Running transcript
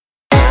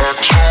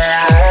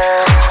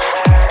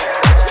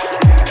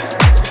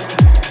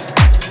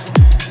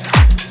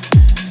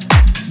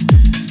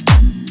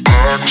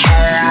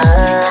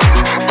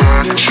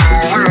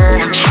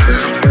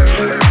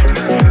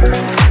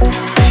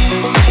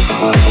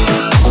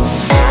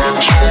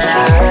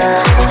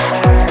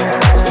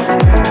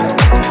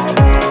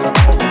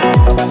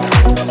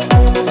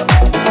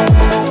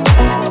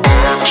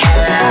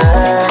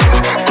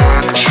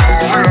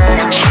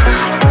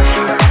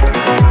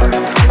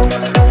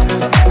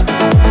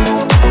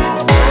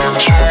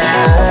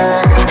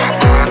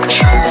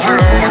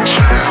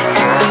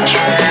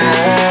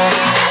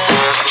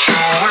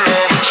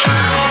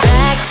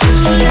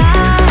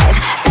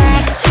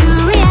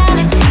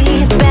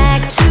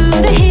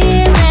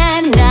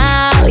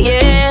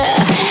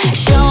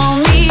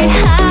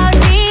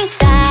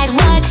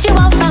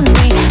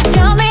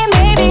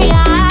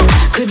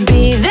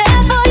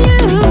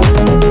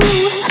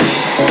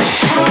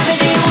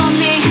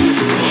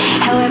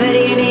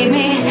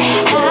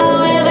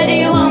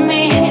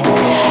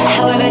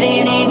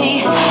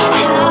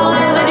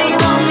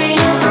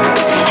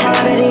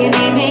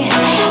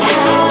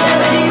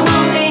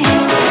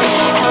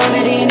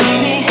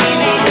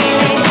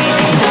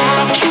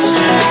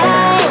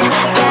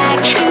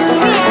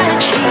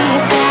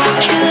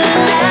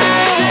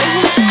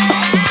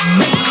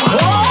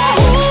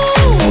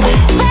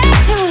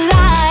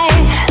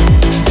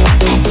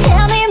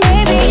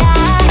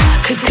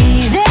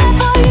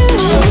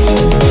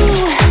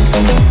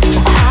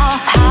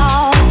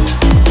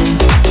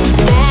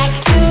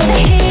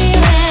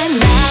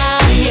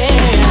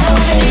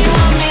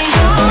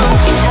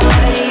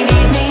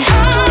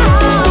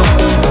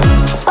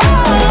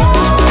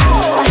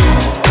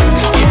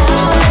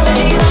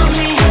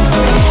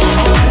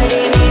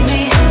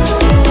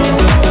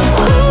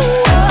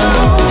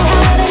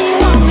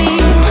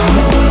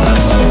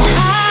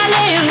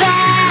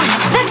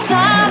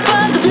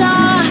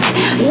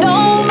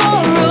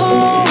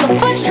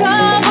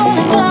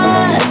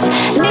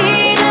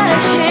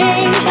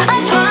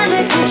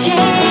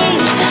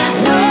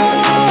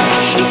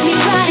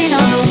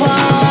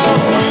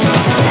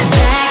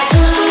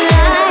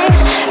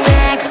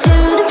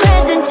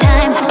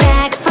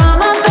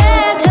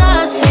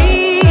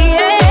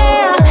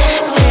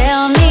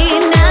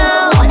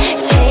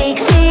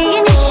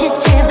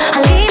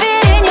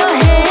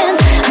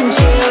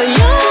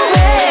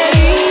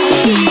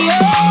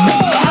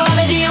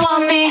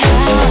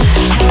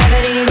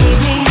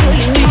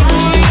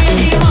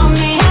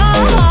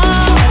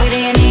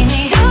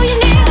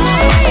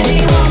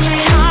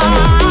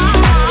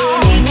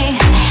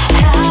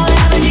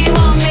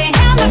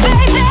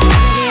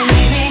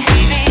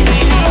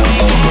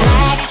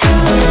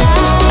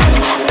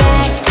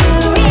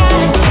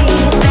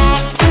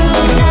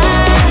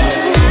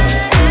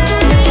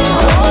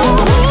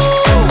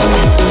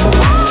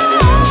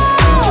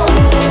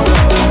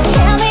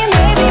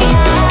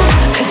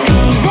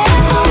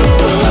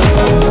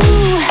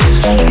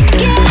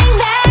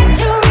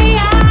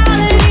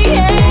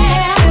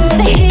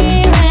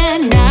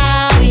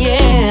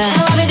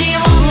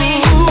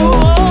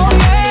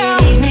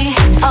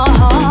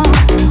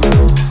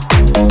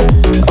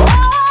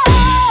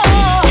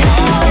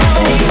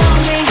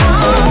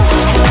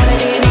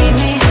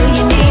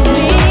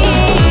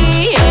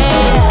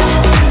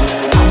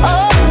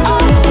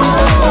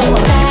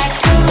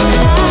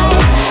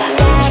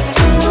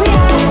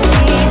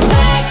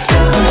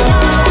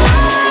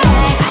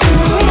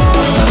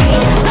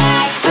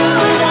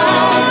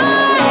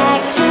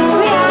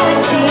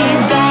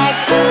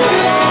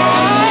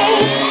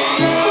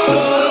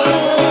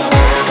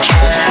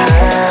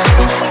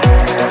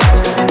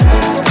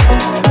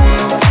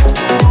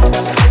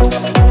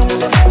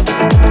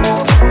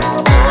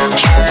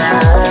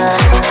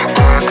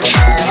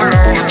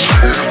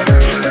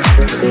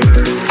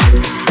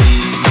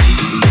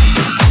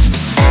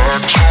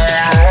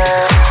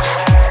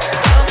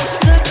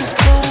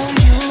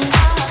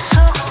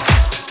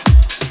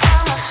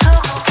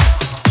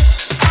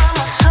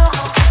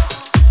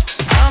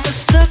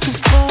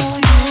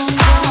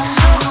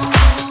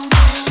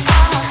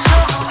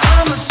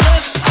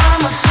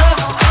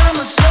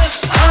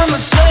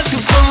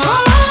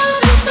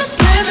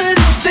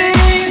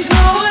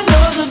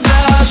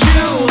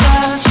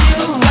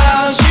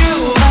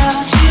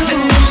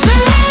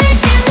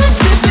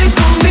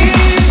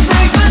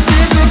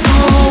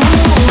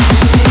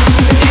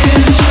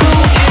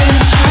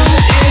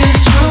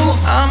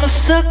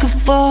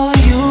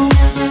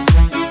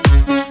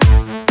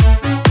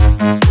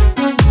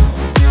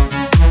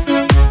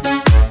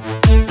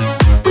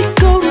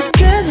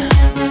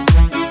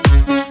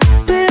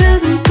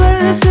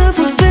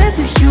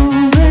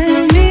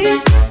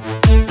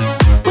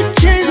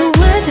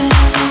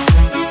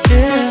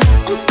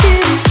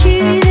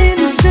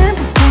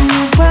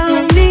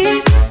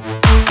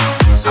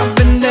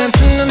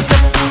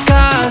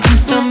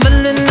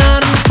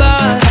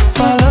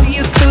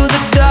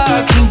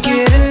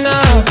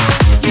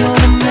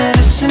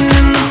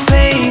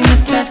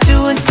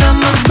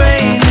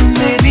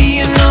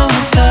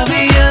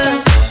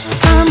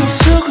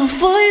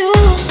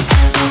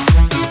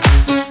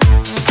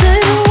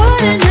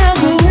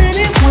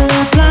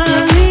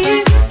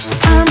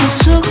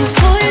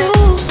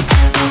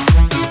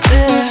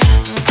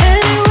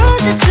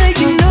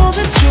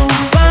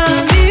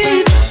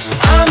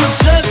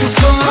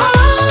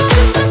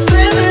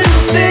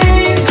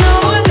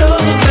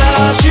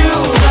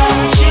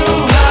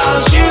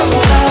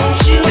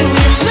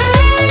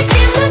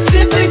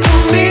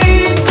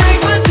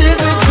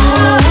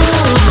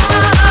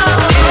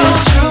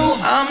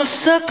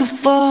sucker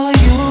for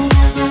you.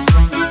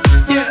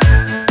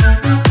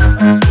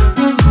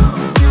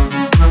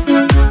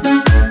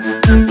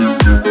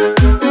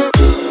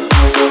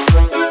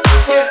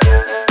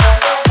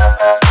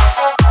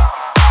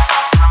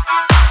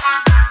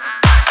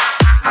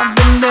 I've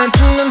been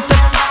dancing on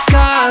top of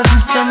cars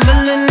and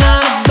stumbling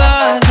out of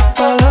bars. I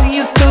follow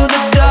you through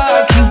the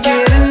dark, can't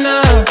get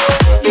enough.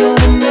 You're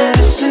the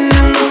medicine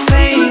and the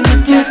pain, the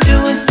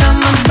tattoo inside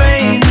my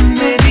brain. And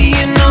baby,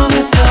 you know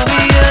it's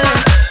obvious,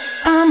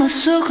 I'm a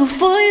sucker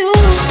for you.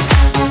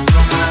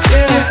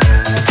 Yeah.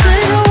 Say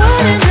the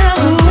word and I'll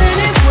go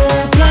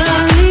anywhere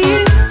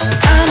blindly.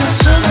 I'm a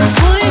sucker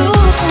for you.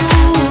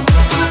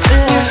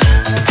 Yeah.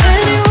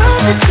 Any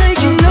road you take,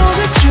 you know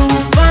that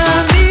you'll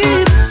find me.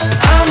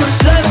 I'm a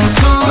sucker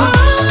for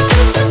all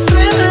the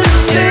subliminal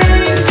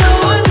things no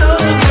one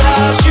knows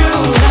about you,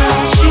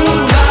 about you,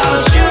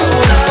 about you,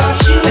 about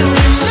you. And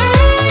you're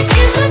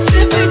making the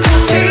typical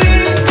me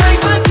break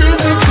my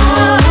typical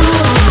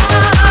rules.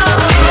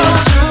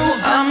 It's true,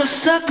 I'm a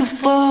sucker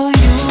for you.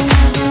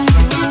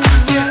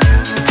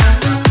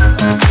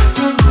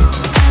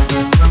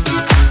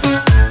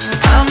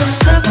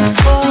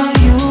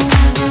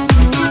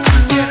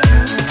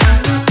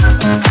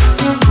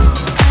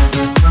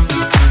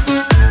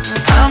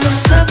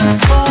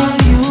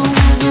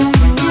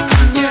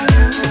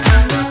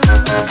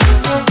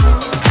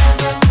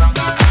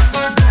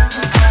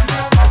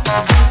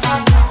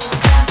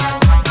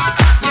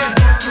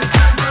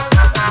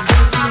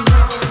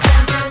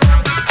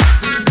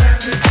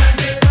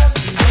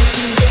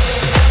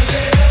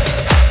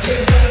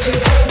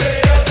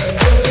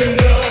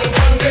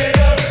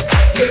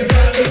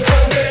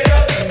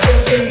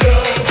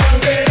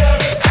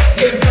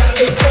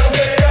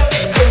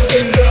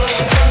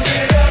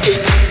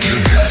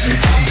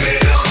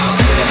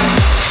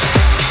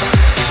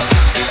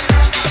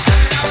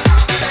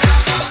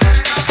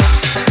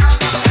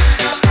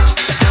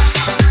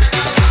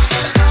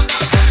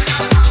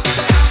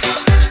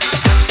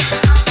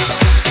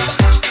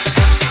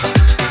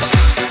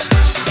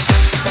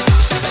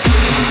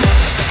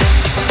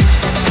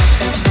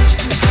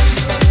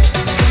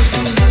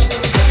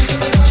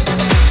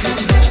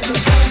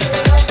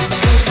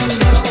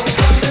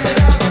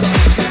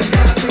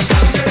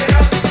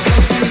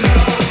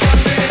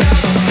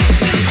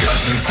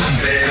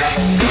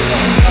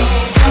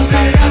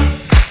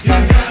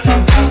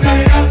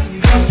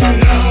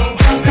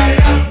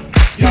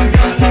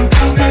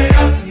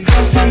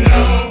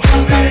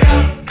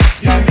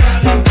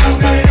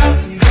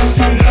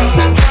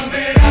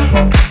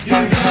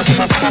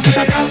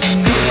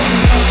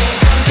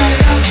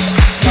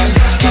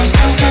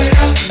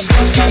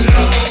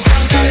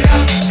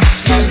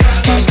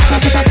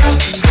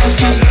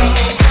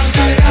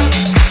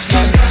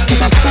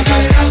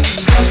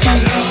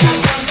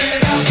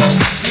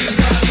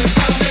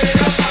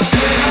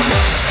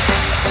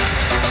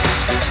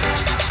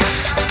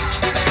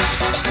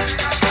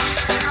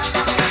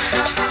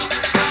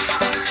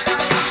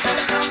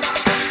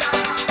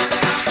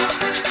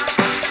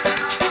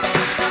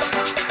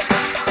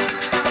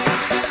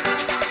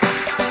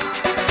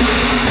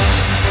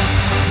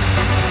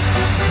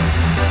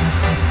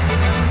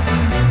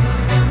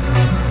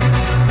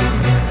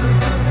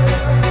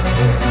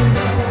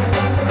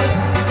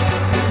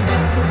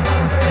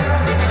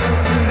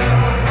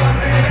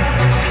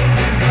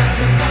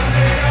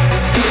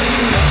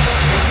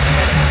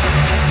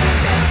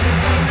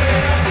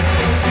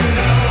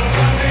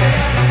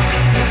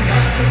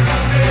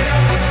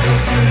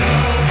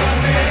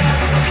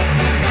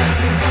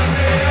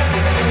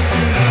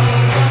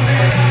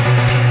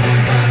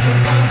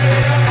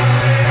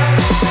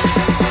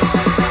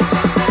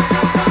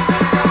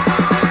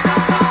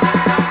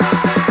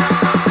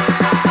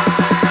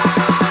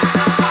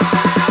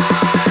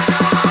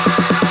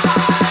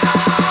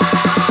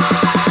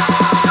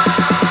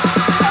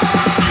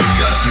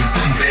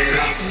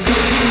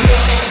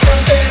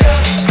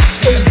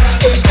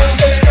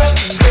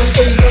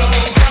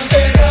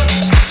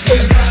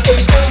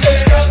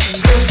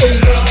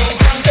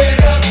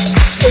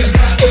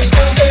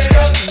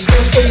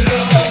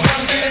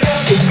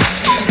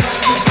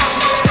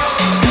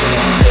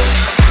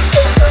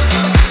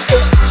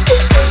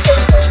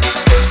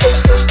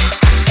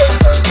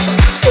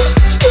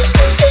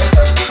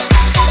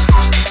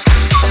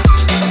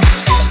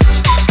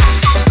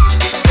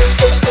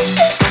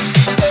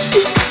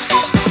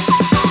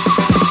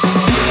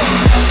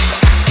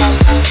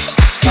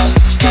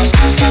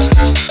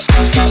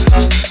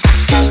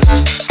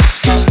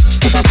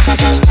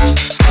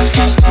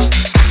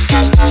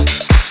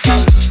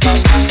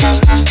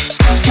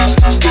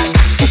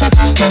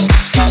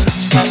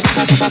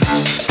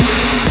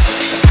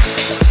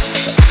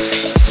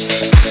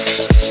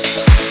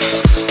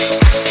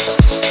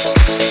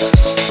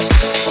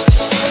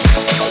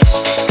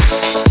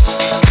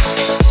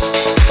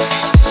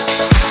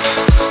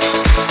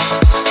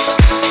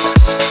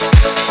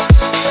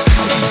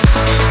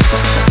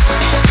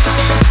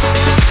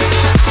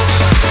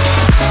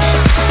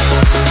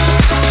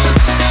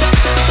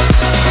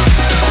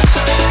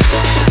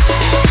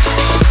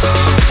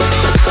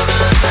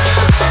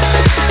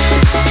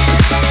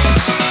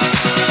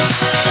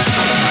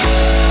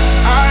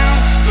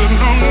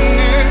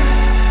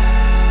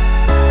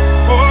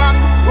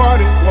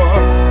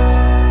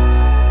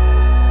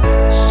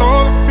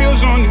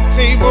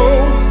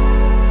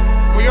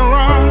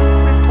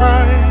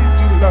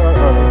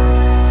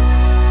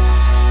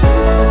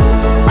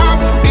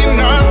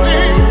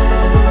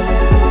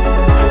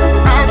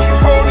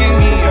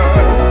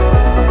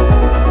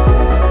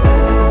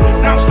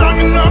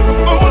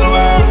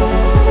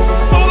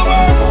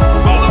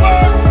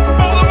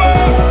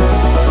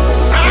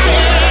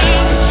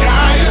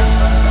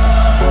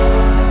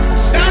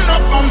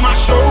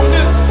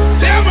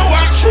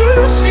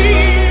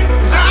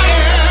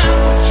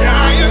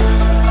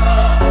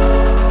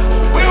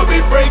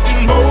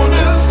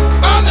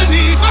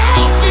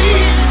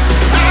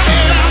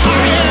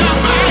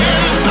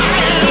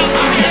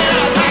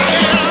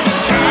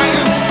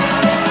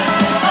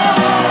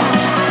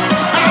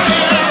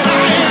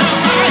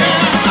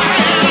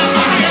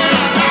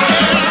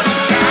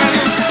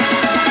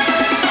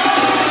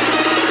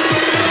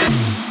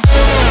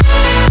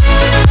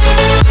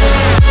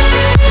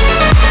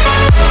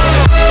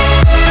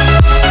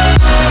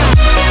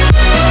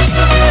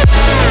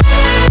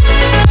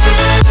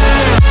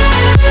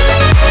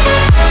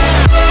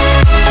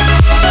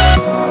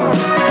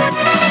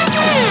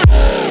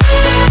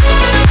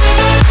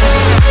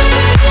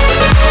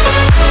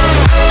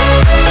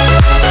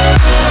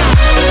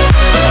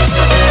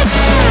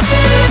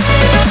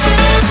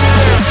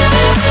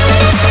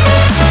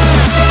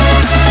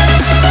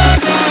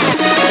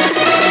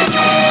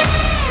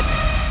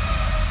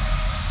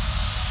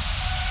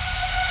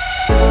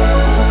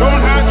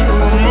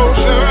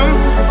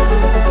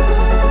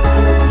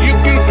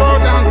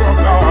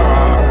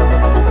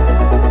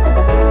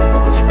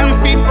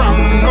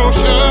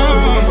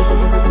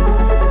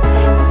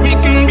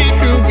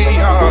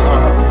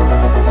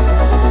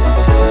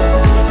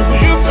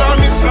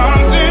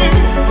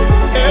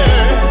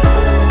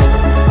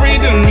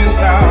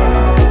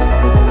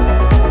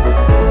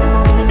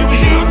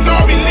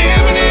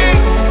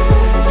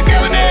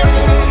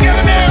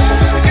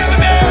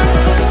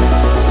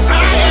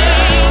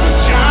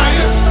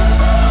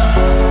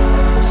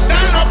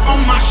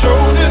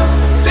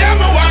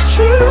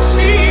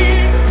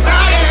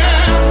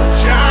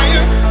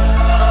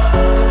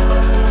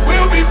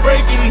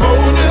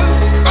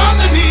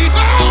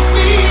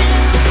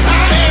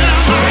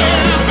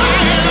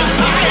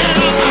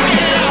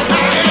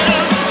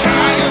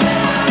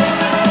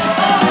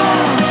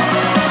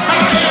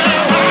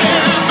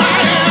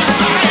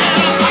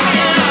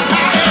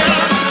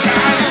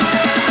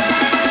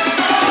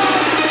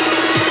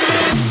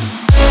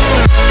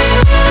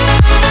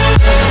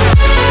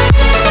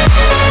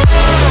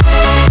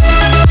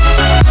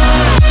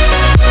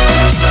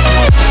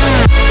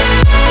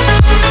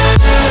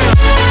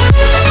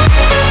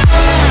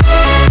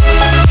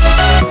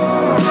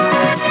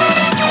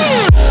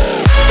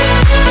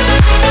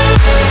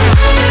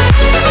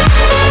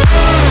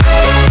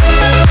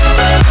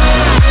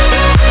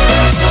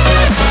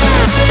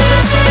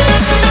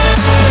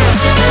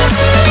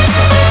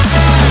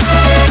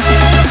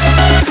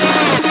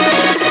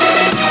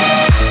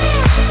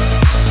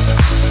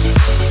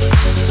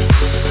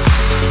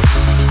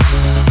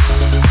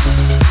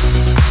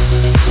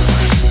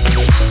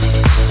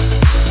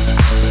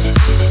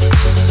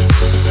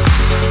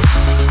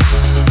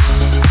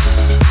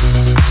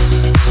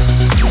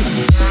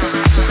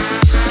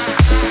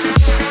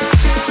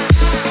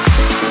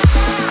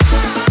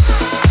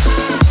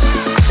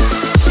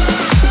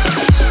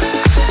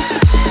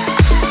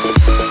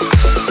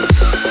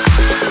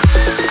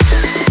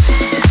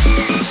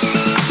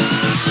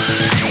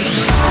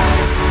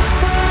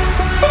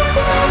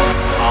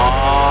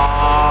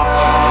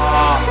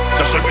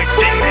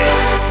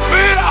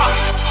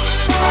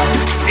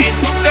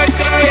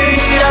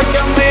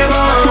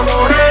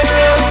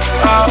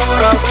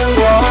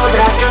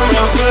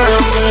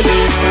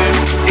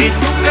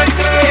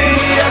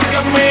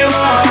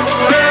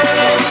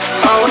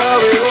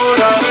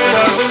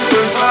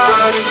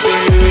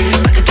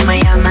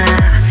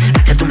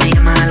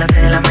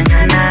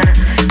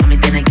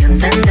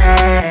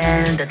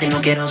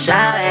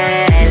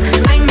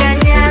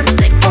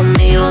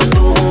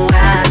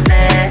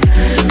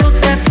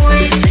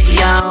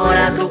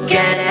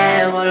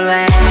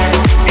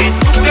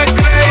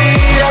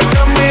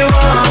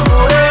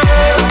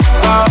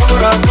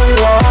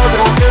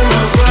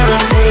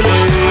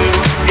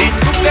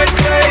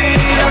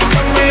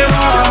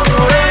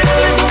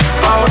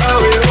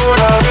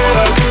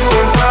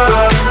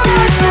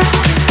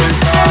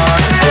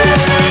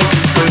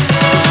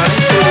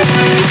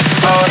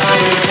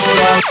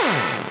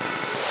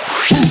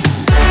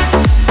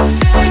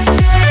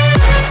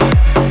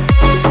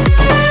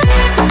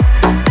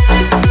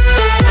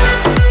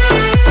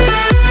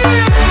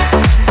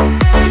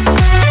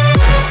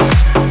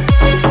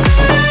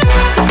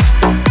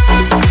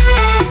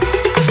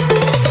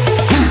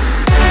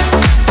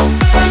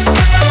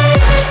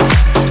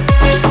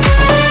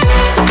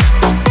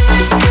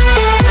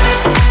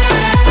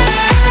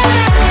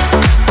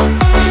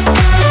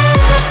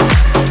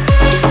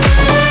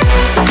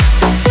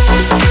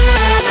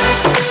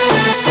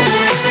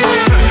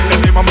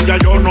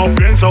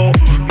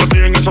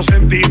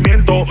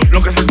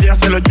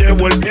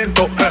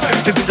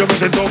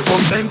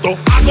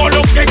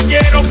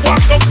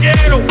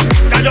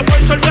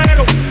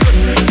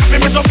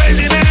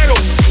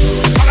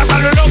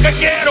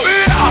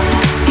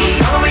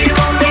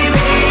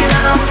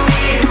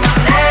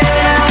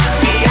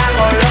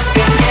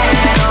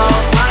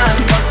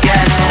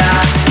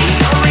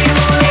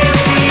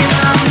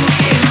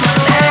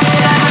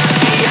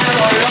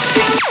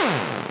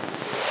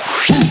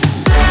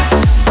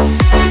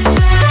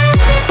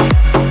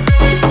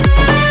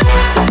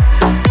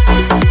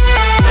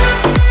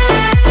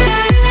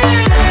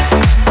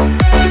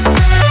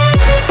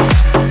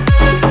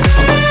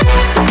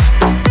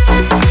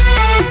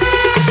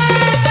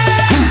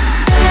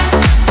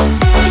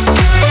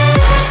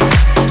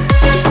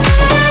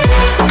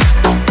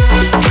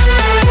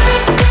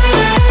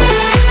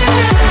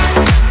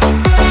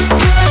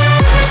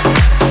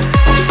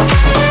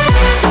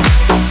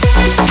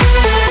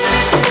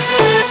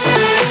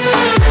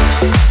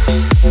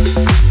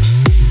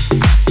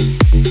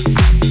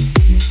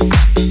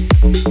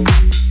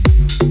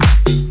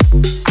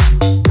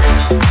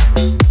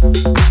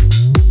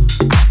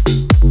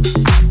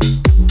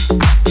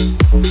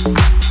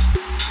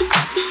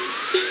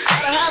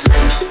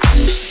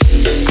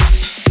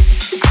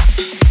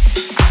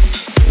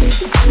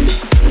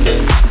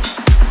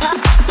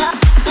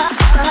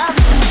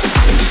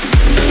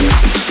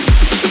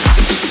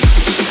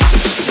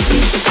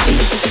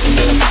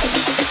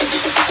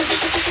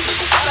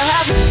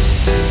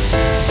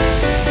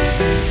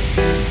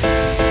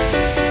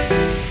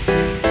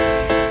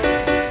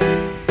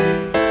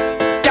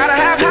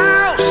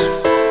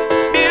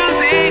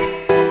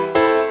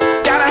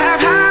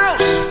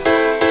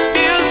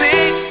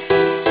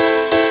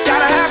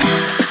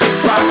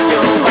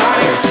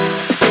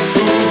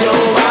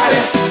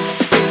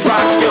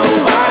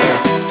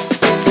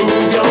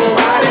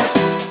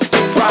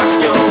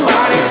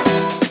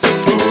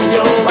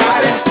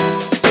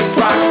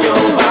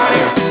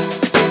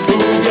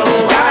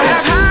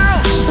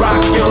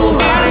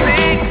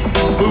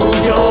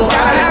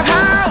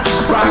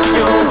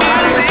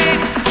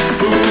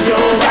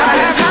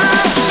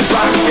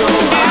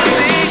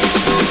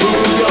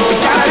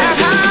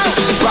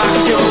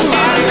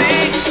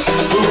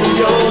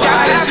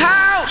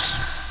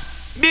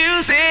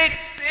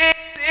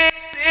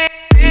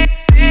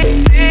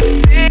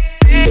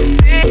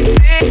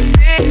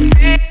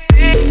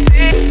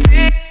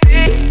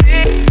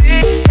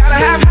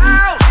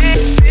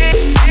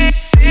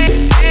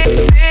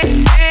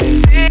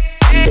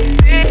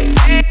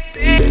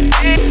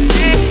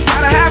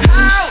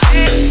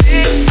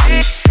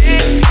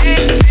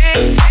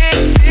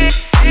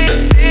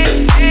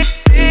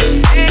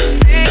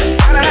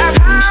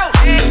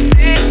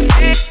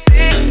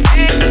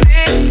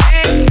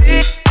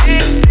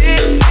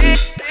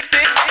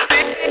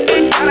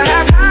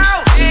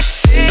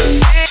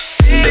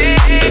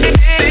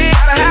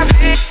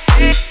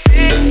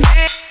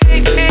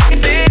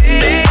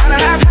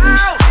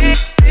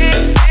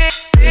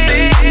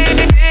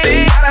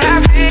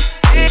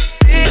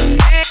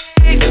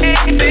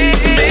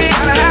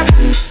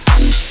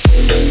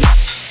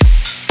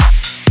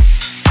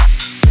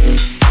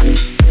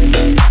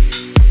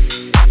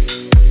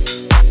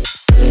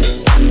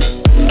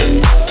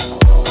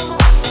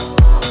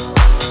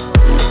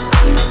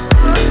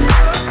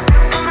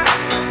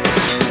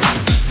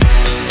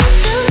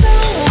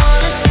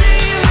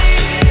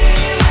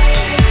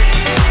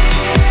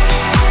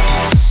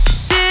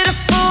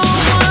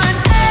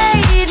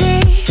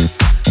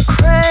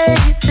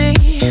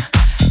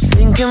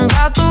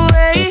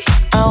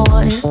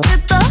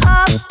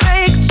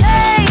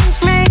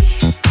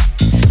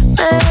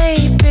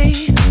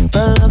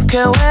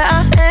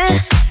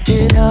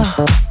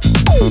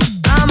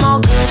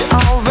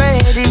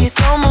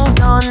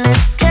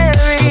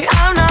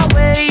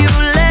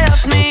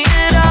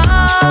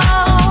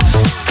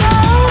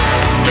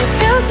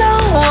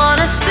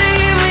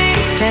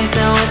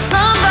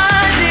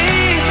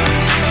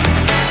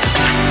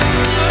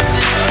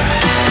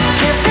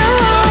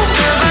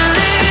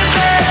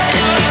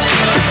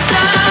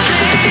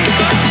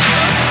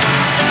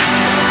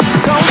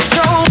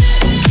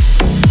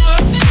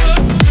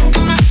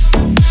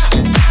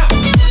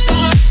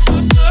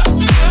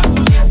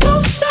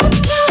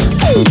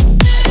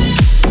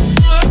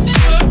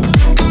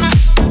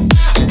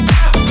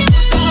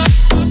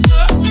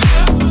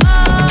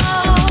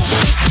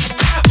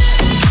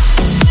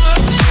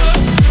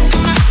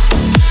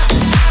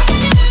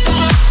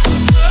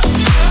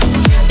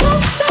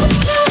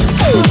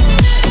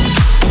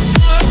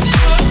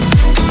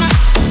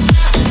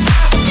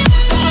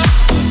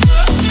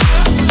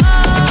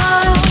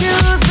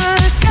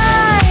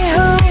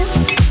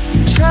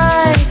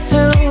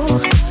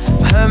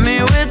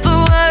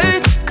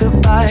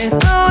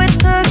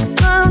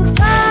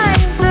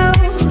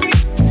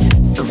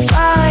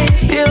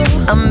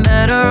 I'm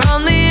better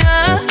on the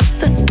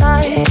other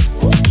side.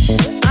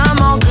 I'm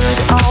all good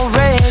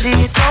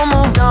already, so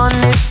moved on,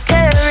 it's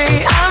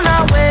scary. I'm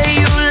not where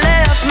you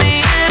left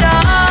me at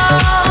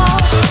all.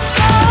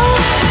 So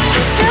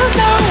if you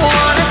don't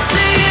wanna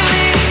see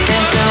me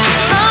dancing with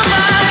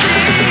somebody,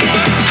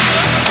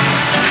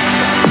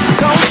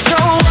 don't show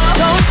up,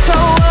 don't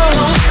show up,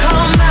 don't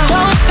come out,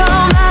 don't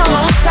come out,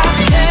 won't stop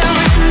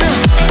caring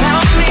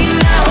about me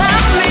now,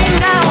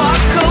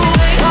 walk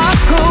away,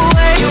 walk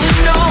away. You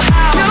know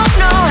how,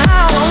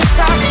 won't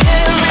stop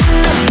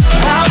caring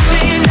about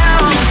me now.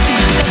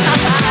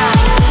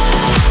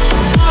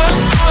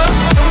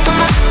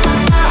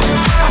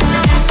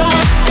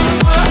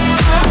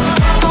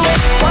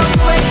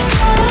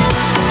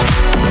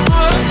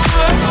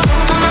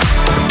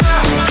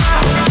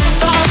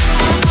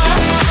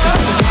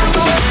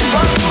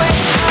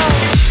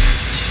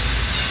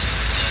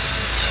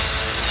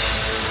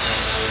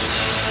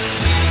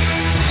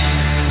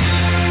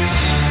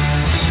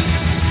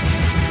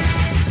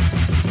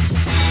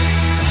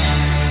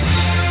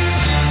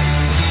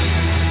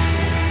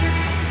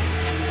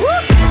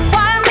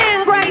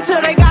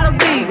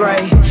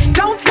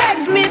 Don't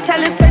text me, tell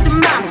it straight to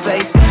my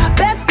face.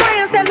 Best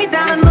friend set me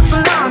down in the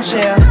salon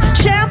chair.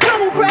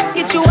 Shampoo breath,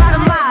 get you out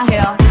of my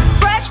hair.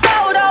 Fresh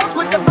photos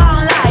with the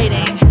bomb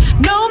lighting.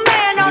 New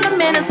man on the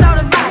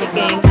Minnesota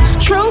Vikings.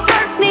 True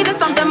hurts needed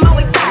something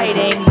more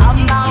exciting. I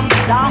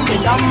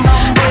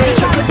just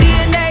took a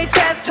DNA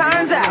test,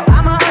 turns out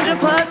I'm 100%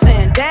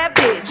 that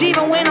bitch.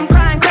 Even when I'm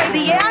crying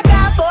crazy, yeah, I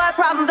got boy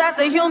problems, that's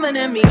the human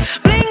in me.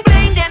 Bling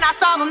bling, then I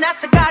saw them,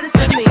 that's the goddess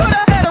in me.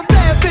 Could've had a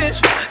bad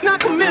bitch,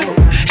 not committal.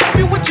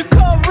 With your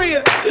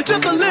career,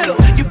 just a little.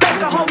 You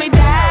better hold me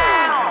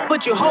down,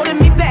 but you're holding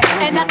me back,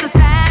 and that's the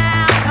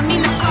sound. I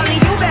mean, I'm calling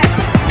you back.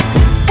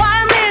 Why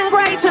men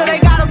gray till they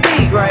gotta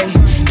be gray?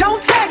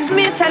 Don't text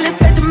me, tell it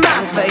straight to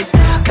my face.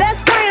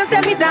 Best friend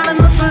set me down in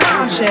the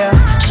salon chair.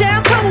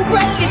 Shampoo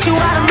breath, get you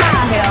out of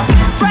my hair.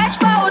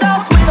 Fresh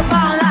photos with the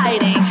bomb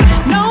lighting.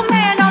 New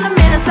man on the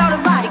Minnesota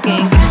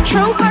Vikings.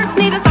 True hurts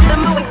needed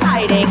something more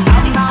exciting.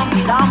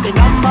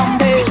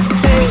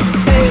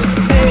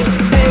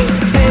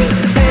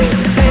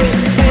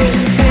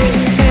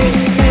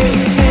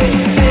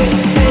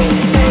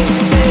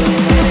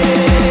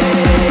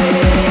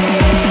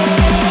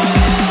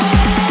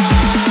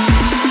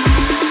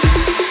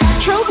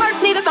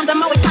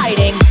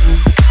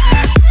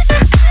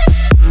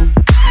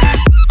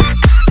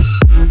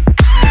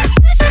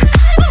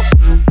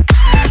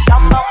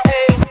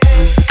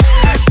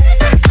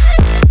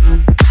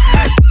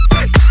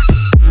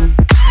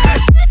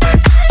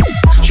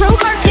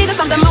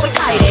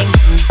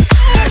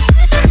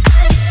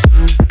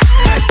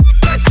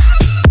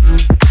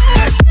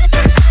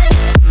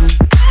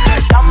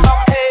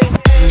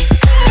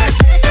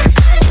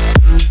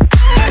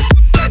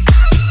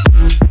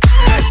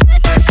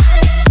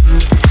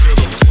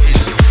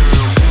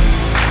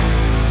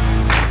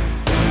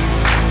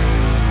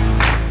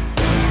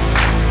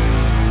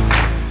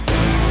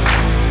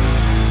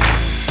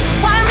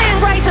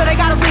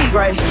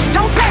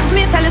 Don't text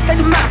me, tell it straight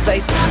to my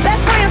face.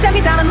 Best friend set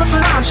me down in the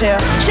salon chair.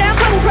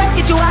 Shampoo breath,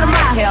 get you out of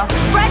my hair.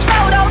 Fresh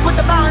photos with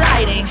the bomb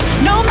lighting.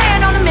 New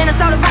man on the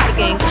Minnesota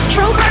Vikings.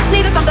 True hurts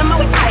needed something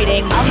more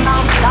exciting.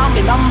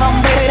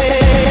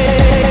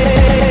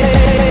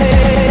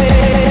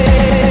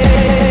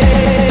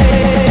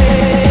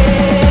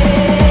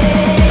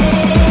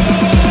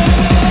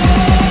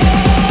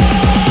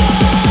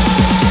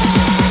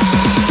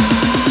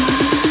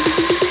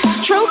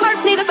 True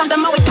hurts needed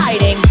something more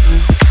exciting.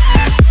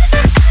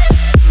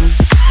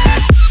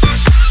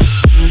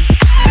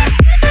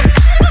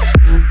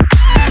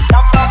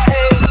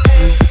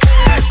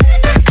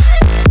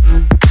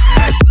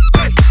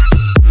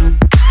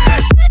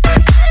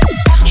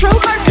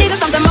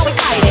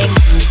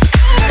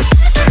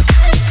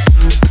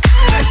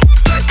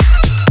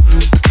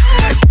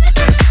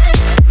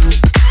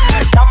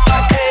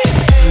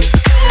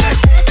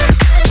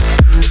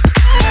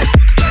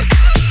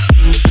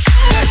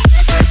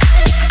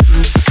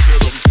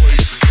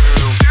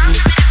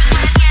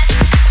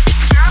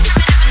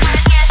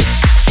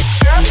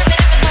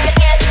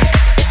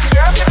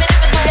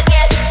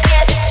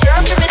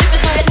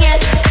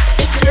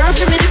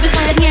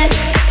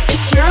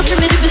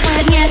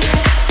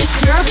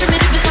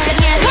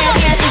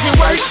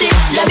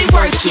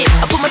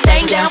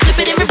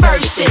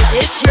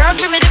 It's your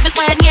primitive and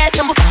fine yet.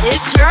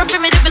 It's your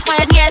primitive and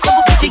fine yet.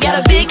 If you got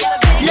a big,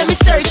 let me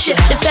search it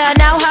to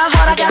find out how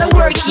hard I gotta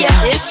work. Yeah,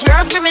 it's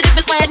your primitive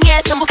and fine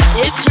yet.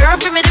 It's your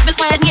primitive and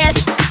fine yet.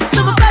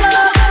 Super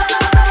fellas,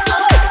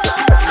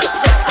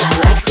 I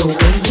like the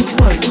way you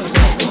work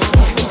that.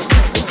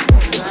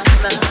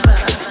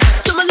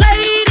 To my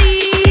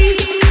ladies,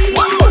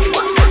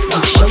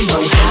 I'll show you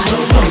how to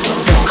work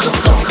that.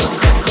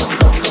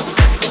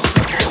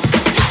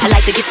 I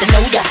like to get to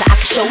know ya so I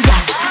can show ya.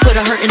 Put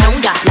a hurtin'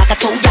 on ya, like I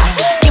told ya.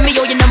 Give me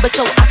all your numbers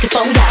so I can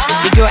phone ya.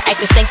 Your girl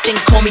acting stank, then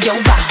call me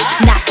over.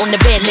 Not on the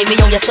bed, lay me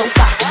on your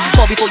sofa.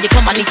 Call before you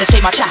come, I need to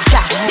shave my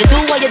cha-cha. You do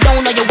or you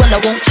don't, or you will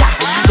or won't cha.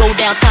 Go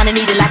downtown and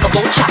eat it like a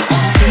vulture.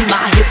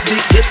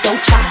 so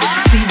chop.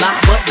 See my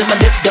butt and my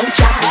lips don't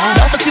chop.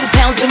 Lost a few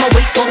pounds in my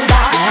waist go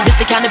down. This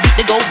the kind of beat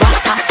that go ba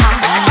ta ta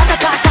ta ta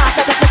ta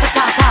ta ta ta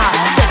ta ta.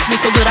 Sex me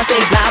so good I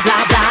say blah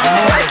blah blah.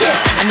 Work it.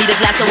 I need a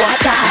glass of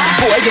water.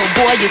 Boy, oh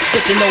boy, it's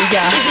good to know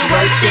ya. Is it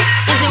worth it?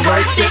 Is it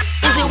worth it?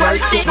 Is it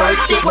worth it?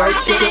 Worth it?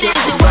 Worth it?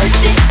 Is it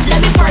worth it?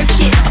 Let me work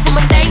it. I put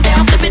my thing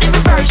down, flip it and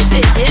reverse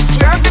it. It's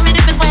your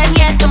primitive and plan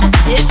yet.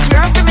 It's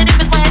your primitive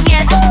and plan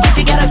yet. If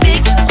you got a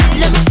big,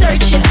 let me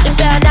search it. To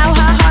find out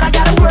how hard I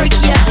gotta work,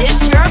 yeah.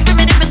 It's your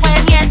primitive and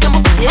plan yet.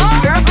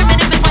 It's your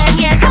primitive and plan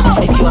yet. Come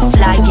on. If you a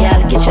fly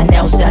gal, get your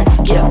nails done,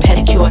 get a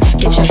pedicure,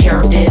 get your hair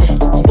did.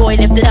 Boy,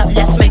 lift it up,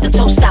 let's make the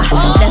toast stop.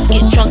 Let's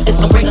get drunk, this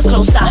gon' bring us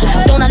closer.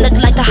 Don't I look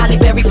like the Halle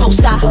Berry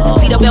poster?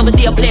 See the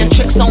Belvedere playing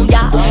tricks on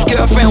ya.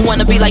 Girlfriend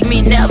wanna be like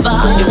me, never.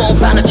 You won't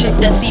find a chick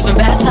that's even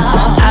better.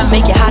 I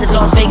make it hot as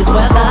Las Vegas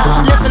weather.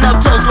 Listen up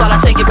close while I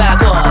take it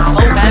backwards.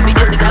 Oh, baby,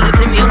 this the guy that's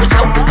in me with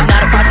you. I'm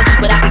not a prostitute,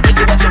 but I can give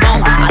you what you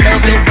want. I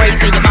love your braids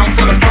and your mouth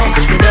full of frost.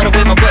 You love the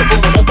way my butt boom,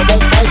 boom, boom, boom,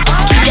 boom.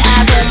 Keep your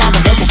eyes on my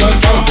boom, boom, boom,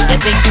 boom. They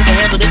think you can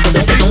handle this, but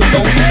don't, don't,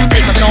 don't.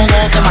 Take my thong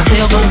off and my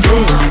tail go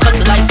blue. Cut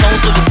the lights on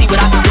so you see what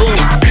I can do. Is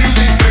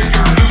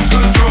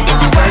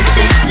it worth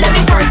it? Let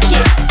me work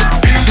it.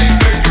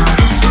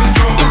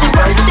 Is it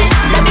worth it?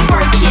 Let me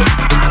work it.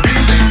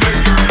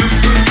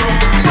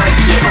 Work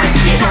it, work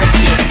it, work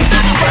it.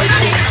 Is it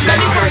worth it? Let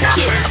me work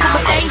it. I put my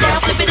thing down,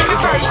 flip it and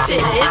reverse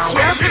it. It's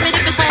your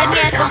primitive and plan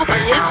yet.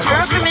 It's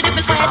your primitive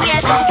and plan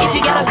yet. If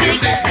you got a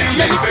big,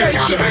 let me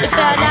search it. To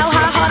find out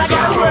how hard I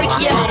gotta work,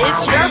 yeah.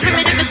 It's your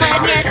primitive and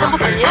plan yet.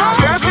 It's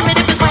your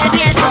primitive and plan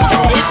yet.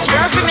 It's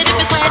your primitive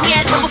and plan yet. It's your primitive and plan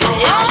yet. It's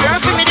your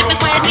primitive and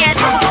plan yet.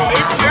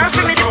 It's your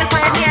primitive and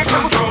plan yet.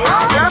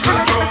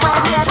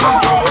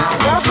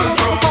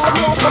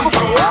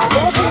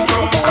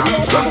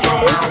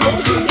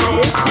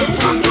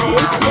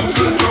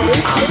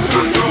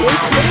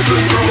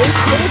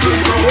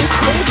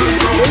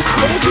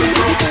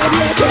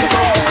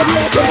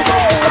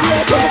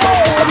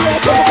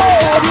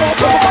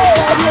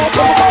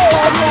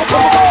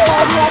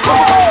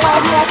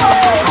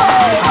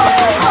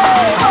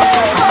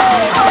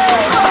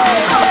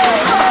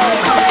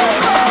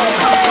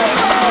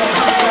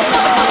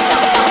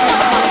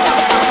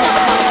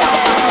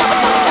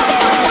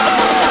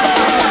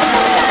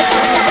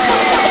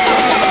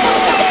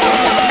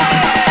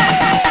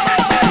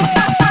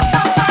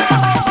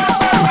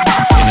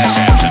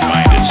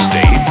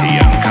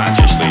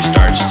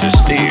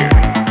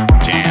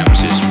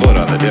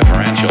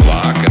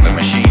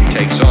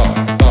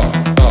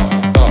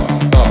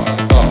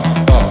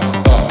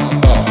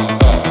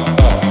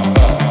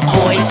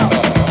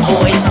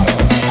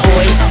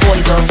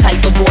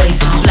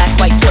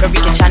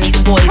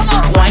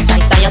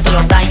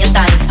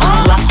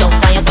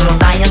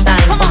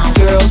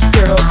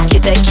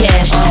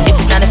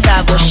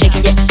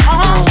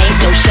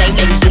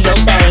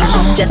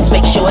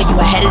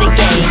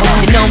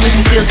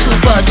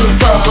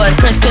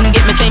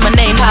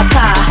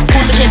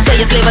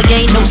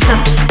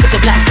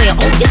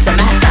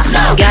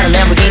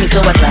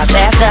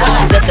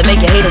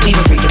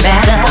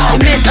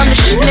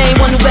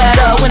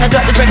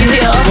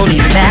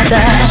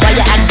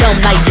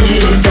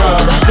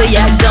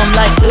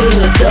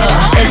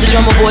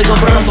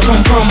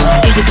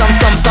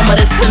 Some of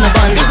this in the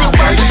bun. Is it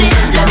worth it?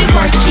 Let me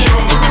work it.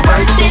 Is it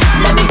worth it?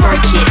 Let me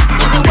work it.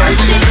 Is it worth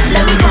it?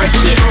 Let me work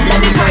it.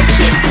 Let me work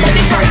it. Let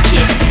me work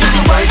it. Is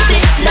it worth it?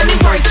 Let me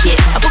work it.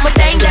 I put my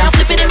thing down,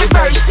 flip it and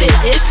reverse it.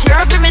 It's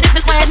your primitive and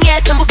plan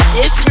yet.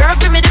 It's your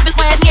primitive and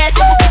plan yet.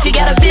 If you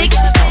got a big,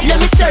 let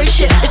me search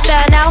it. To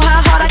find out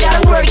how hard I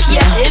gotta work,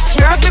 yeah. It's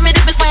your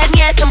primitive and plan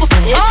yet. It's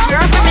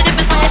your primitive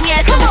and plan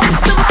yet. Come on,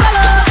 to the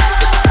fellas.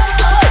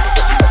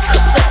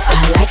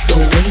 I like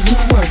the way you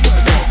work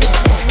that.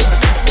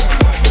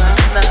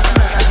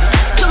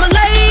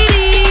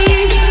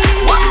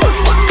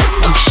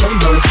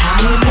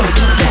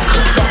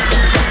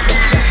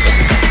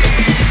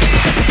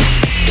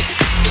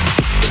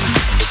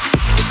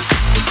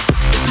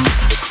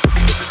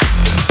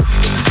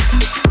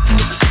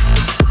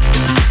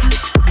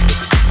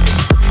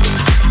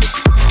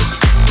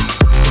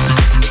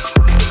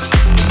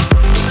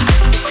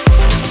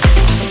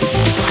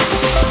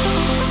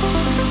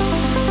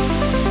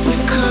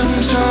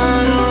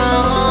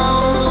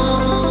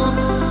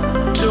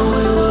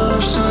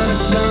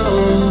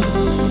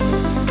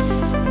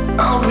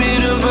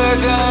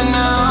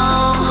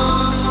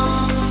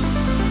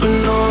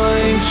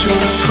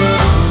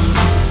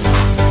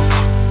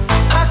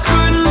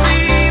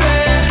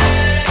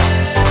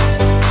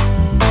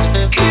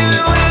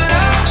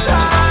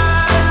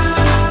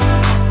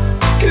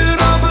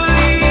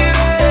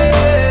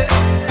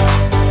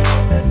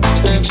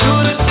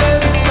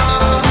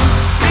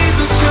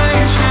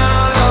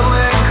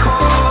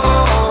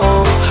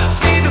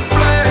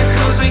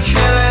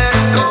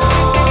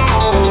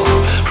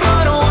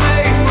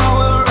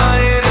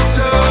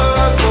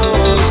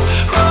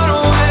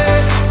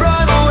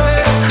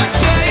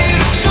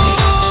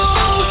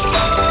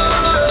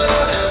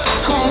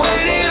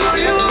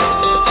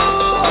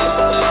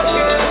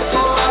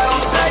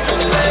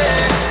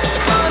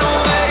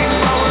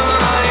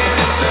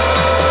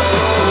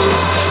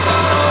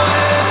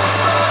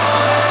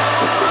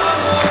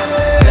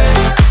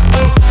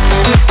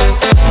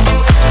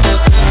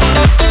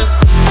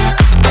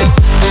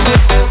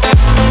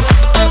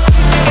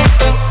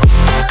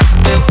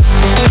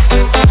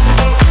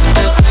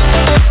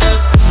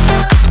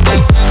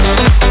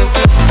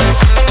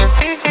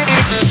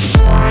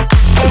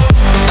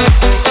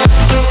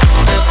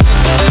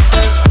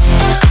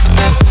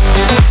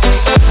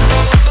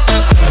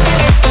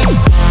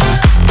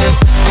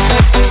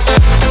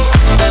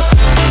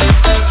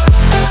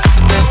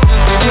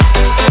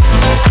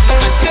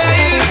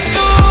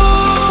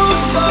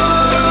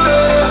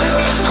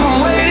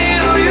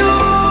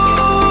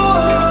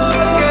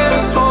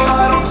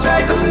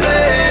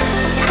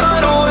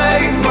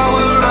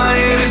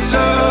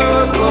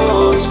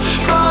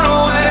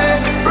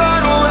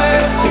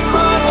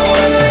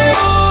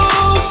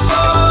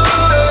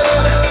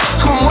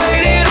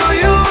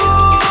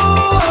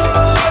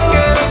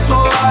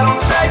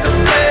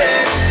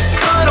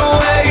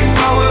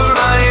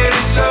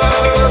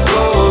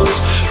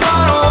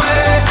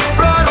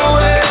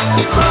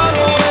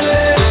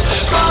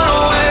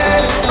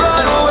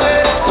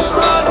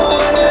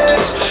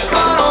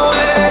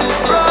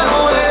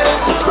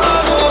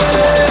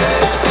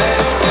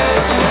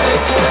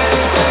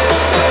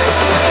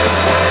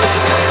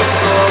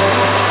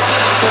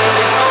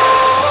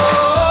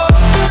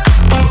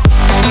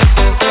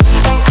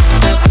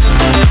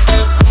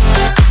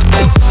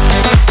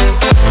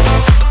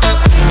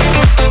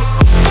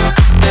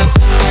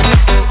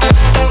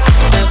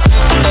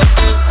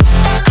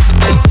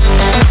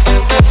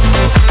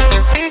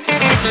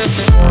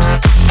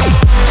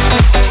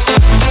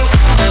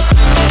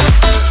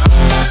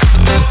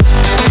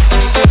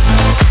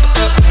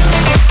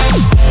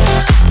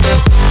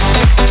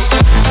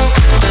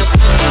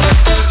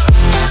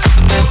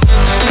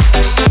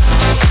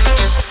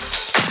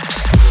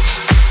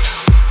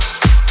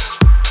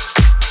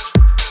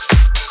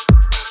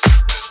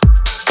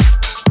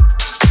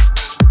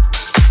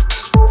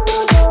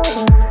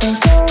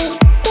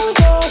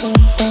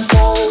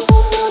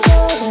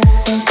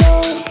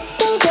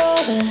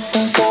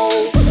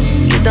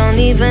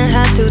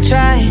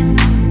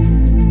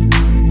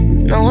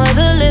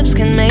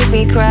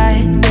 me cry.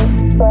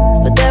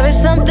 But there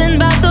is something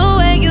about the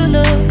way you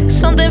look,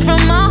 something from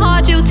my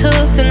heart you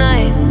took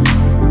tonight,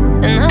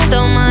 and I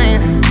don't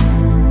mind.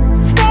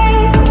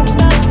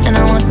 And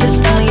I want this,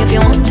 tell me if you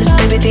want this,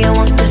 baby, do you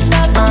want this?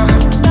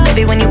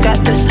 Baby, when you got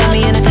this, let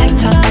me in a tank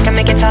top, I can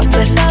make it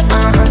topless.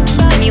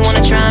 And you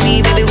wanna try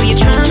me, baby, will you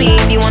try me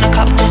if you wanna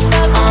cop this?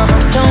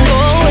 Don't go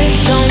away,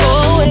 don't go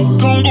away,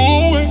 don't go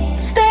away.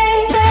 Stay.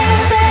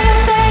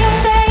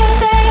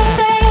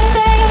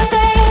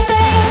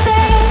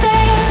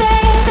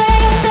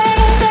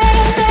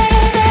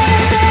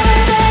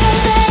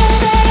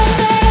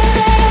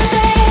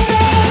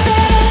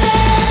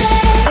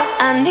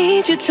 I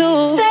need you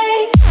to stay.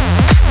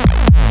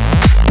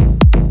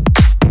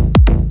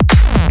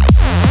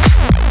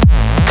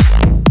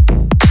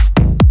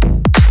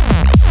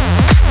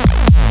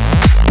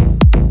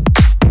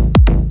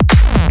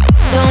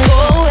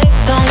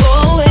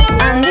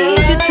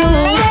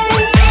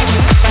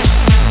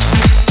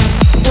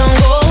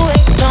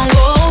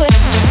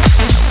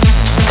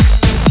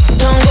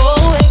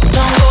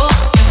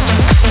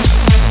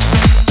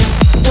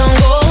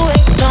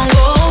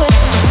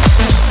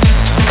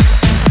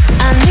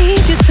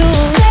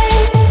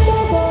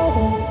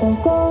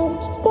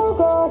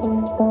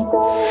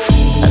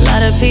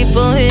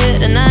 People here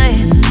tonight,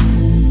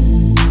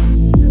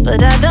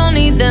 but I don't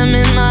need them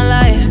in my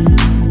life.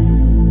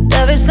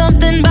 There is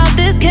something about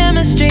this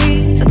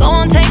chemistry, so go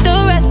on, take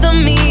the rest of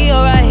me,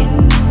 alright?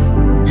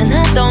 And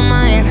I don't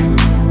mind.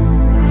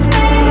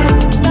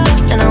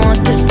 And I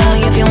want this, tell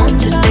me if you want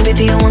this, baby,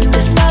 do you want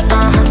this?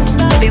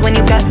 Baby, when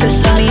you got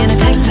this, let me in a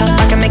tank top,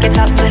 I can make it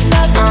topless.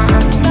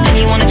 And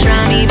you wanna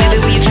try me, baby,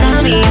 will you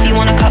try me if you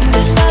wanna cop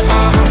this?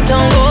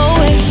 Don't go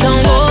away,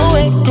 don't go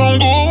away, don't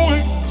go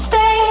away. Stay.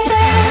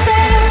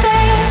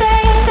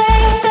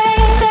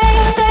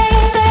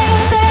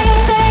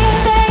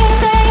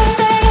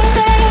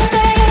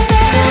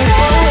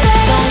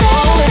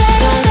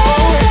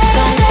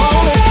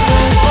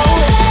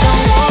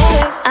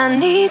 I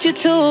need you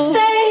to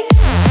stay.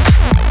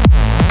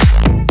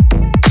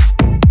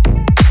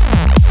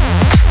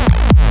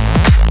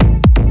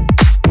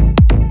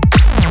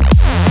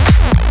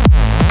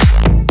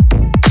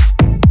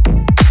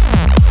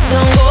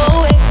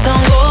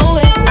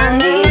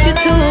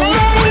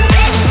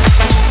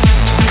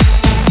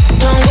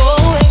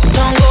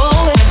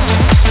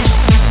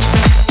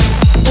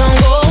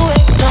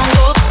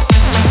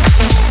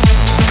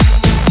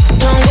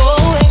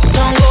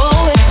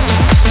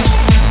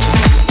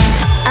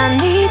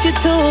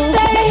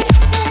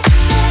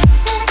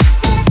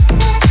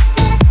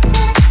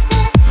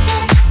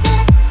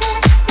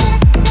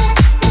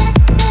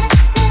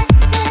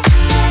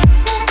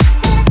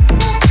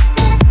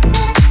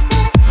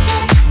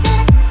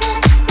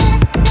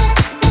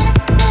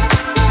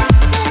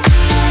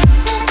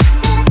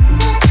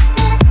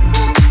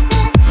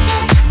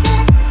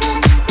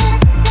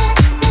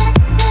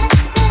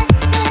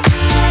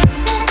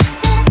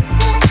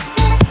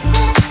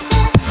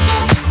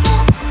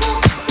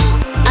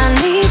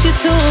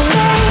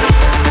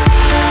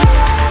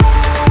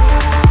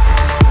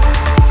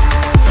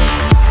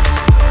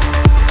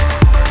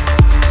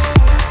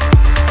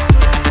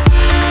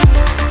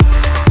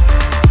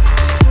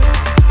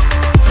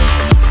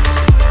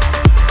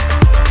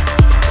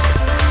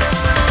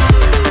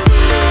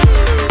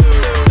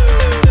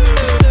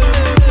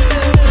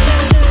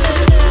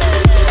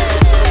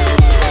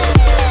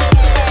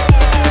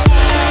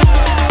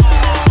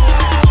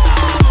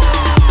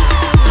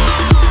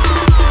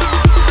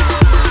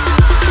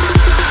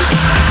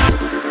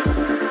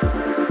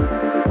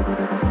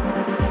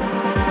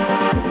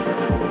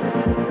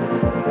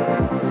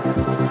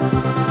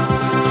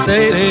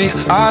 Lately,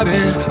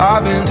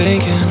 I've been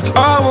thinking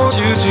I want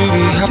you to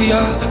be happier,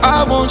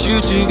 I want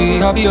you to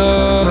be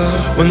happier.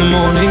 When the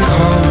morning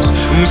comes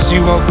and we see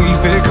what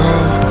we've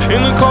become, in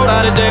the cold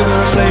out of day we're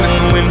a flame in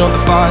the wind on the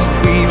fire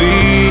we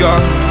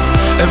begun.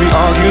 Every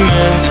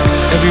argument,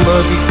 every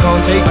word we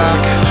can't take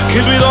back,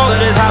 'cause with all that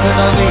has happened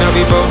I think that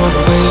we both know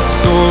the way the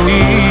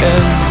story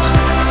ends.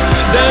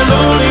 Then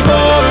only for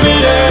a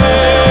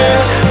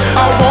minute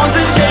I want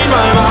to change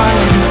my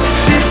mind.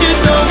 This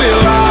just don't feel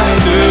right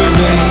to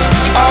me.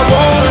 I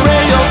wanna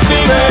raise your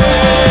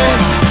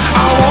spirits,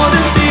 I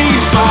wanna see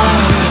you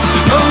smile.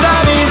 No,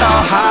 that means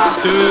I'll have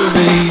to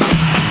leave.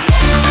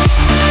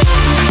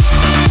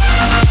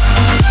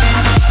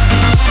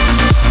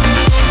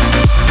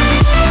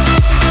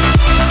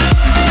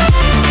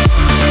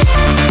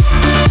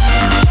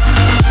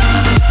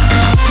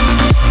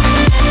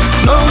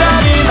 No, that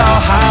means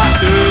I'll have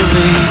to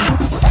leave.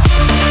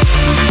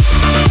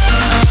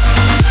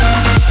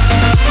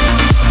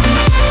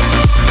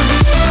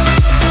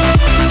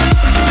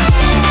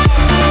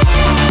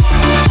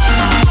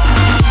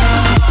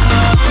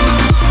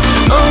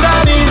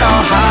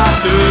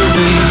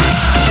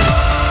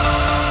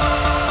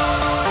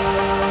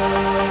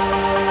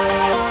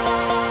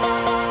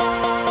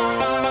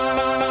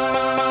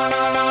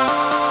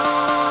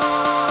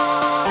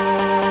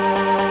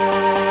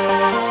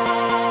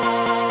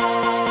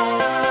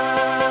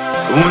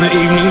 When the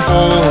evening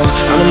falls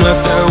and I'm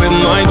left there with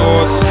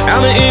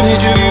I'm an image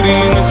of you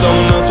being with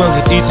someone else while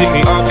it's eating me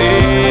up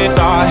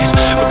inside.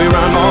 But we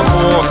ran our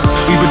course,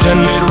 we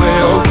pretended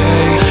we're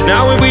okay.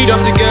 Now we're weed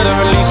up together,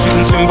 at least we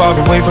can swim far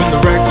away from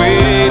the wreck we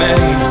made.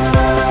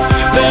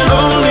 Then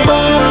only for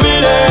a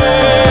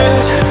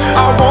minute,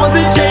 I want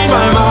to change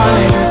my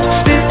mind.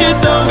 This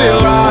just don't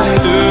feel right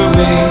to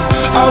me.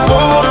 I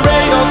want to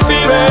raise your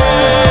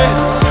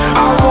spirits,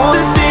 I want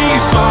to see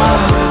you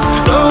smile.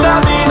 No,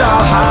 that means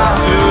I'll have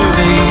to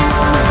leave.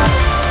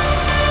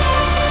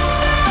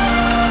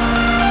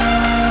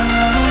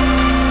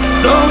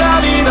 No, that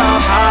means I'll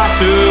have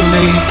to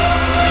leave.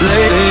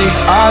 Lately,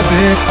 I've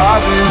been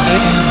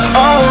thinking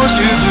I want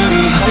you to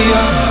be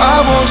happier,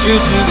 I want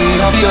you to be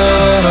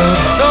happier.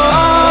 So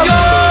I'll go,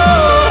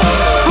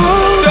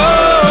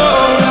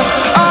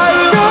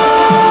 I'll go.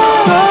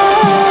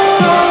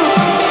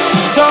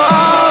 So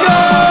I'll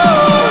go,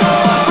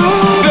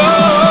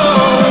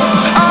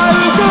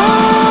 I'll go.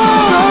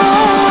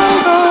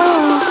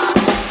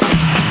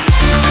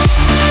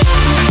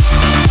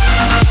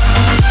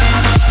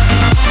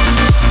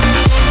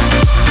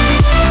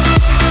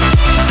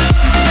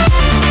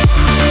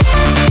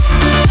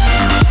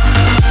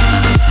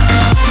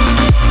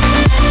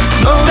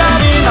 No, that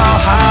means I'll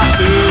have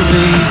to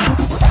leave.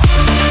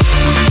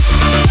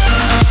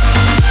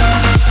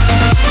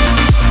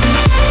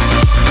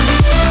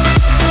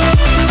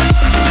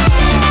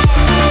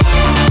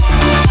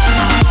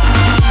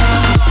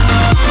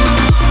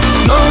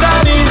 No, that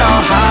means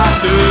I'll have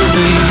to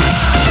leave.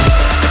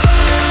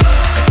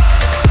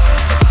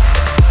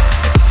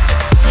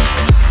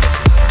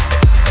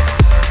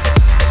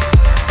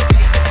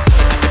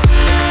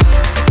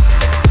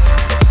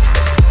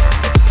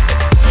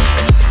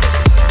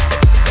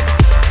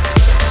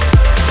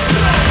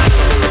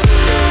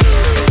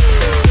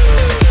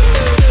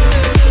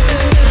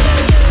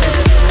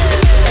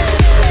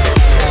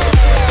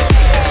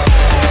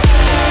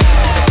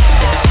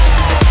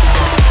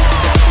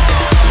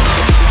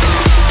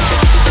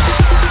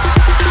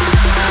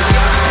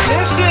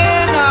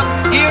 Listen up,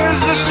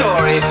 here's the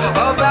story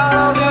about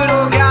a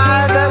little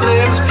guy that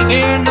lives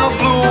in a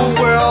blue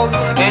world.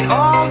 And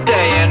all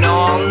day and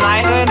all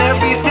night, and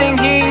everything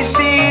he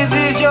sees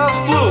is just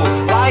blue.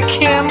 Like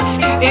him,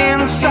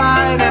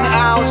 inside and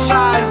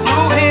outside.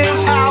 Blue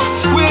his house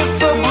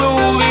with a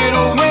blue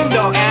little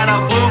window and a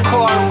blue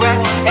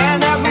Corvette.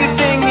 And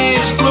everything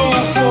is blue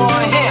for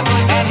him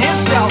and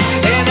himself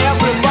and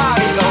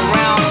everybody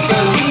around.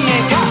 'Cause he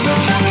ain't got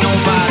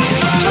nobody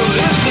to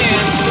listen.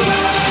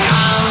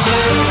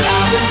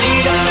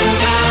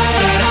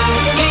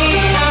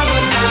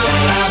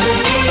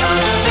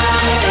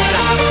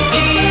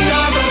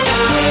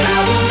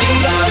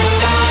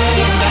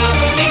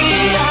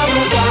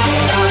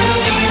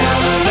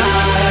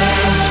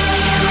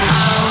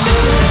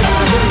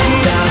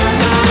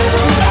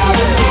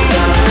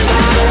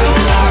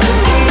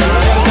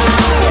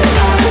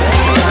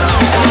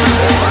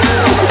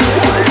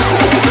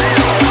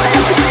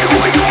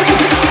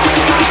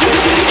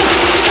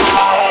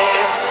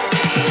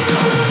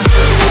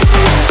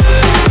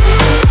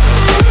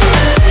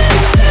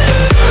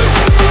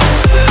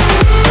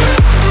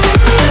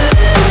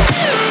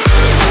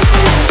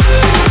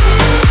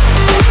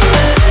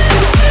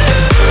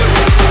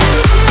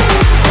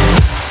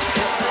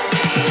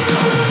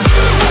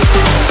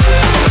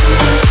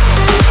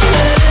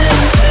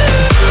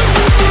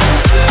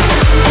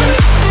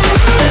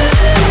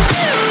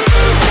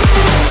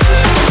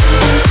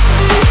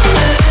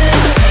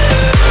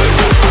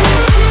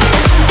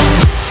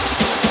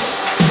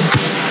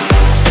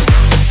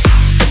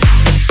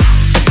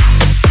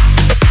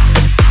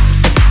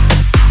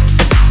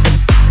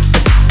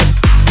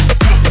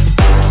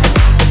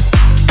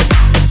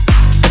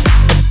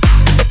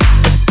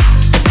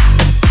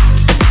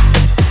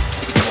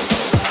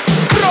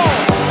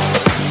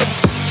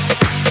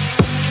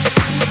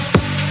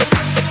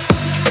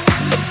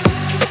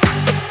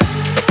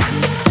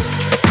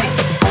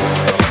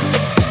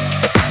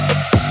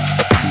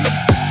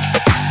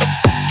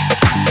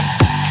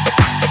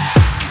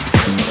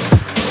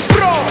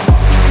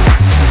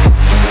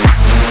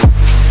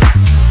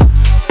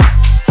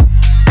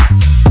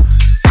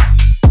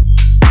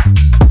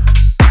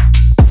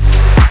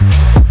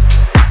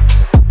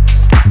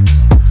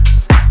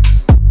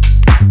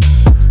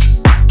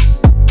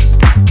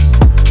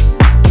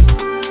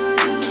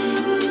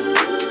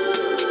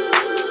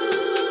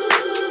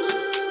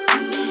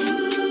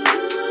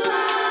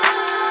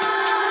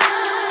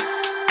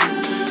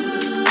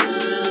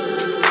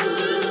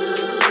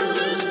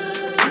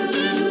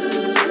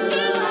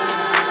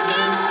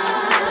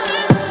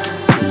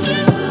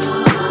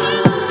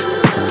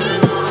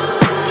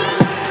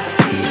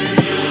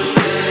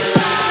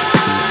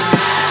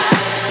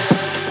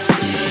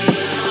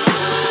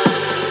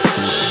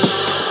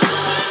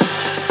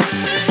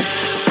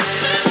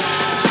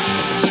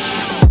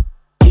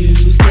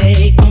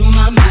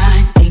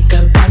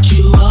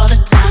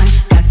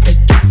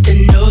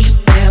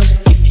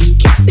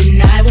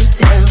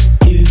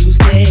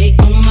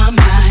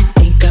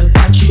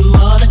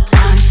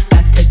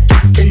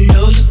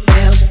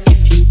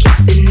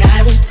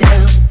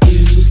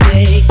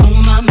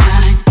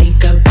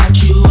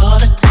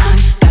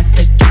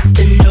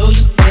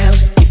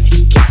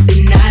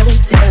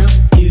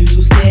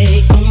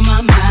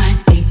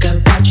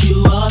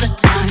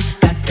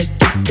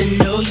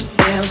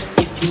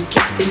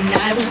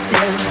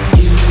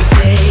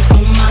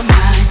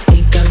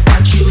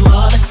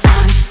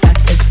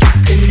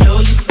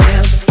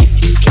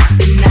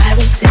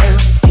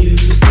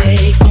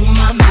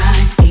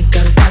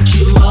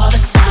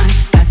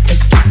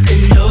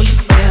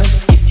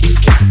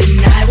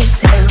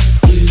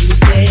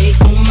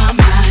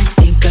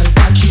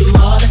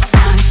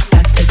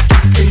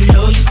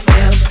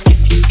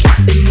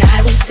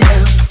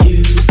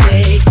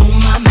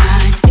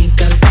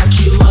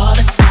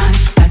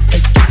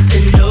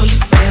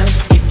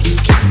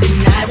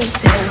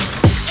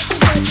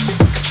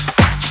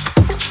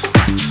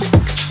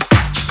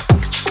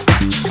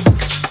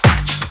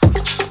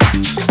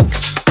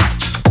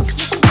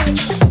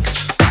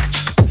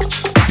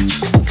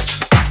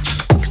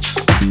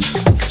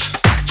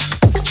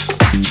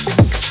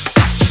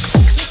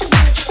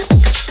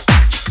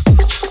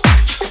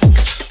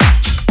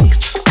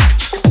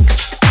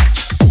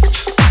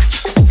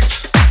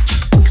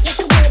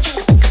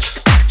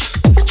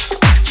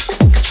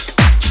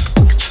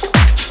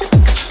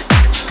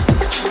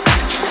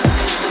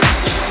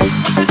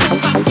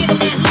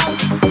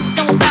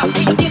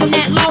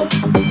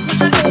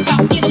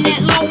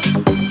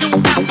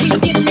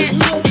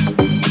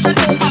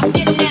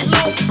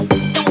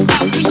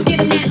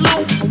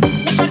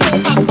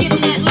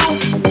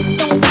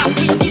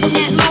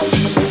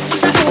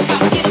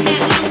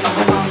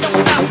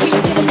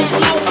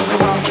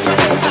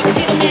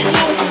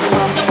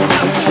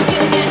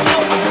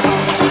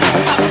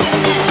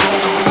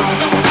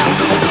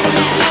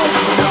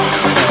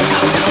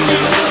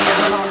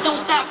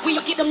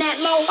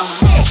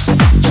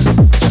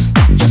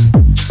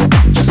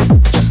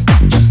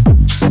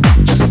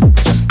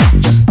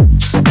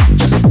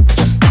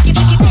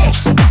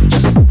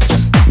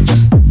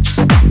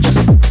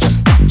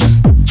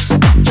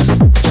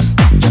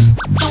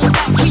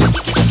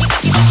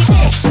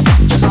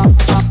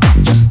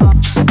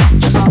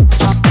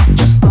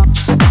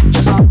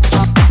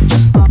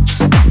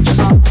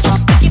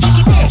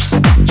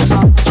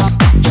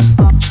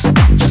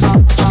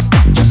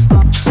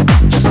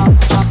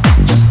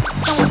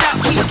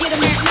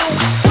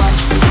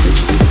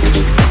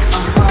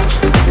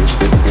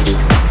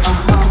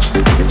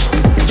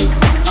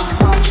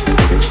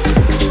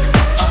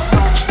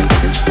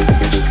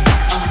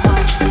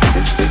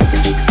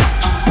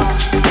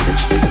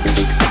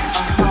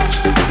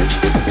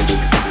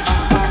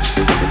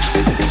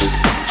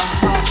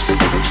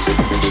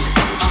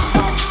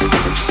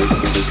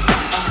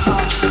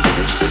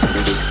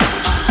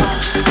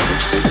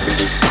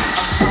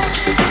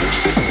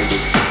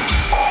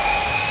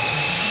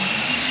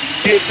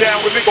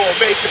 down with me, gon'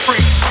 make it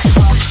free.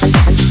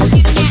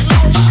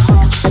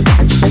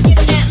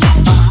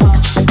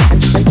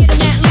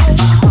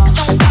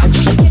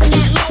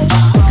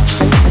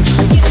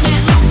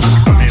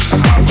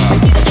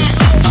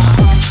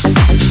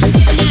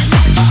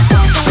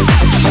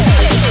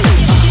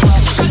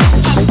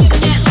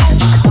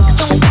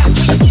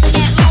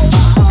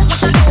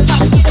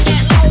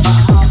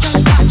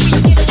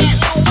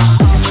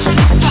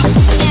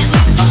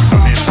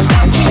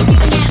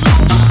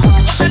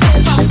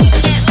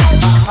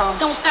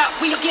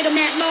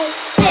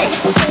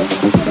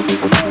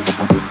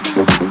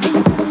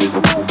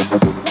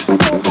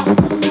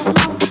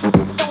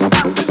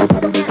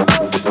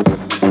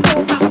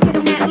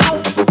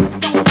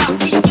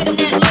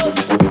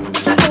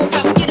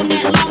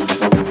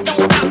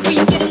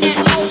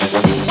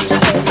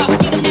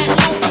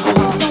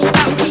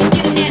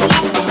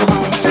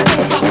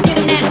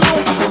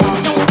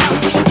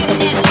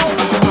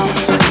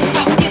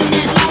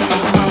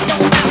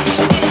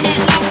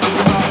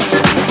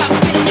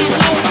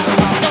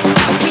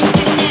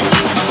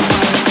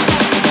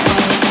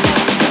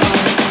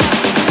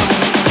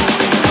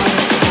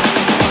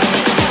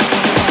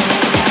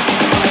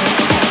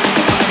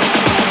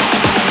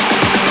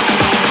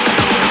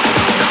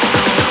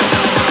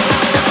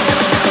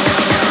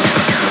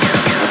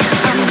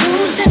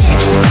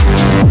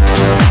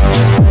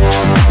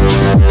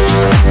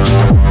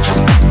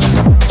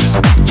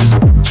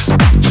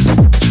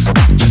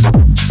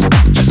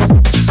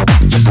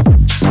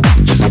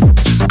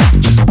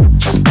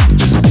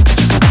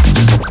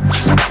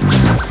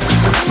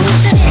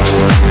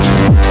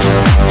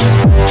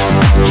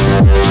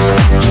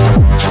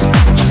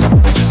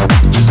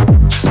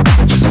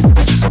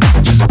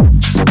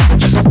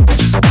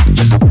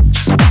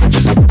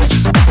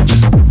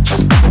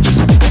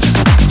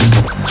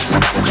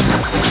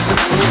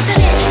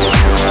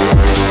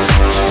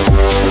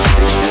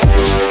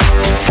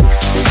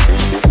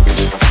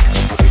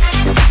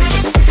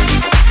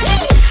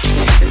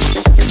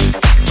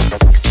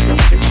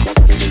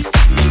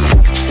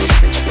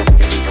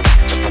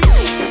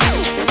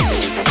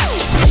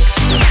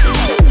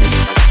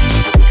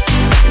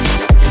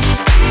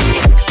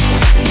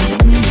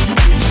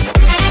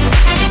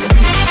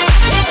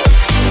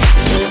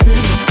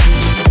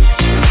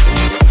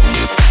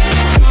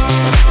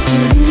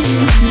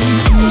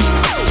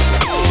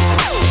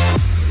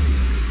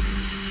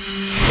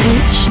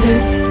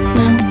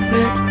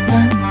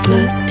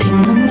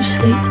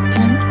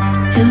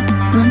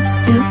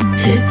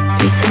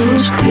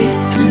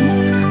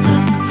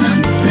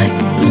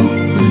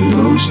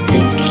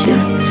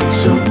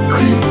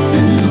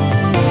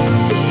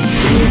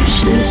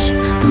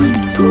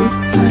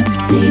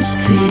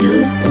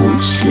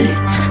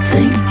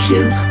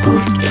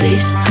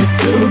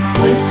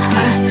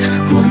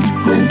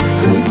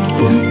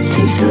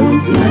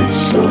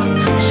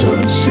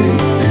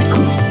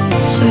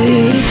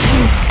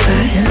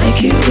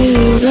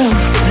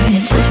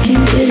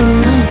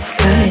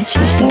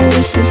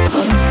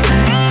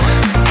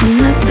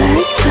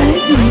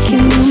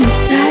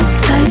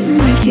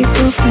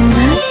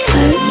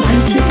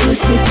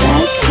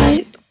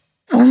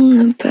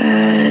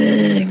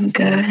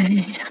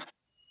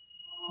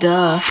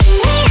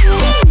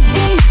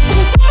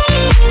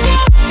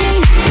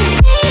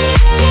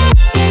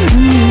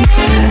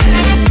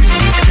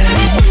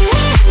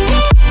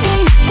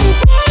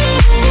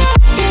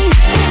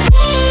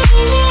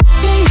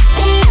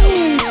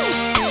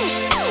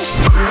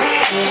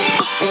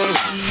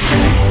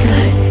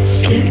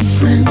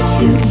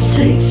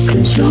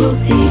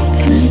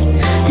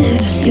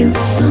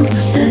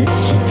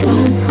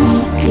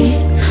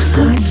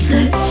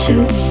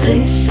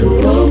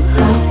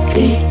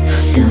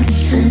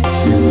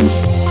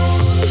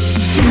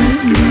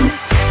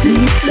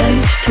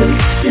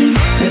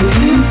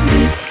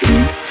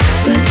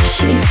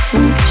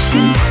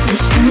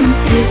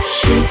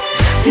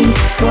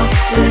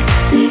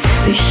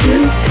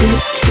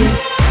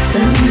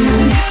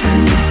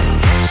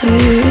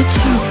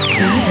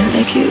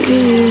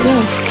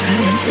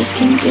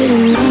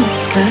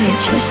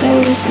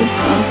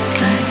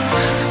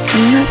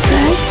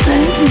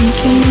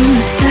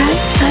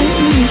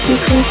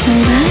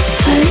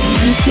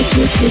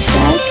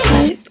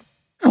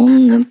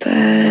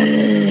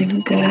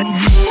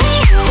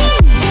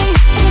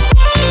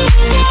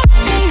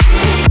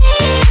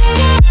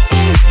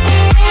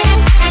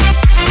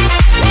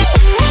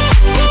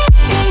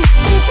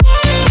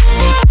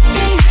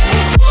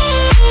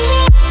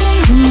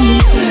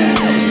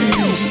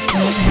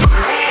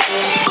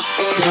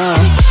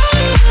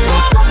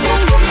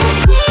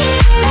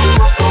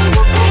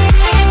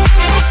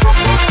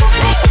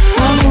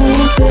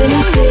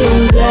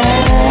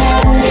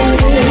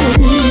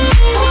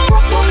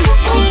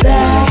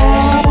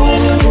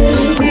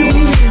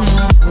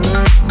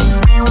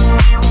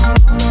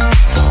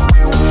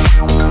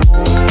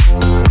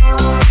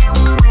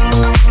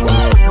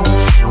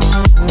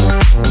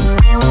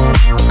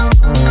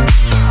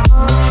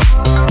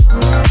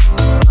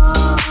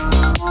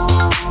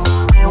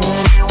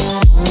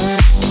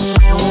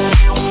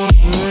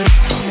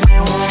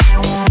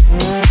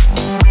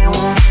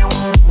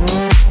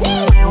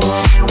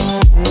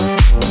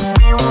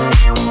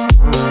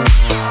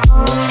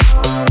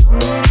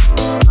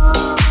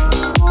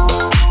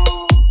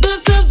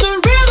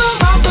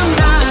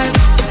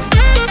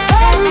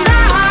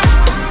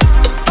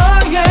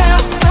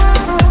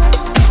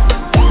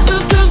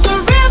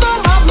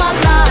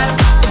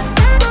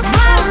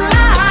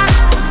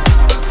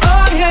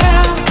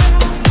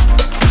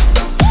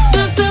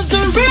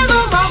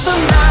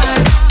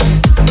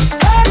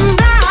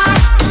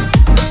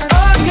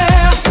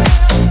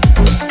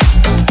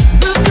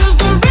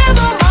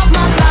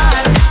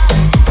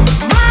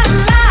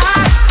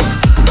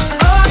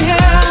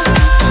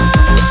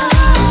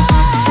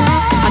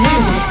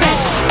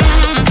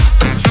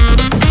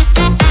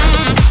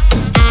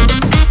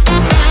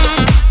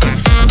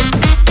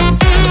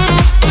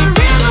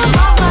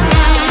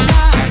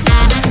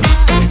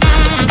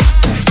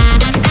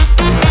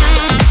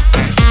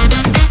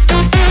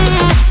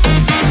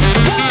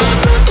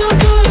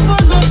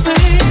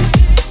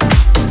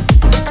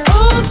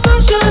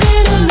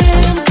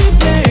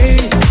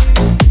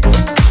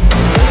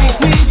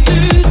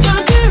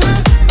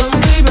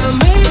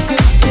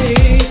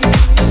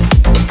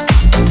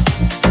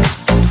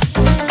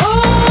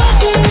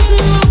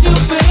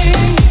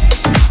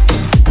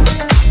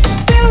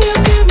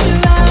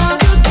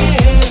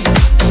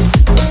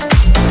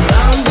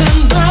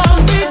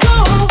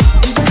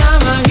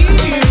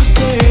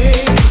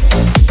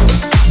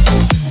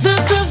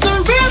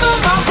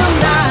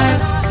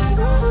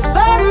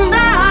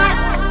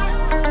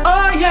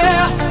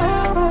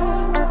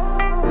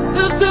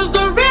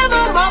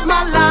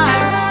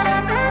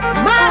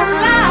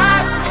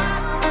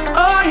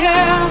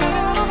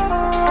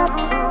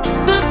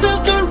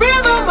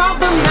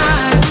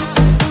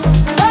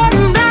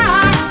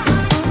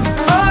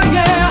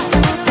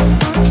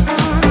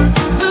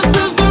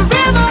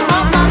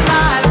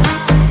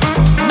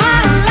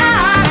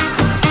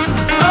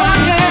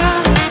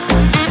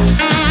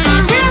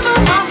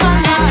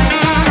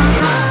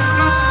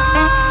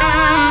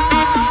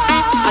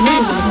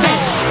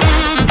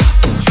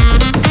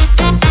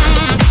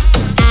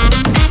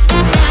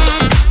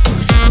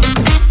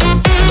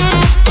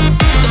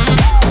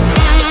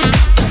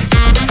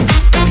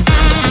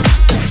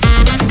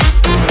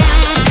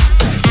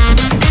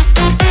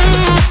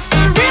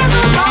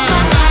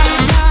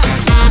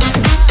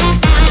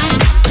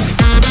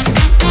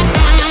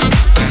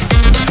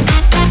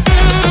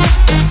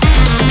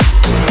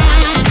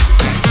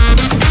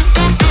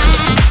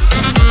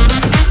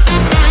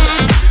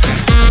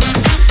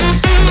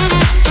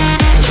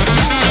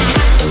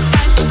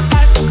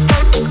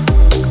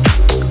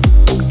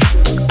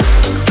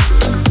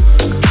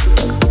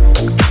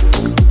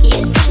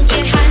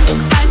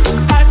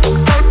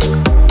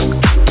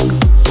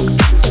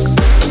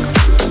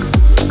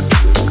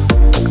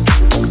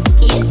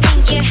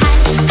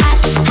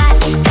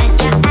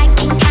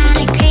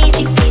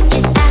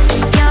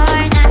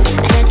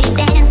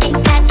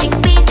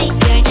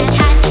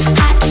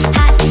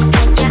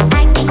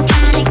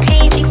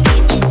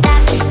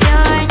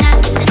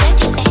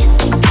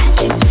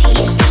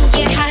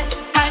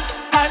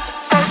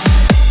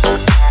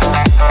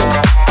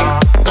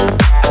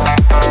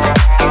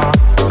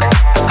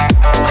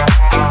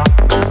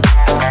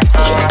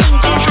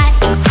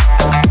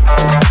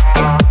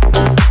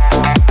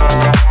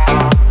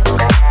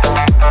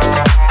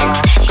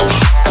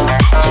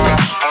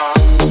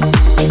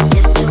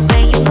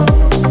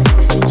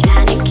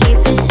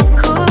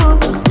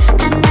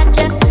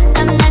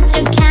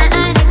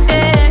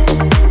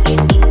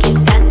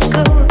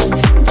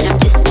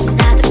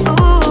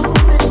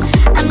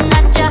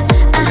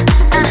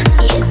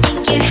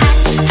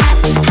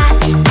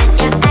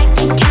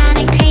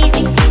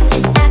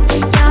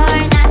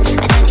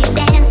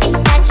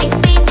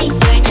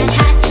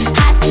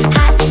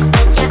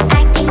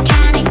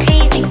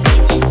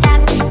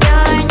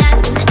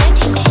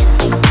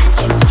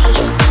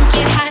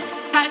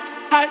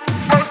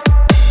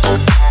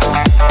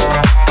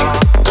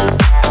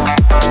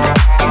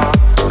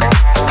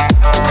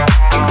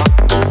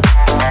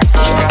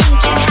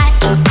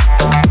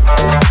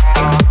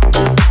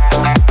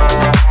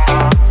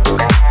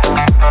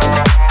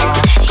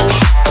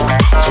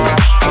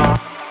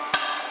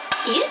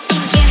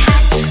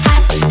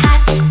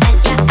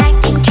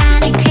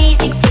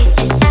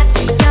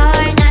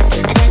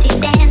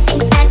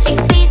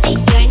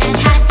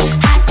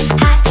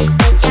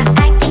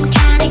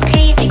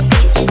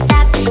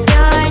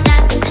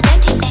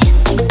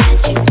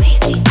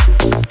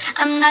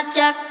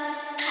 ngajak.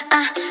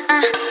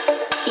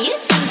 You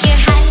think you're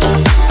hot.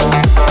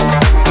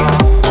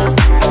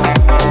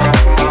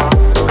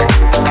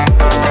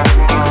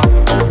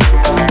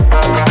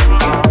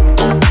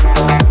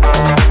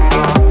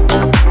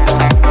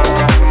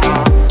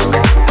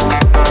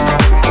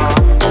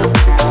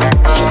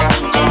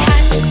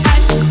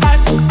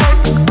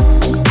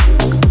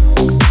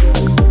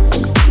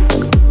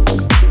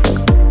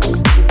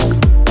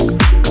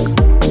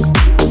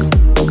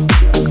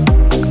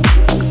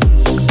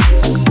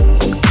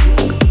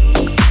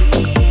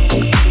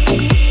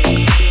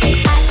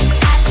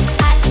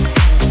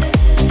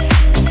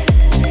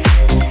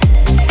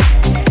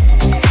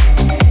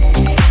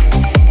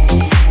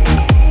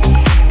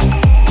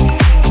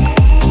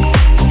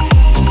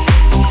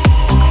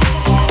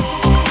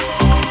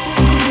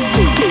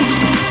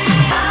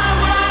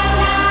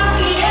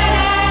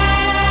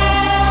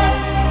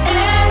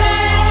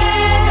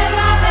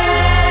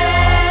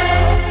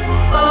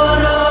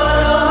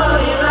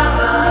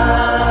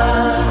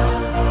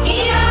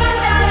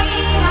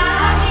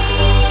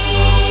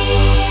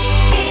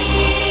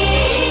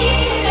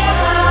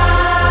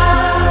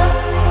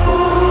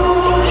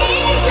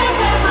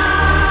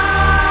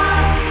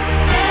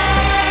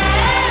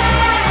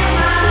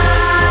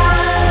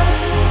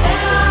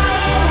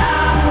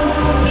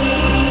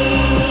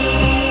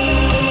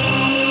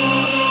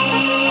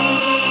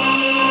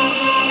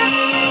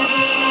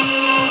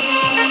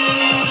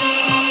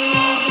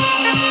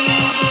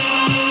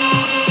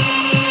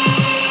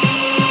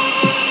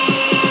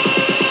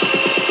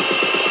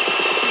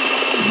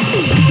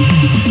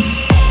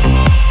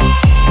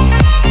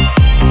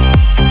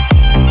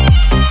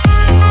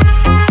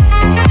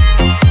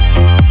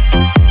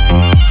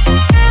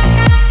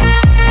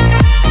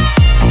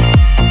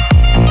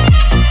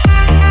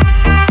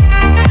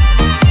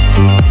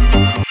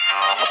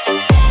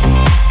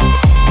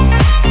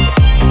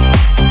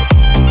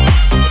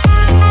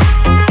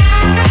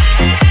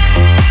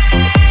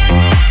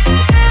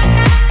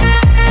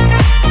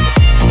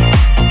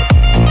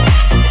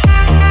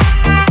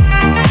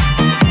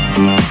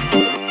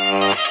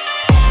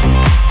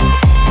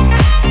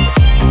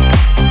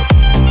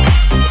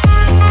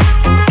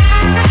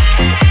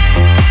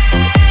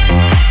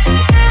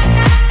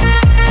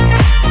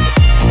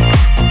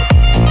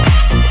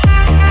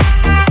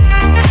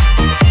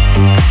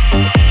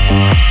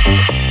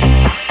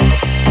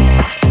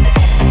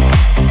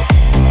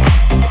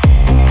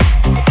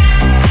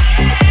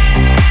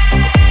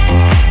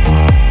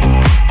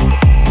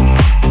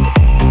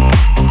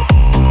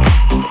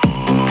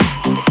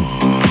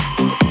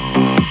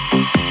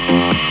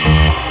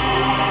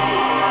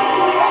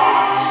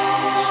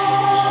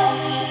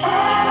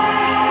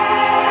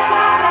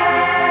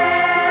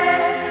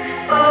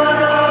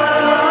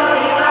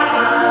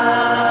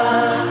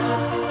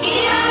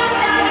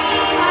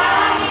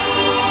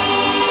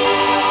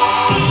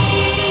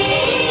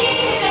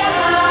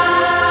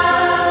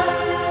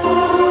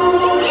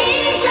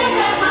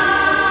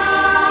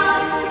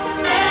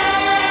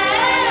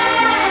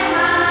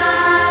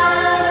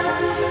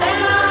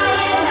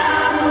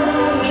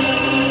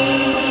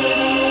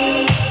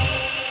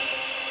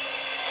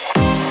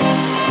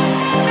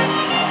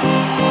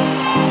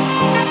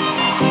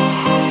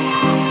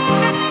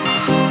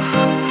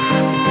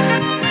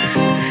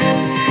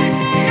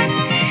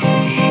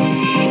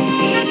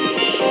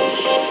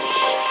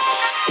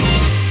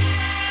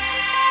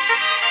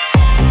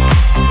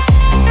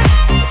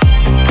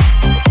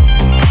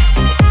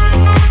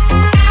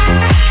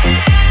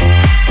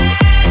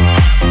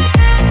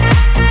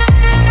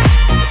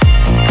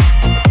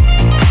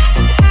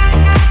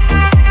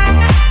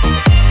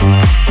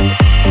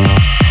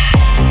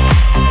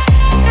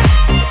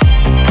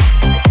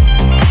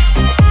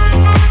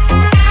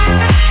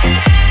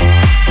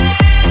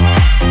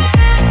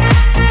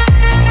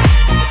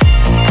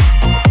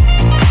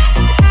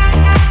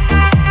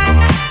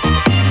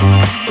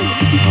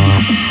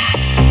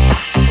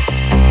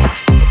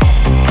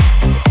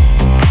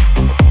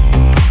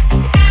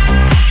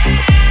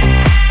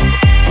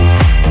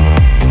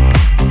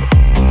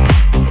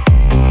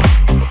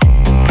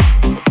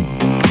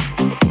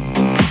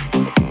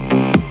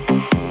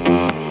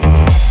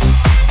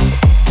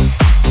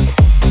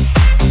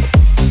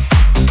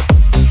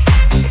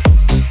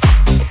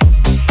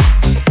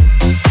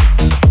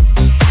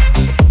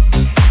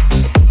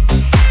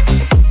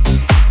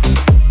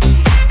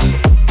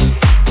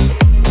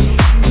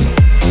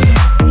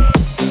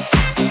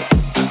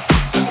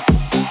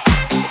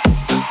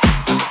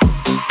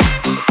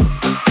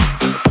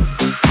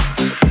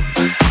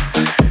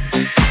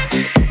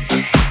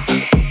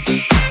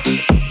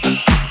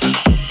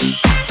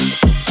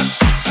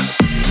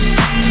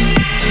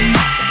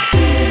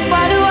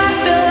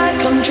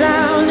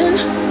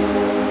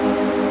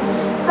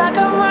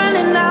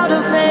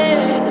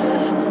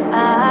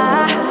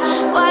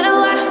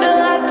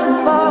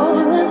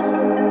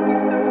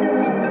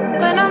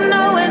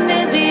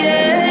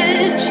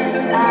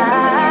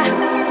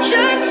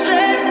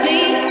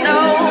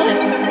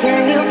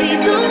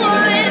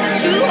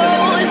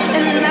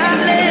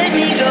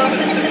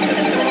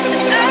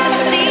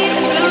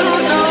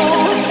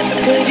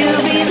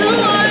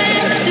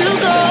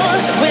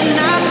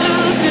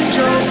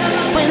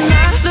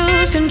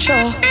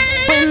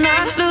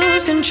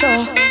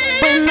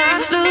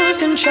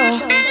 control,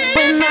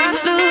 when I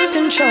lose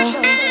control,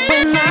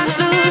 when I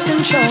lose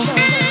control,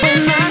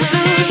 when I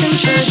lose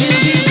control, you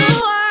be the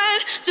one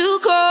to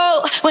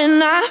go when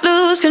I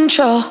lose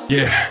control.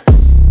 Yeah.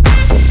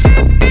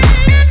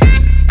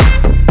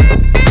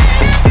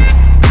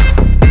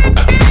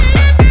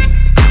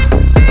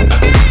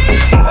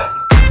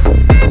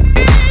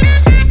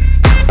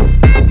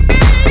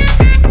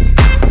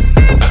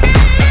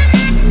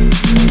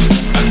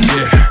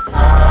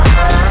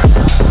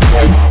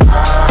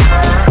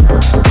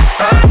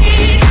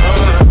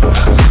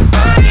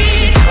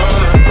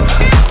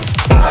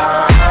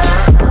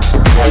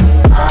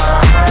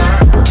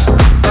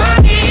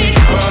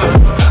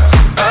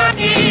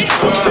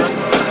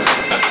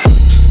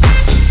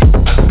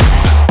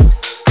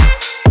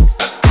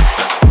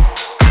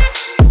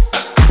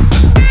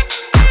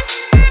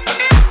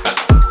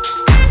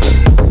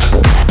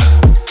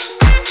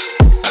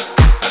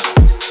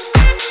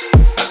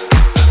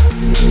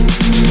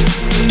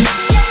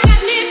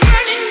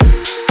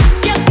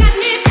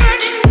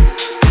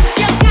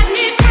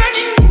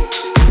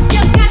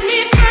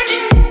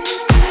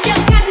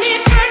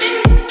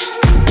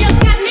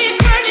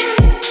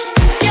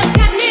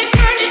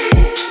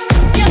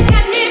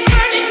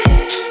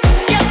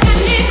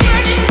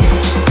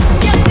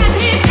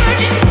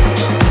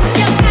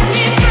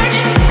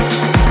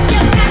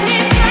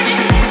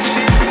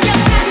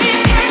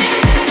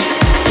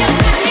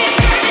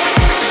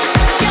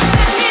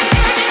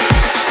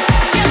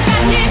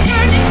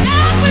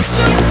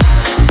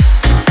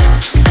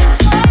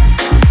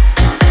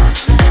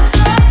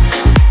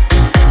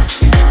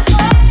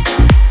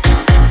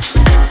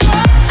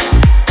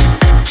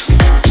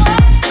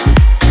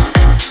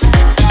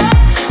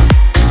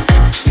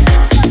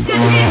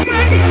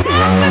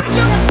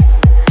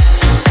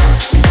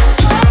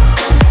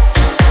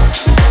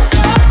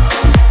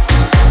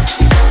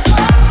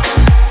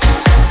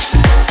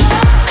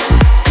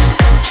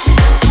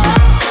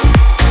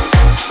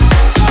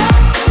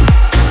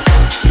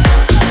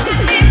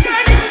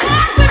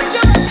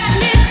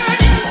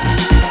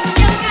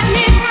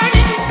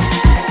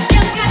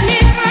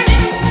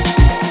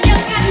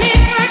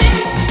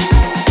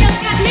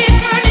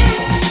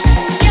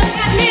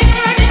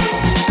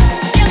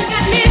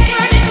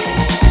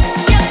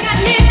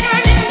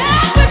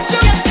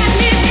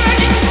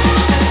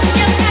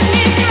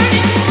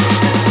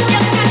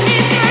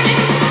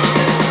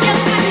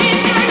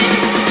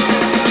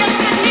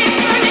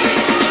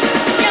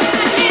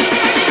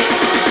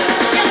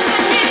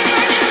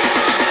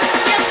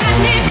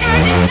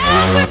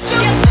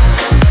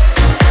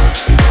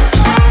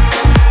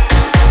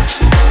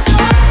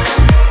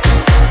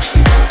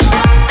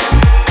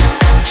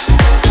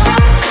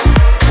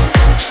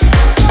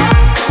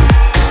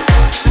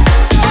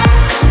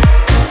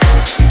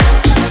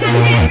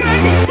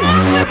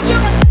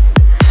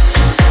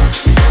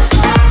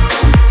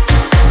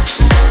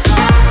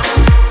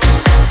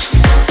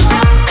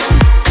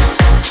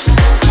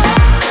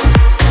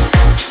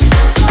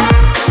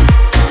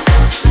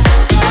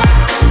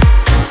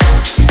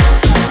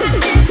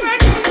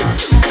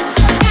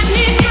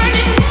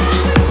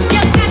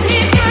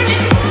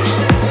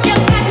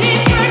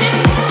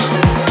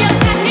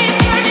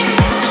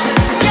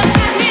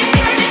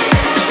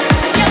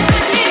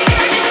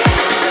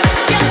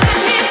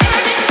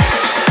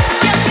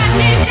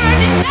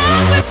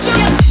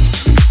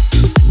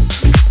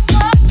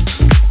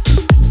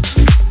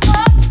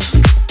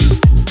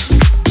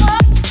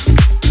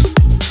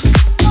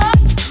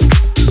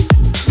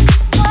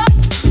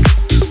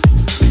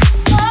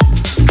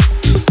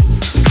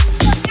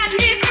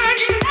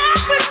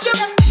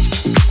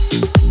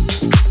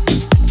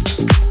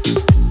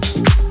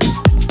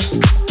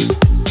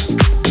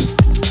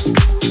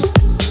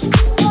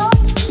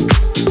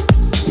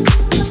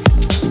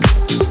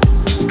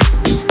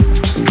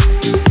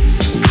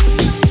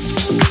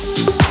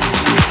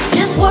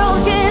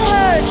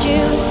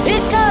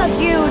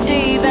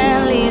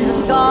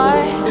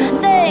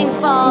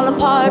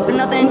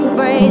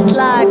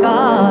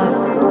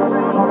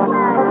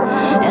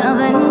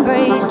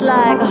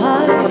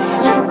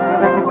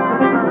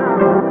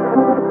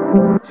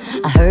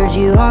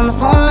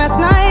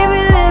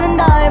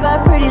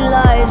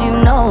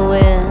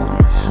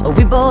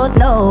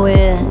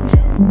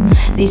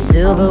 These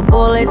silver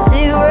bullet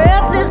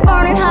cigarettes, this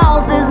burning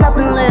house, there's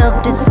nothing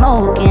left, it's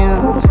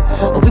smoking.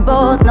 We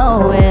both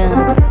know it.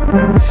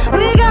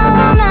 We got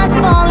all night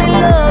to fall in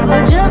love,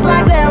 but just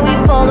like that we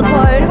fall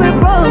apart. We're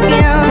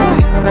broken,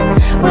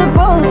 we're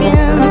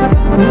broken.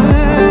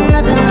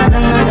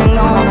 Nothing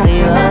gonna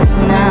save us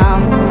now.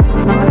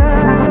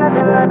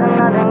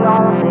 Nothing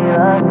gonna save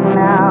us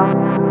now.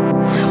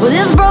 Well,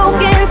 this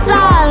broken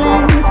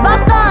silence by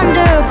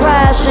thunder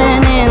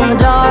crashing in the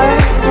dark,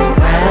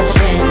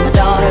 crashing in the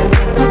dark.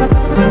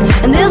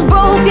 And this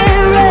broken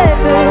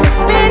record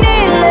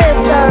spinning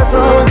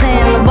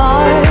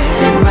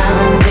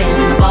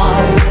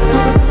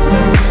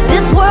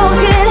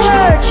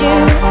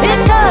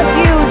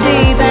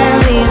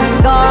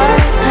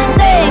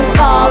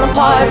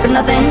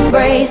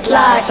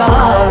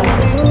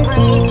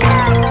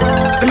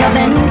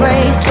nothing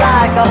breaks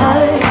like a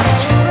heart.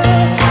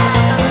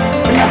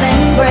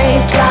 Nothing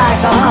breaks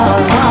like a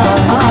heart.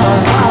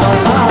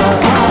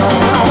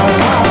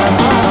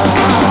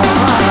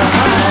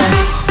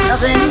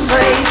 Nothing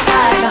breaks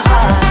like a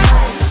heart.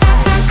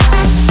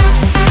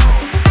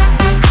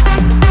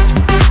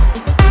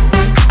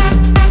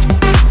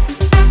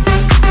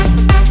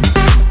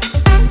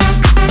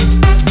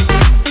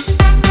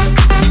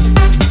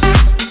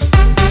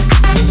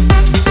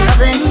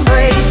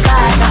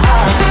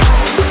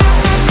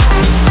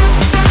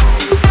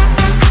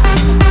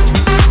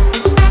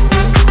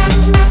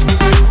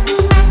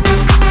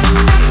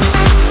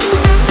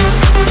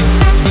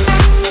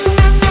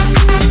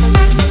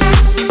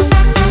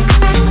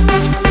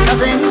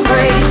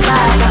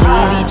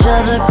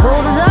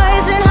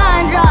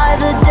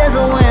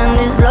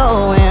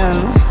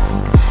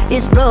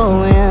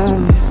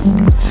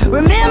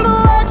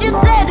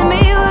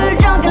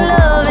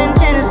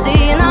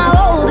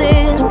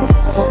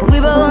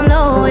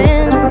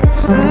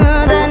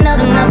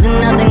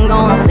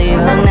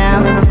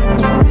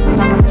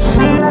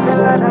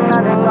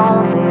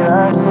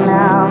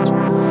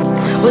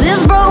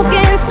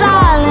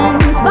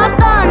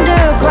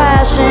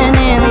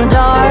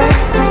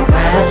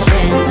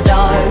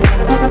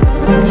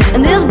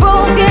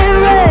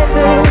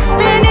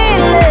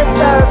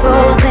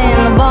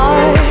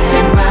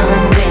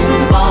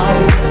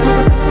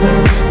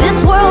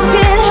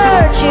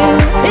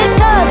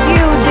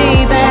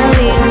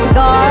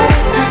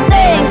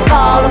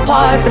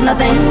 But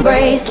nothing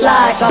breaks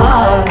like a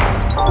heart.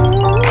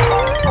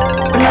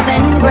 But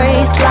nothing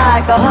breaks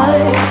like a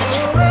heart.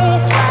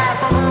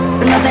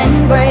 But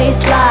nothing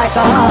breaks like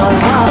a heart.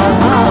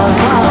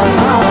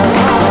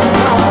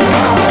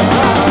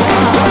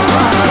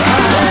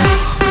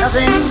 Nothing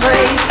breaks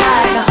like a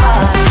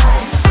heart.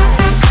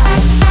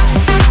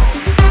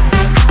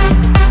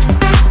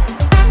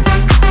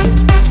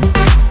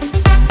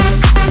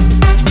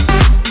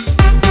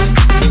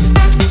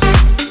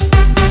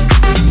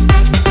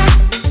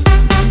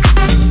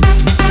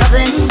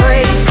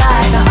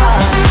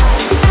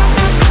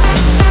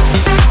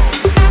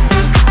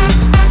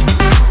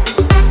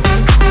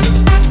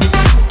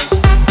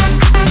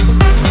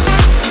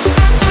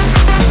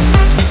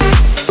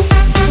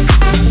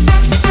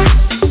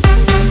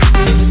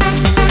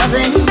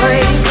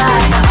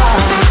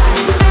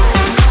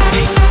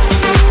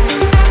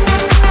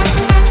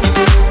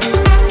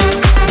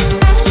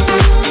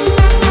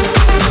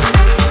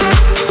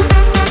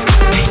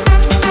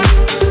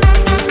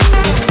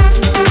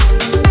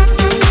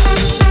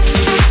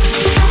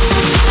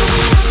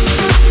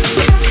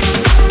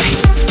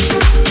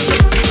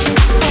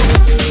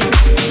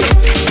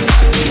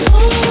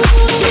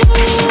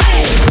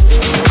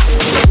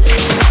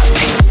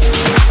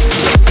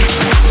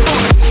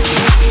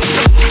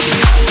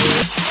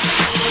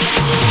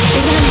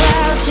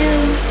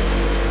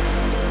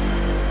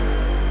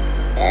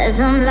 As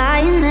I'm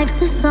lying next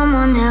to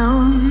someone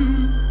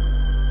else,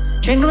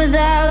 drinking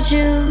without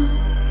you.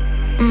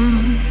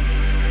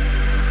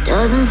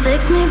 Doesn't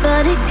fix me,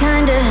 but it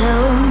kinda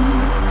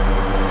helps.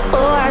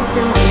 Oh, I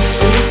still wish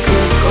we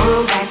could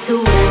go back to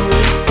where we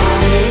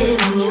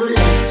started. When you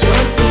left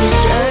your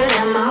t-shirt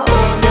at my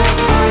old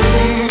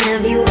apartment.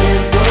 Have you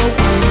ever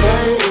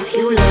wondered if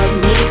you love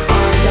me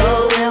harder?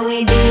 Where we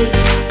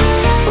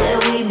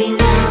be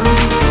now?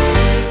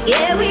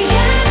 Yeah, we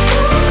got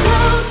so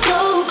close to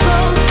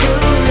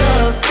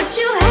love, but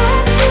you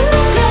had to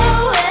go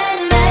and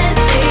mess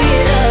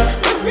it up.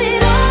 Was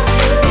it all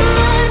too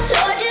much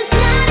or just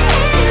not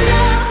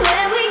enough?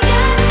 When we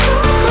got so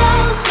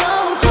close to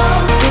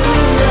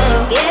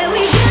love, yeah,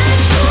 we got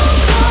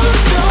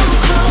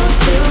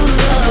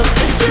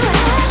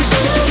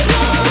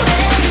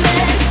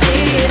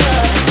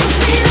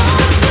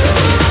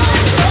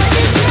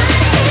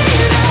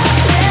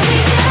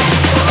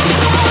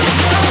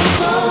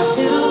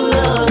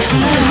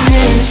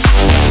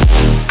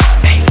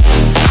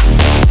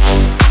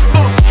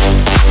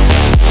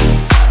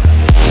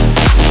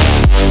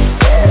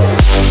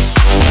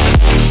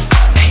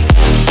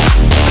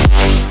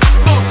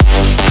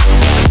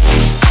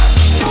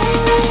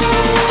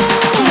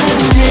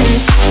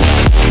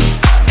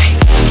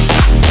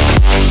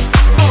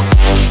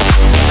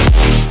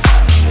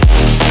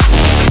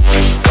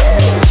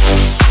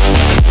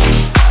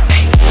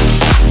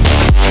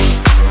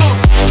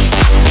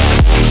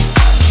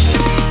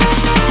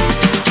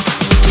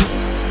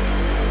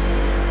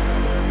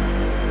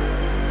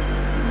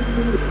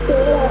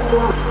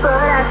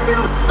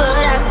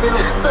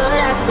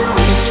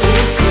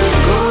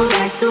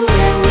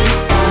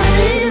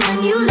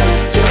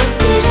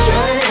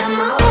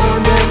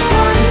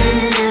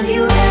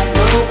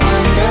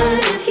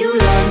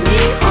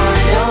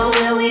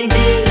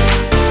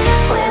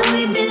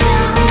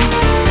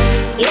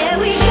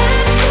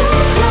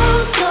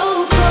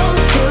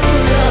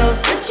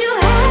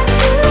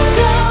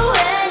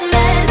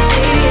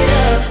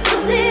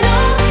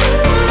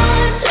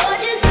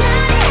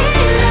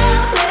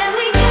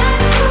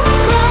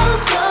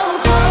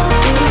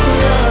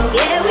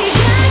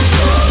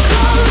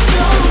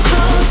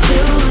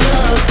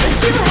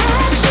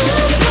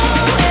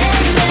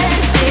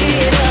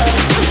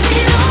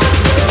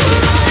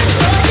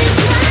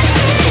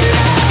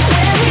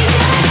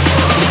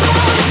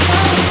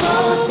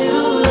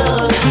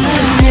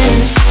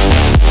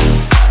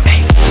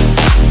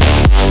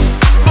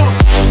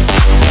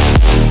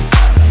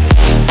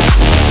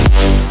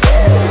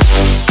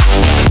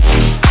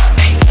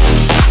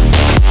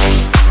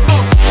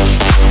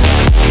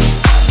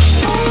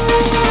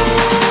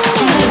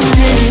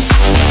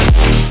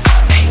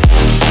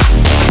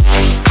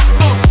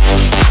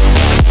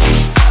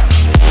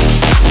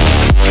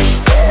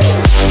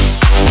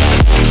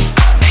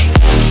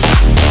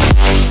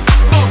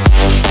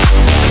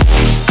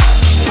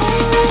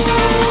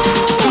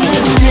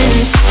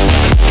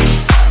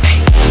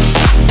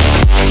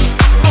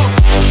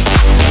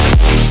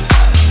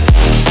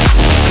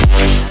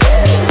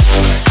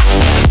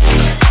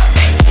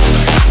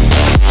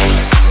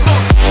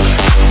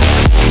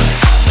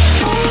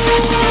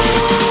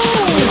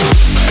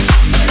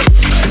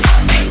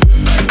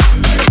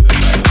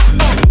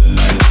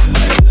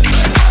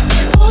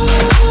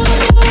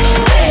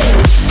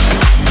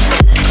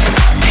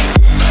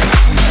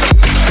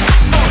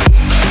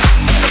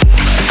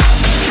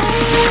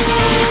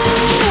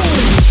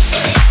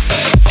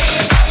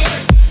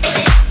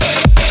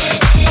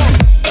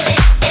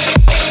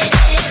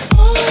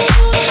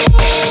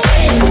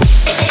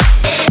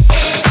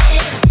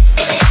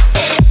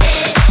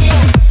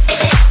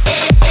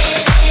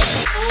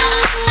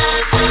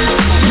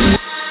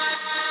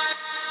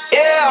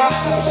Yeah.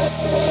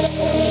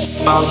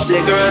 Found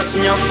cigarettes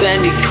in your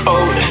Fendi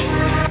coat,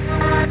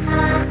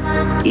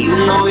 even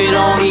though you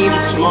don't even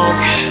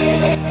smoke.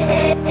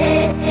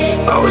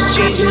 I was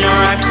changing your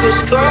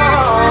access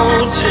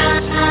codes.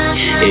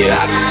 Yeah,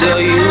 I can tell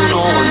you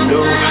no one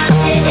knew.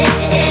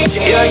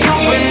 Yeah,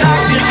 you've been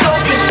acting so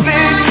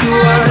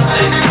conspicuous.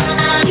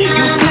 You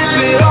flip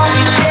it on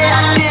me, say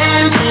I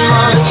did too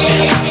much.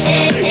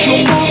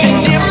 You're moving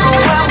different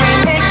when we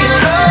making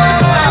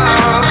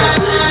love.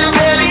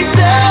 Baby,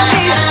 tell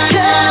me, love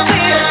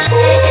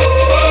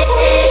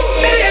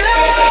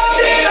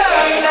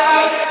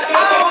now.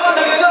 I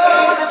wanna know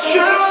the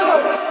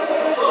truth.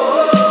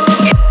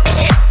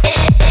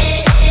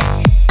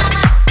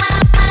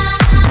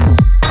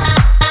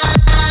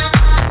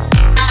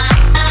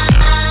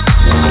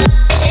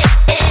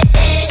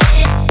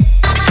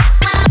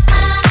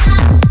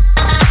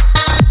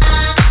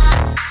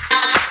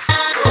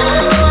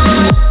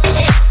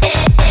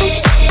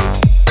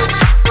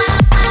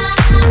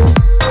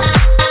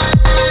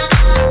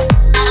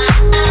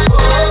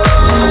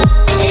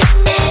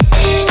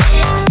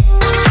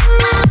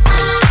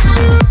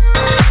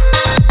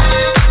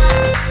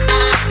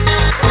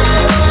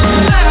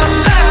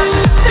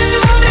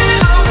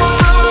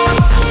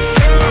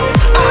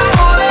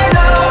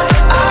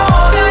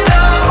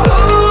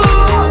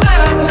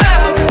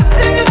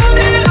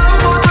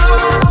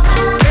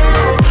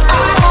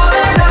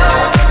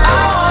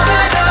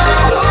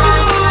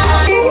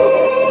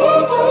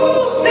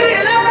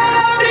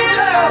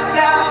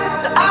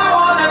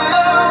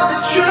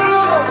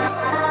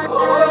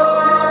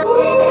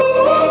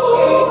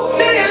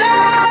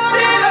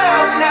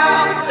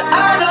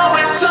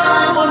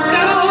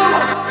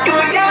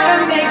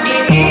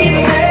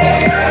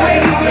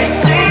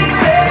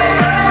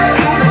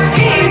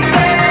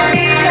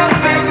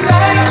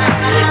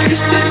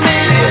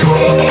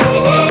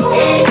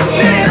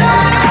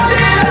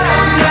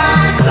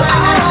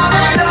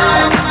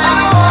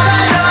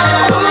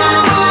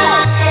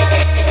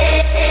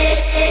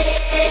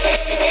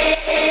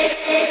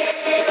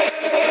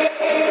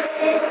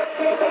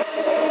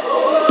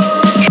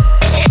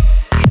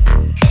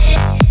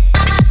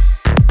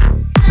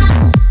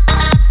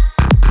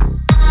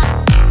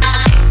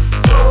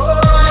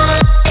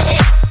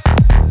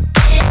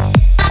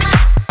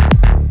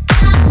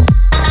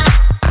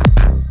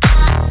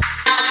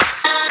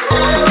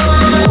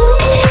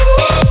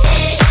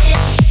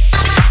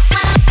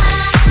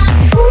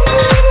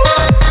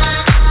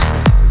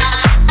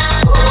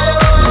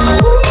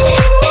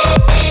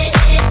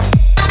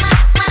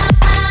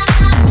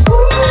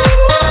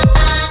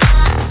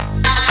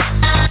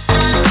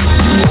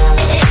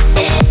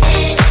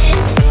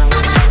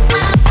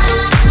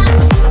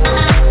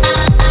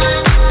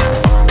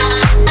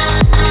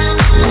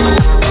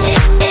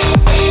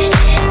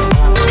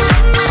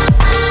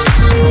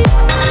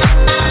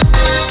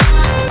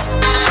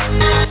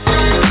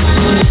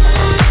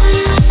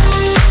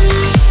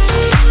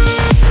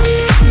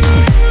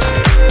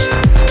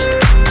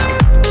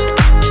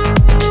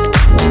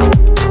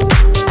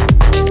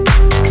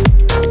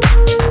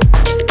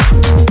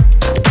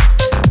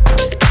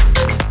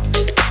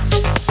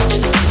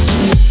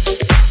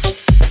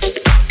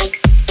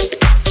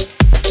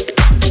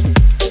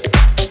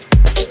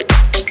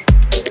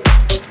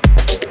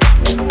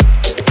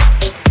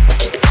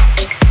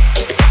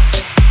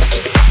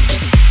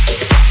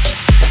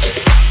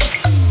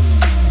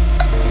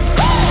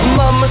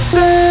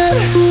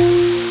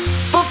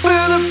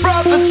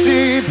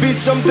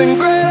 Something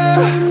greater,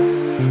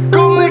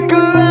 go make a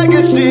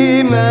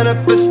legacy,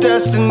 manifest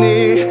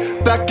destiny.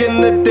 Back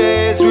in the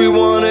days we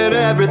wanted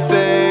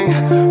everything,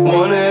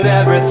 wanted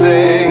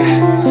everything.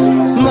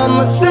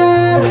 Mama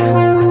said,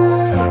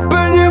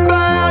 burn your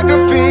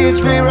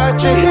biographies,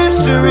 rewrite your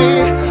history,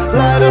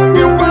 light up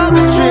your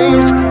wildest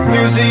dreams,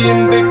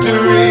 museum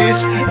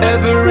victories.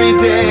 Every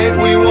day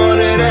we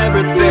wanted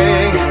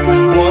everything,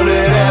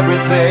 wanted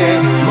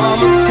everything.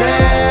 Mama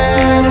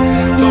said,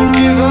 don't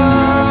give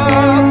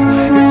up,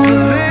 it's a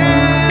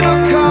little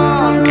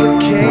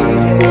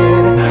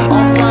complicated,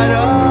 all tied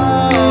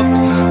up,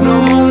 no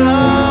more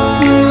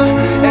love,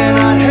 and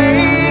I'd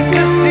hate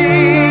to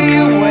see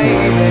you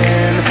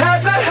waiting. Had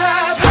to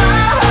have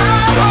high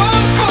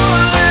hopes for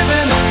a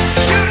living,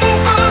 shooting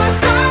for the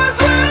stars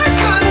when I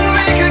couldn't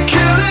make a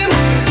killing.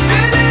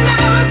 Didn't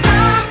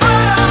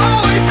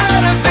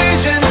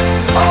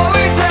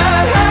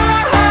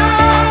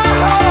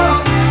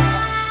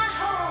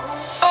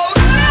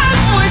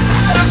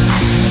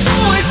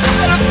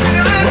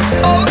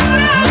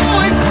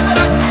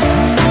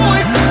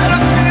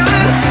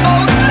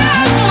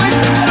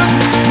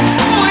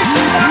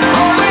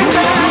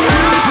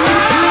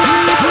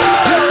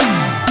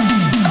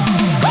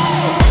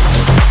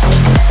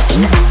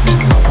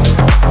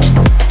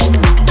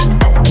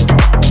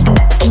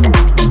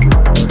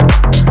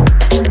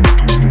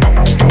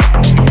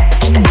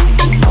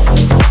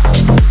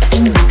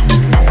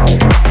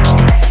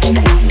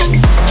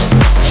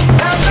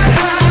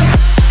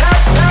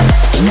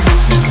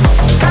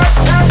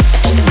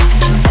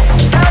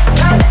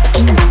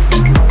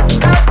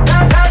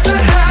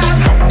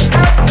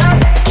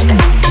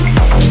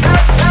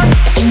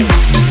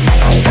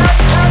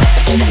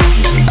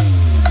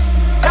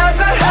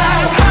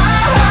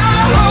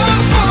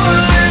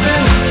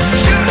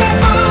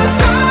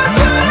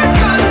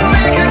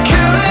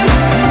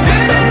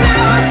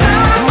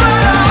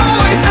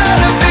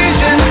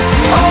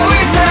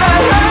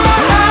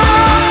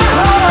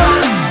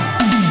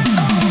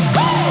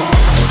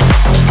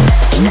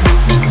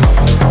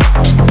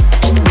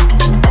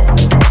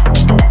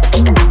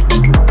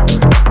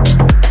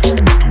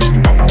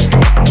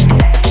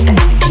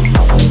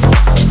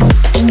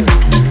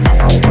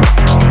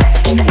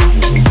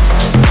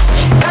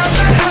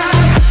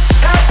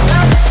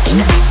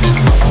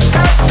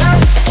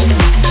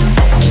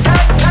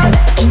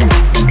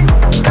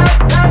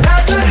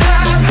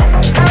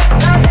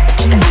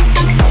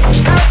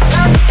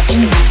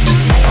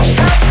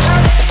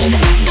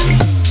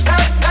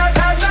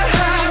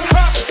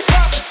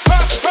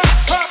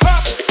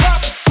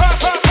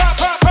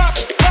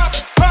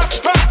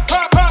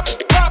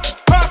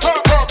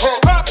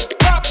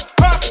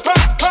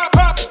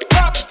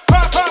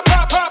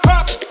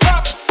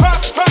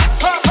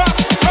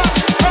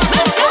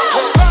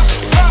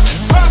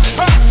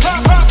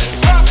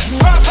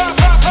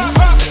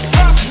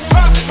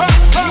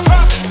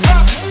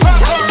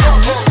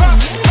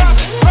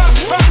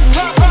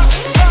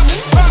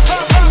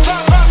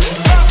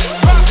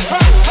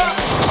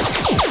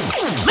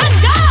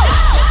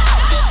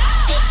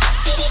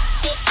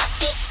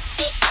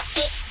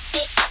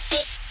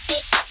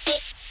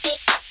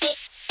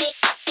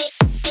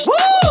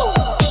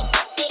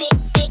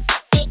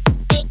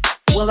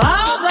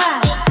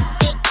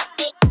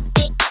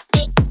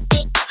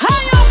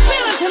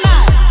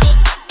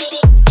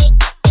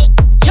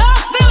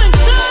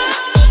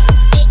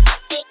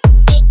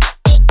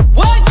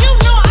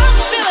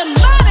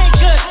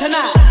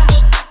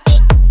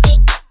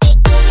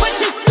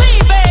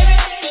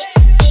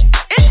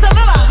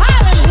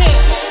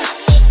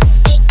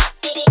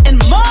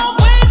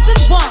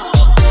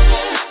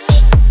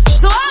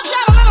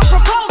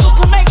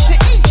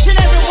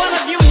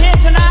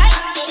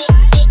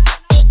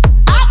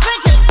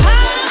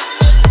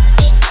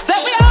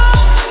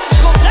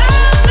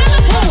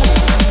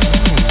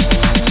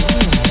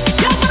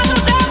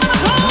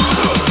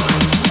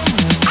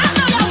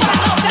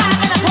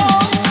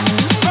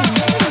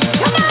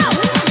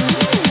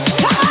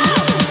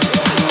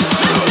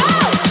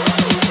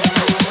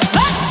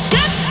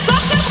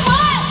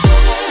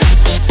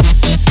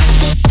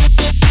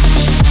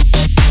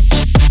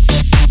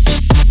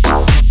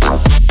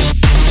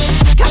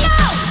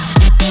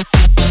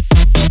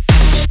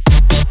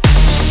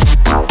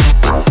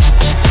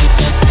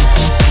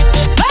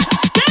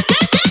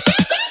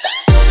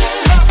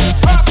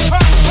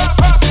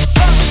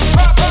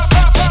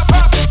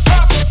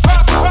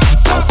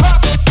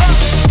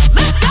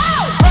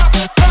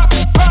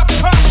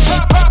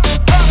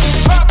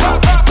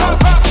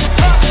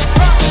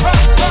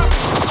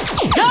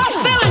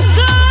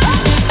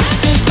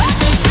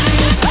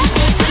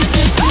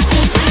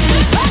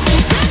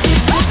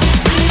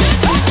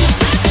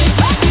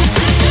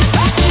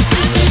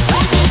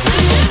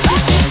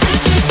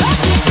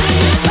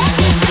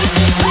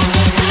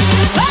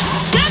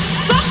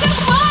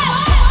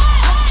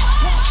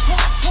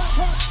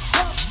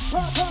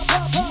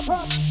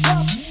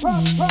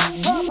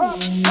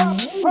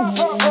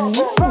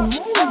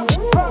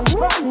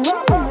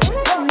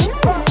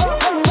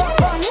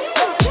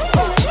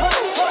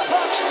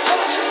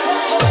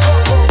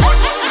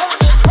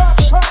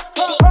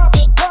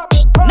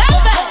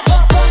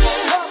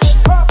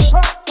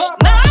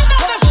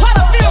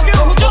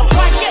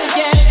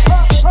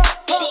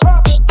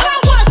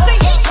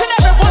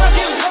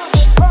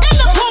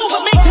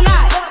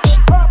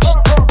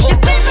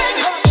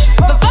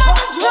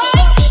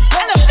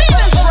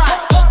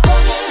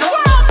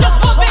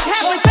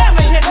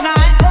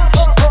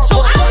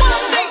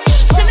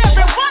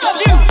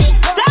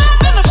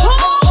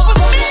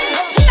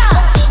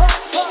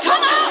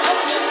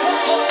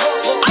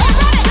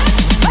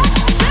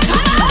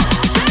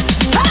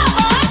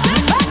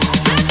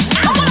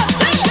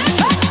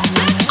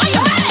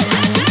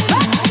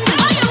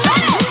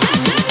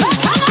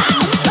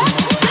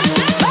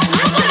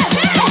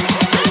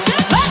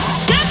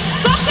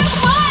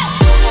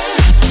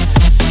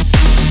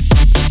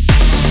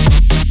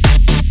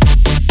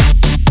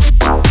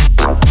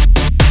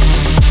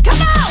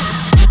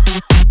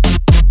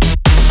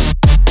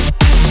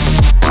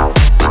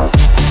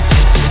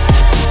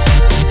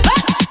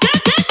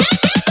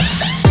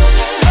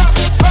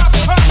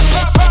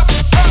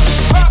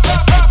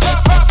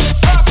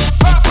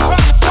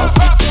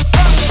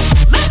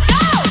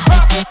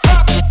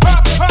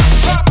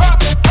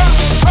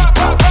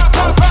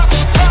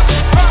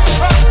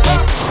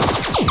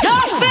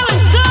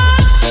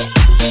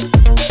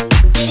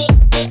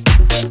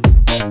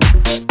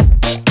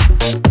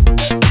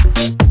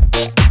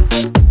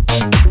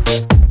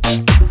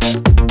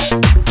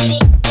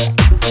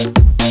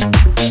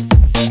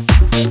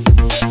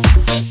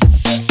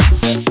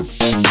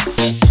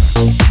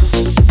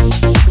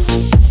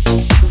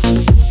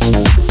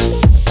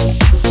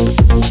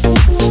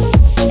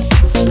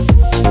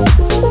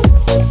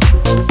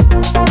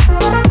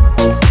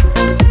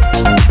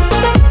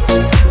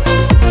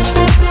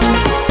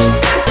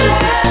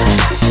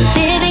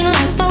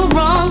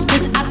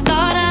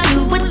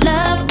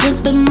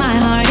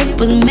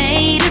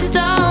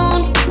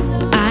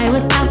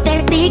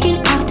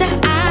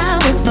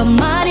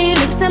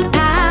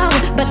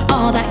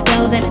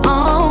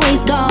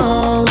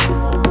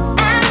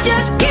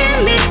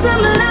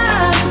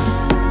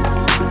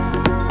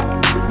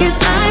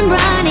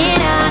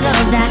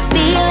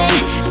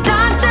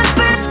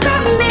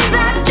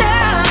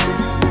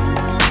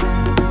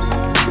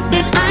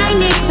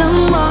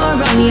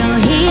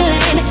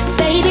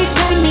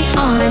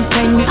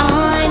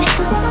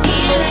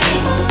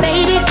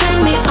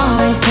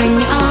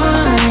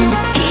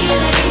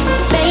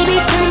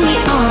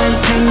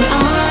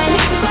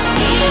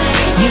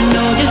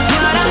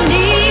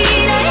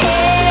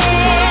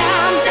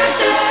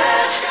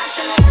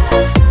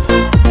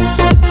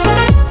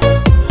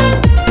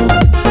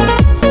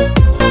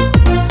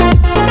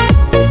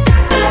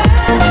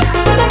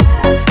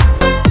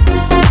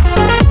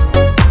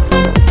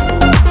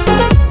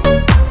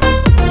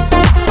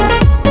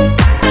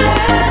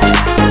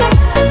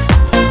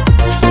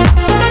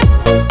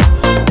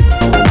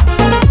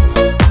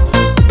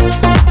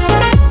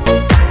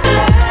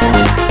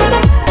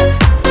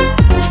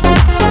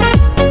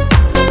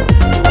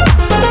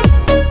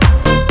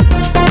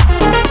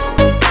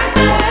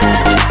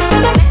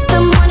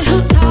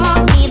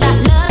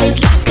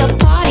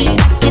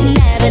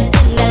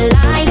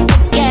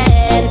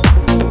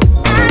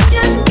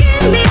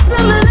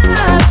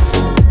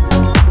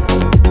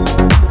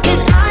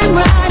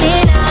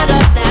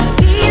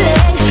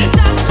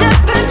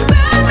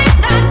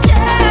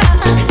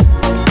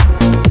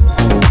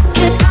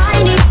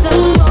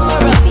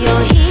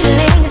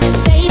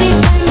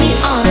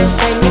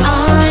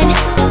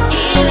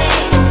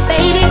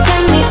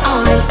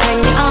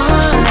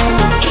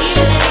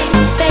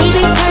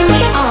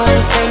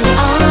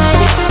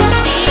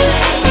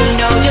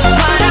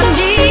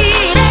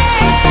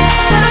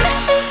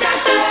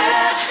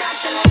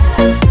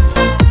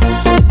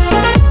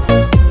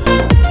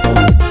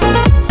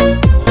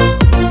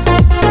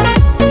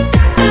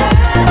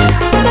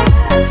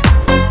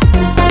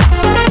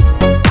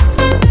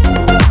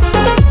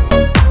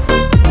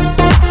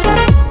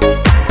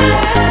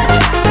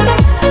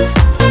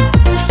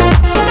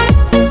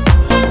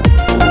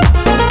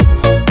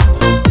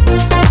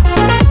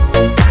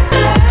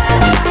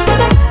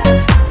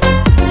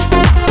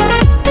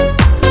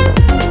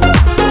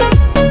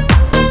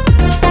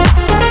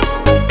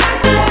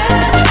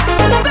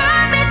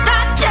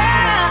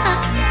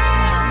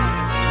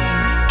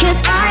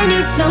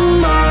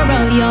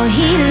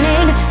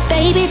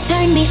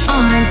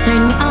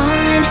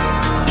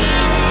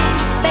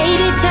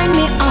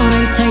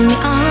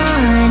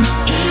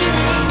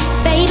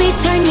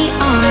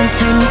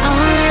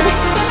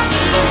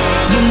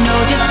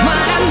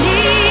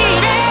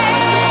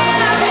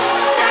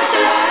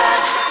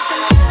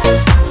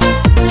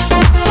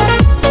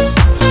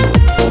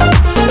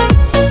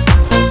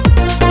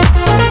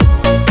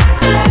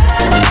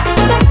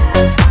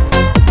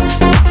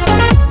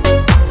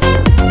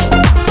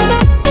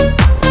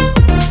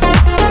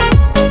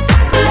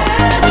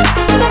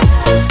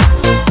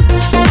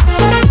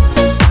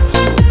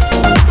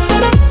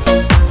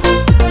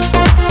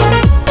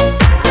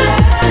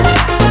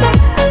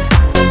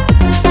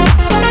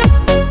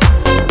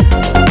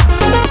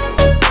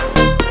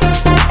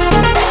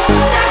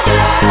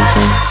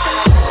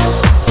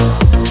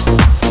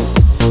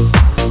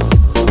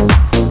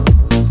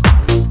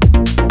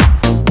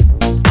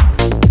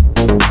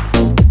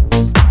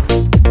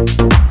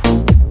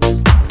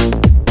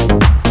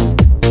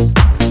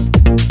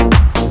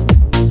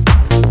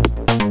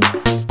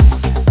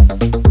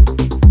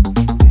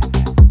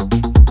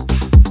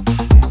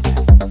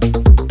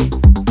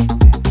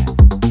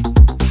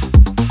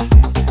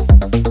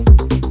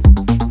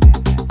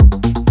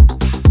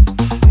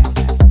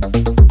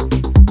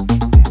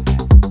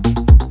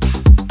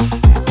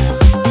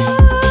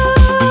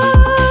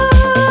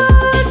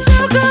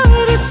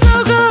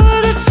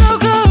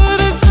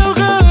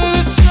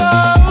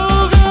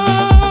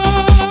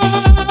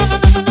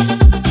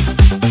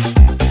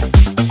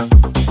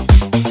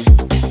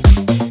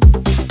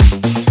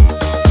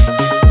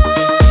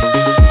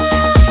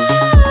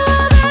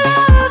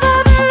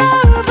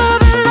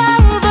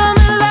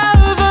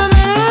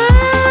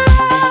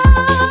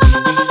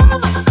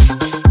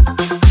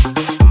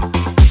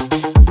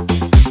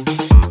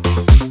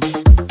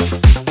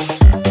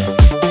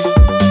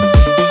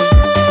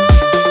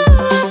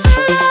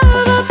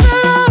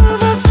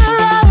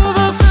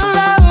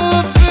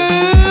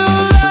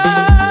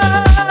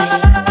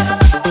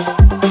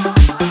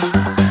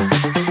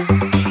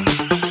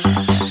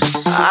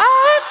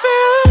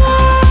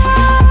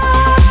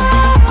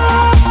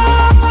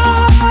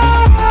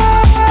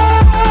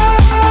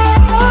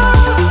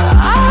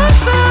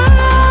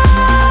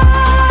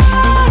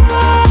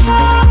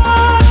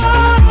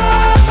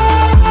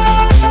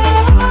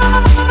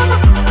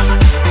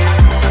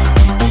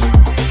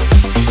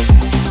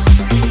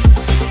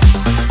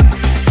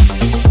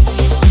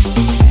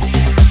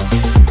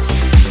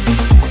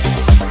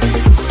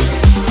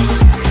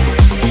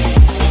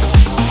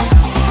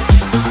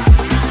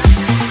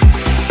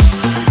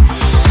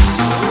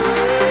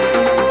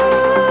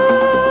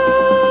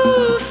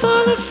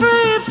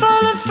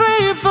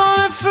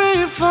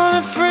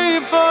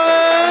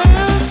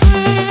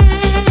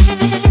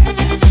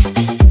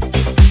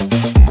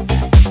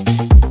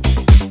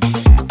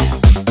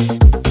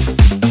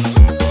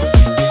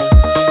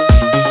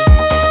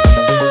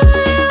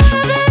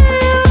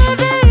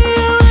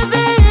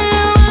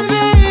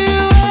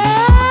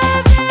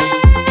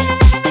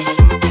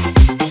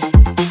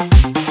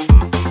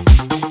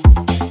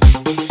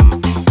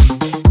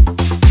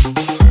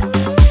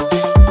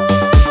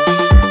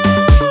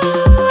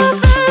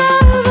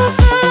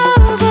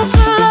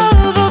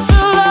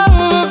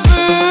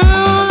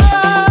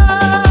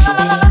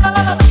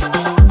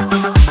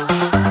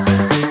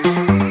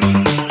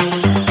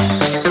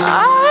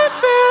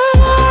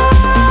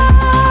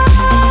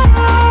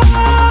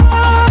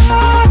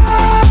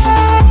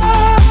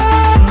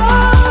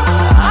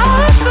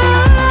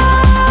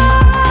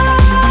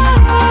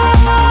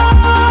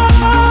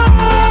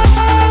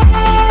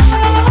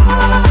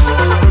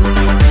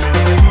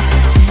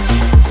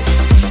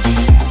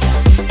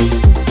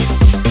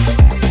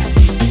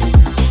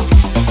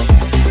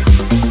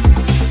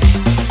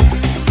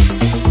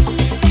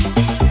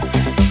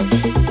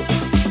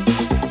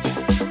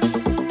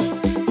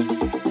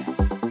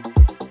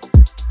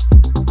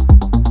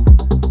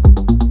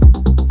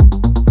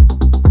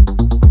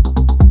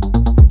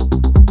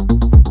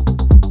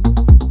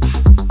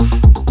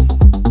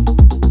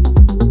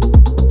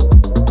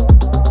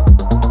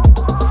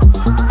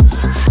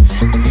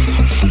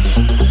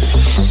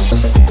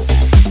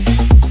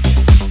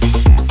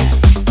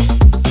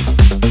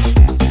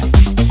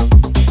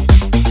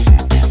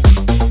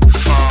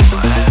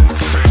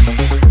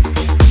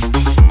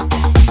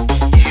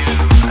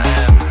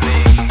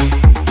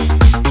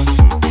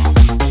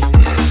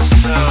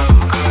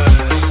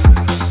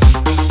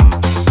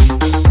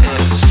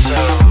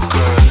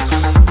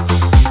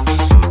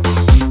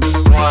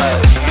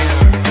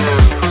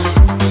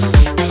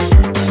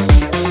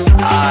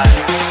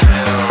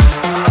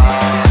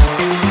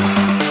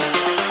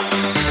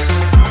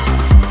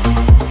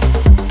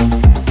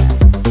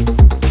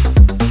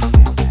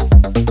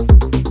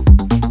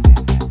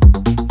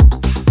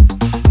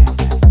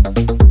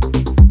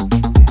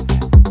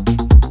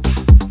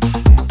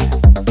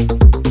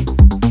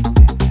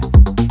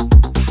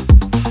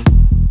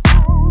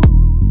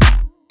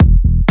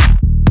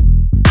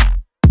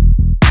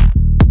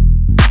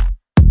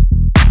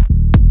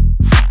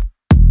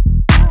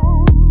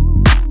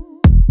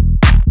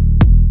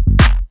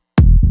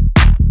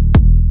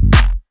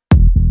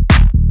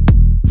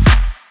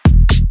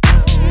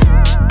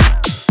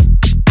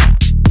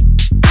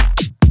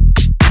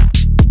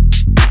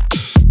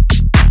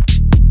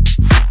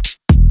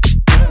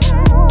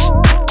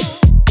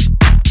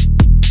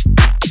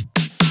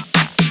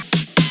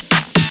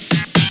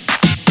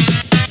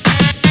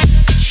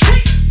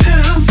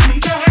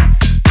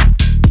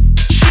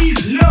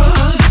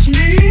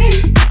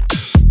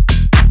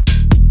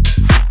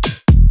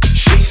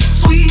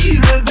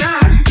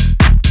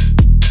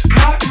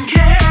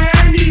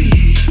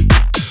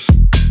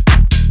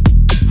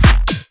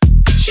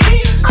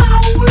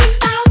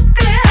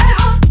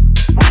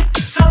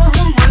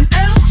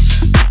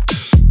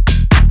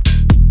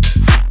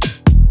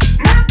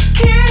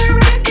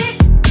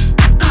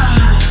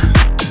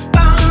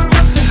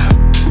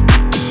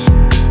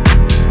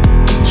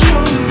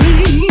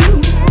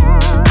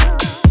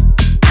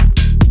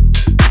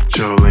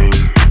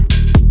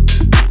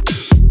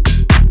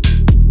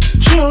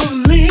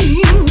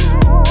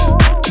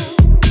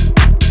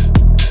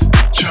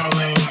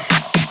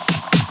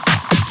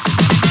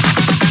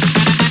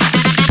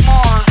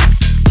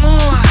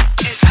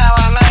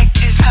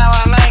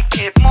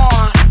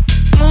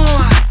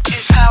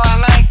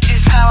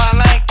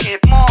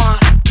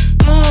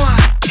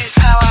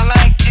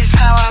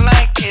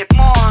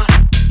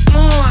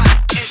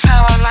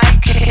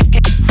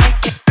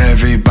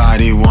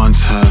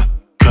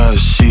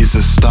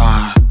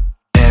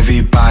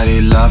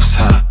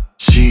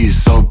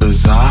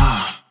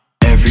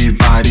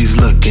Everybody's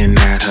looking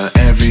at her,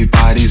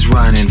 everybody's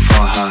running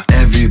for her.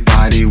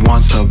 Everybody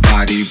wants her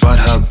body, but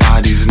her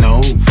body's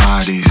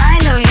nobody's. I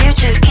know you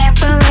just can't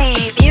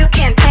believe you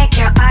can't take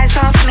your eyes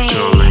off me.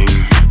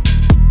 Jolene.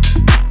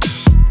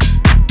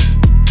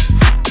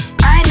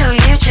 I know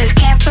you just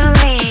can't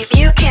believe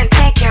you can't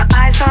take your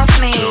eyes off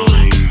me.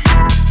 Jolene.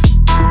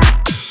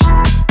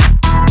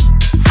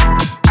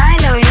 I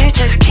know you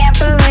just can't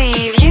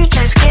believe you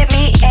just give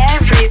me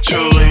everything.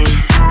 Jolene.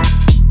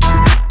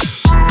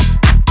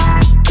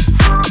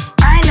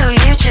 I know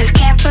you just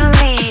can't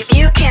believe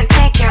you can't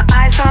take your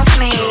eyes off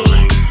me.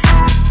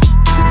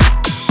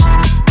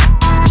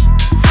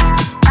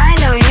 I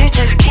know you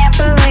just can't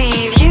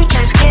believe you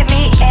just give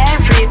me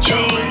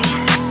everything.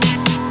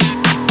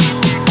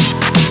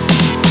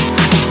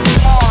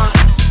 More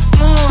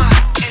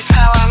is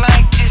how I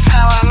like, is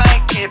how I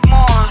like it.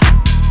 More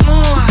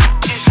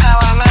is how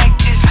I like,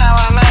 is how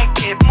I like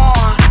it.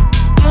 More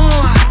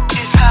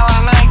is how I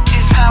like,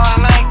 is how I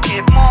like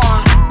it. More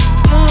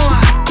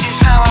is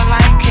how I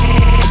like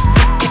it.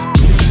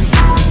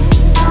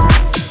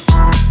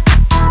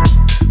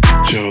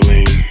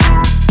 Jolene.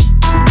 Jolene.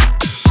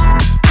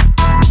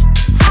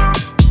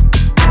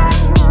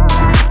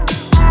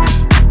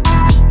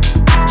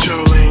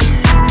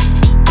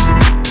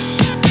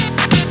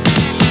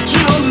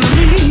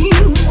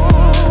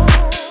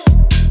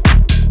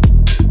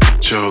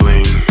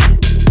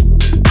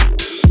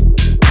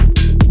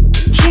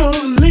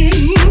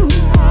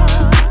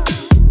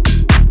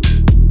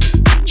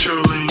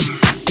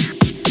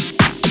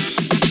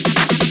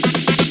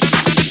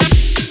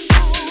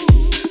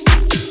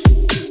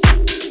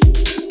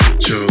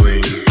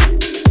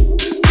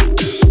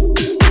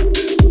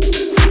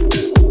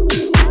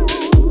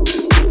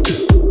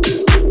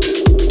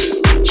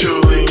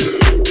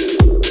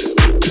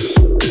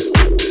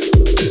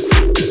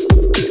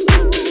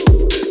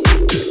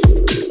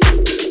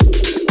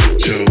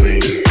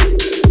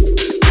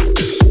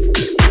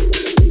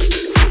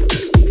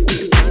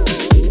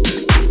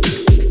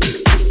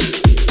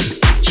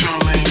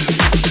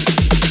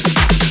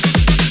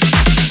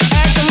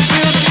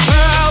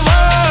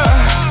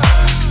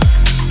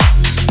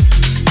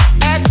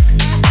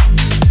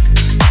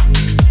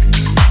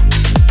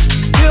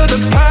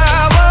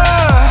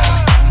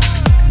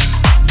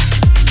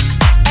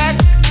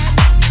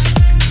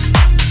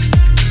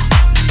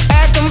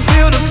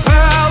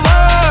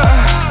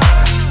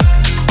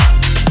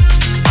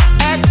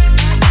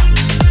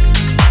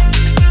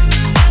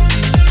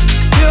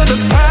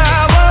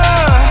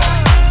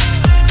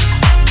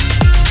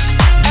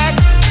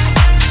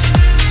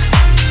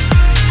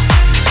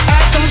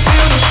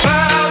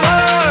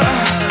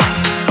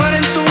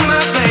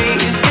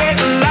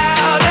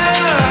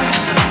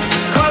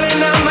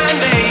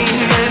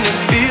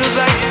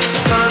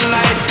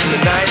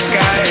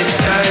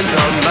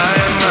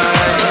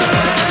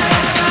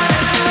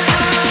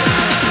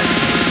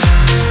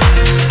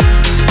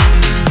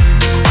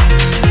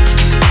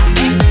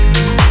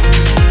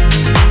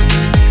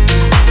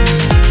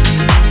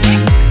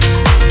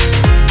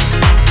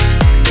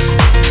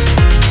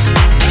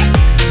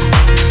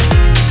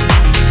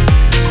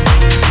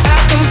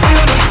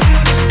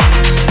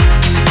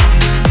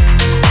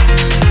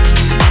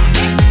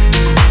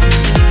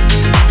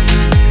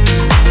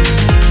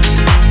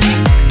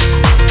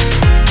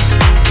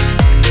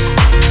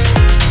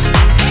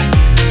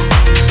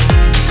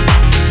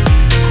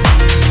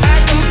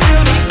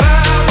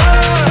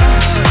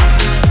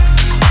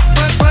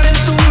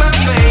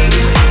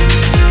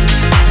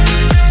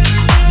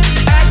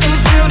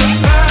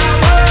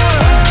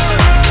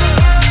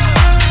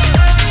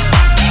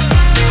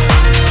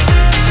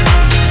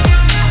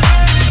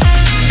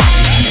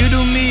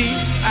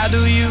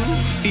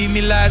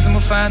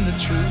 Find the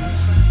truth.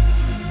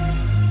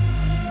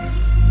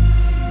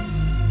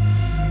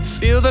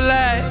 Feel the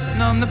light,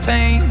 numb the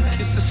pain.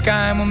 Kiss the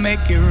sky and we'll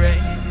make it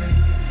rain.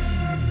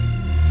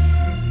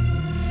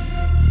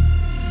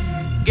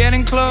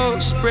 Getting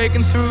close,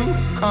 breaking through.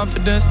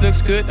 Confidence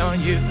looks good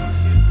on you.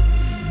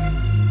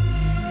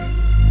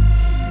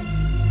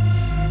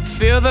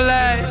 Feel the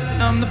light,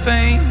 numb the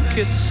pain.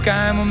 Kiss the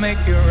sky and we'll make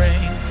it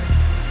rain.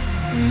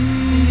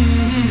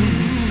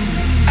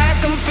 I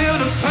can feel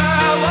the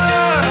power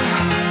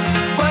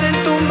running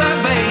through my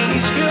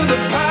veins. Feel the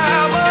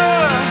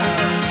power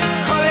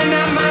calling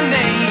out my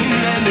name,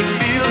 and it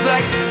feels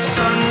like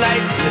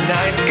sunlight in the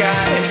night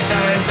sky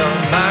shines on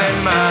my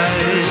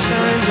mind.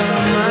 Shines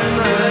on my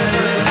mind.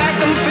 I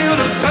can feel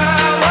the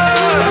power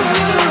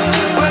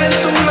running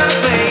through my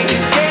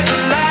veins,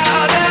 getting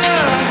louder,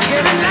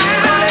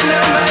 calling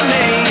out my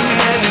name,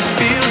 and it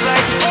feels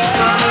like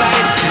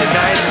sunlight in the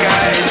night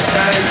sky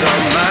shines on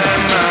my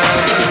mind.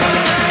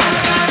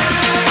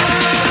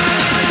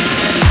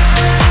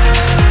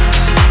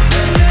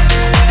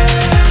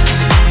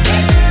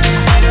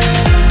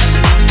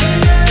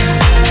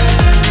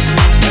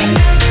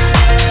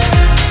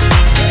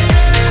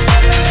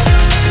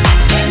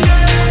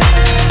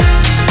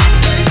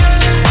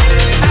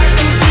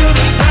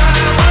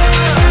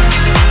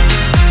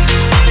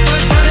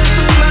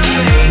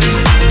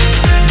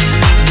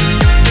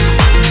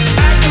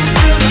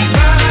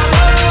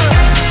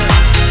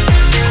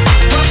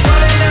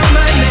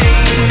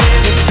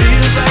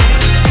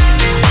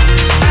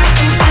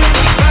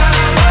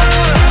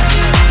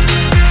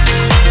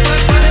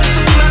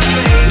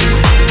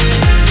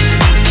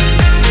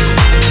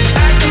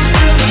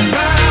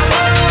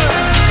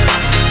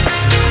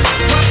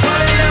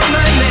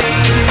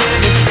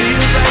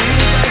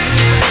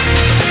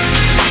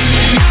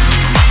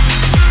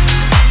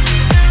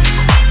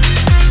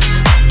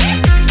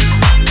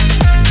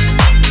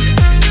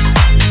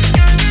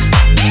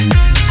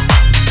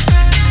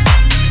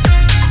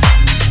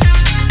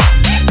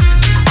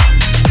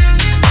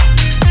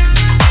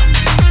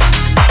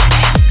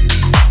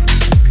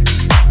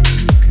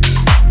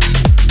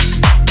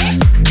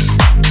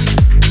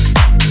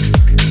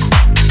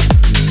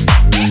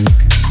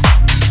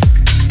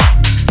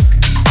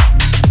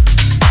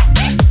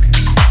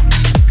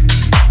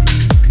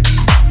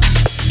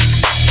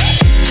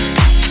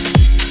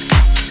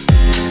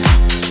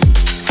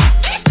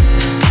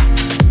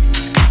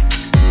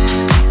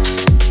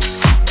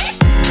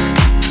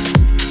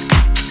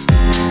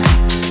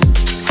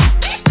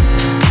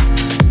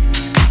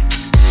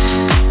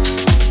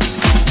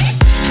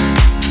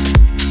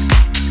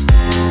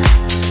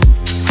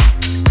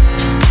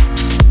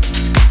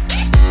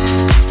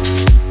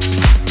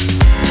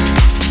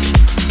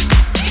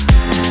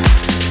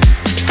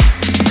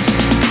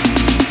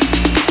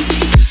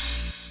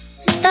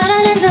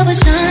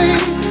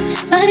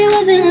 Body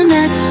wasn't a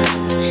match.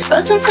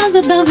 Wrote some songs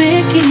about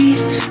Ricky.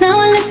 Now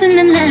I listen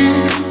and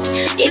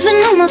laugh. Even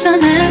almost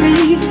got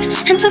married.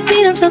 And for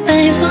Pete I'm so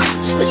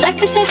thankful. Wish I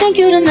could say thank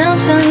you to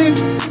Malcolm,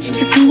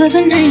 cause he was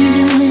an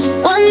angel.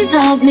 One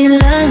taught me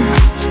love,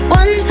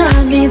 one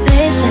taught me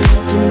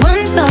patience, and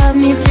one taught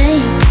me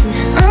pain.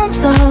 I'm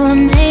so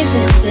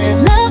amazing to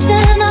have loved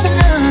and I've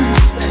loved,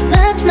 but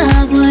that's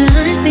not what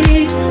I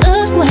see. So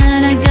look what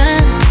I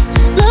got,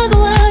 look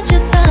what you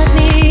taught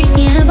me.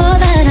 Yeah, for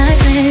that I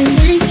say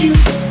thank you,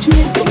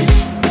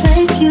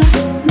 thank you,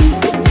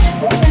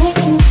 thank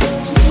you.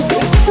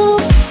 So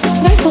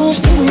grateful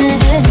for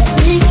that.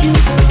 Thank you,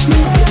 thank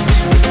you,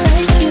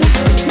 thank you.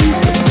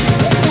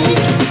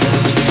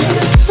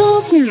 So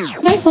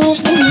grateful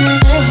for that.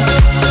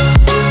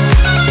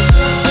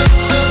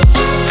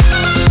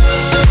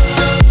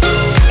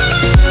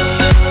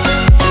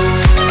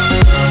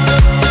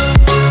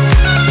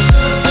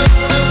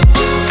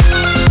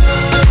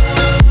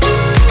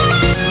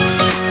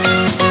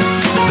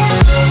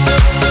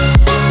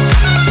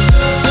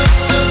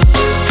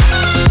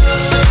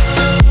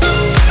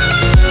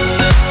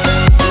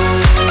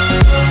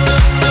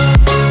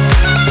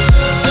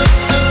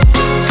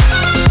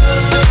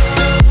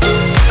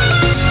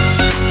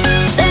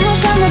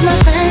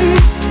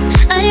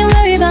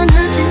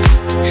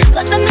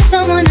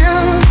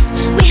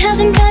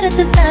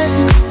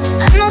 Discussions.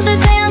 I know they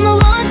say I'm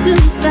along too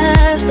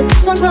fast, but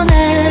this one's gonna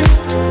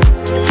last.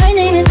 Cause her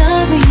name is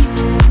Ari,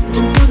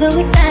 and so go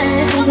with that.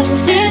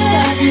 She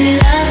taught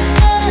me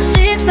love,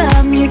 she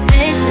taught me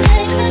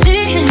patience. She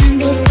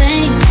handles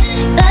pain,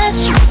 that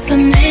shit's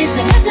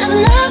amazing. I've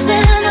loved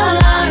and I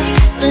lost,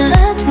 but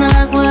that's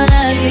not what I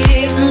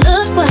need.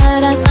 Look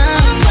what I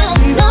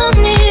found, no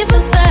need for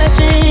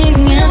searching.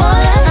 And all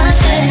I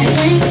say,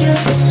 thank you,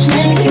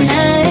 thank you,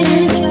 thank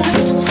you,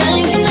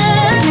 thank you,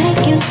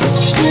 thank you.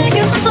 Thank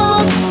you, I'm so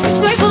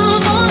grateful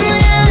for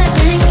that.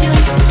 Thank you,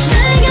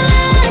 thank you,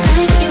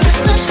 thank you,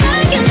 so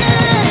thank you,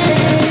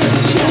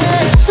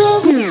 so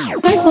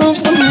grateful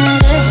for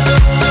that.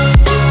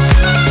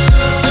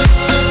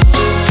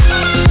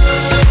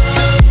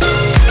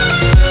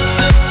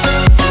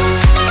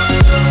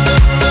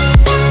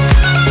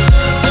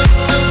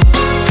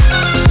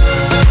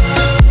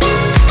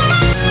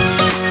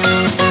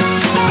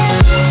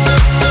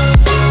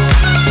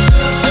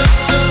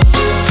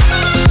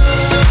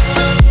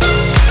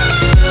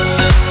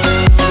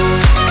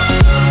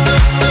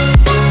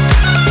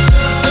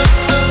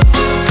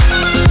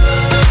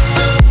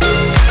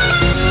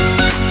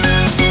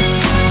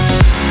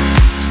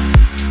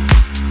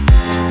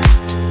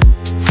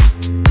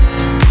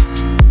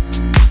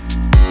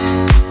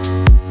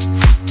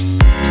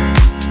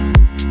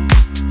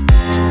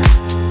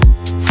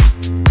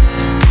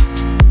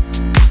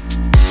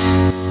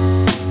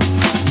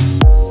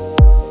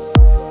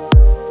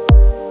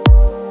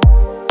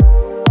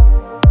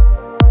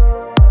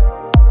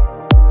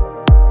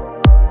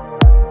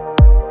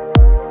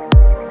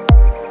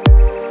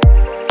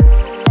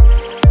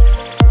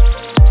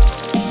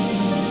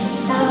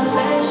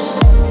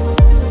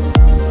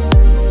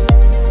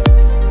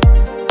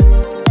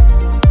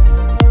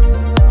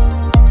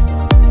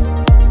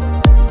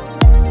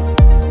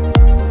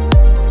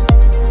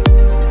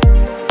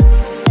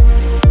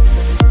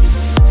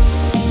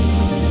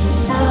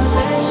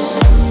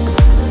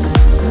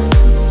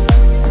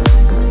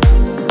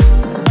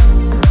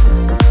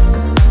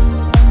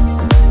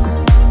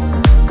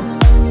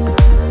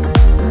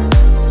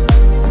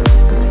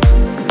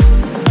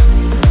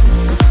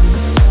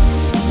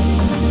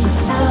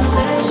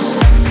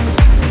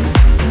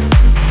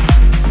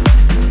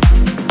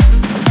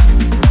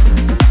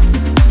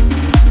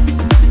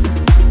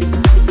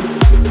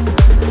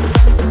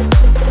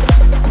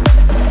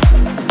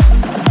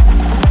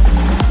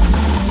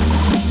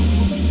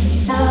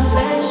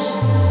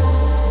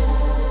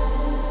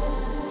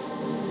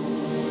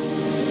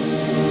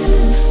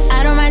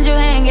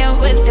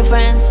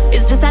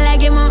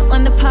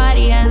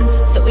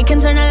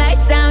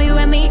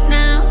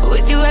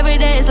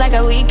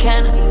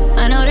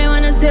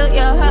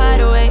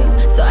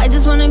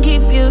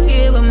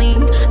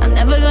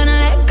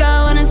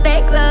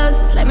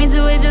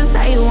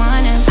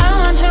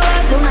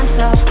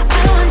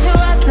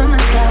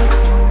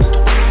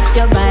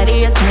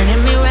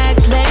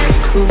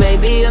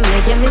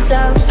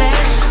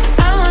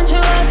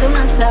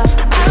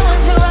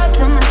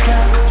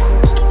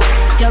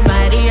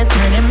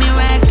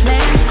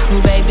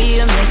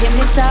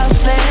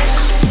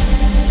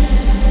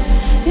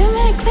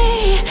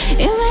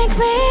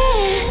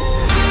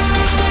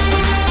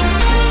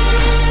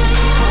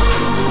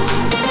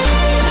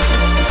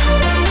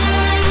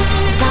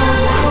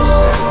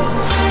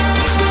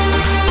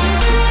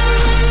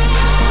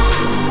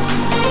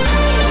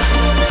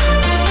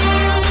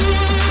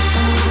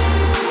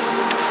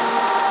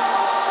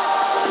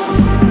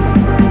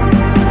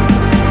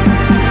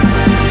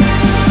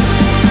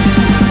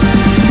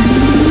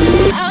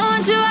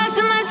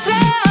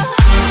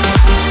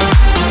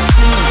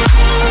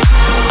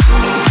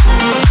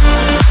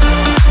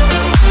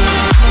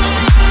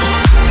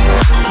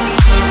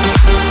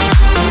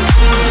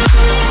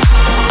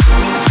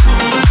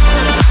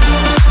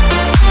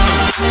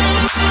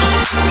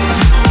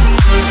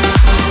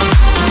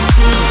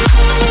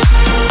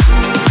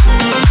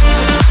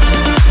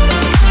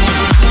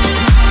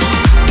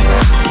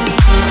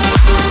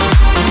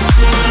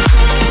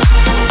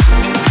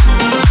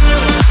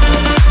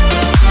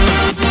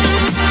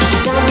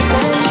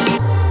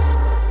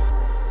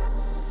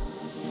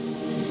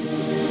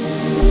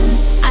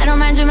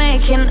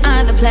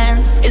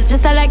 It's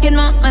just I like it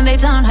more when they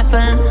don't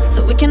happen.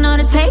 So we can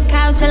order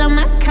takeout, chill on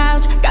my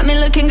couch. Got me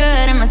looking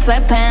good in my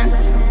sweatpants.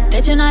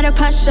 Did you know to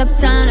push up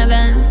down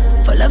events?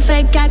 Full of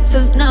fake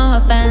actors, no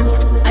offense.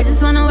 I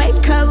just wanna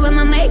wake up with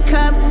my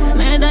makeup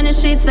smeared on your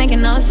sheets,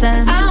 making no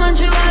sense. I want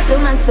you all to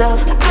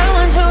myself. I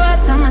want you all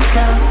to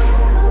myself.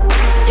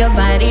 Your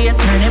body is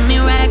turning me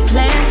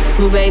reckless.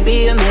 Ooh,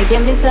 baby, you're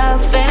making me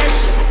selfish.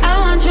 I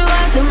want you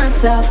all to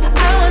myself.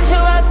 I want you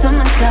all to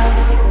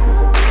myself.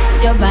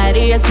 Your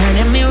body is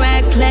turning me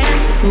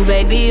reckless. Ooh,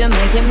 baby, you're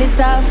making me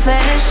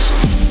selfish.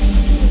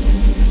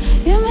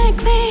 You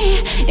make me,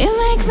 you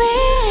make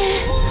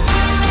me.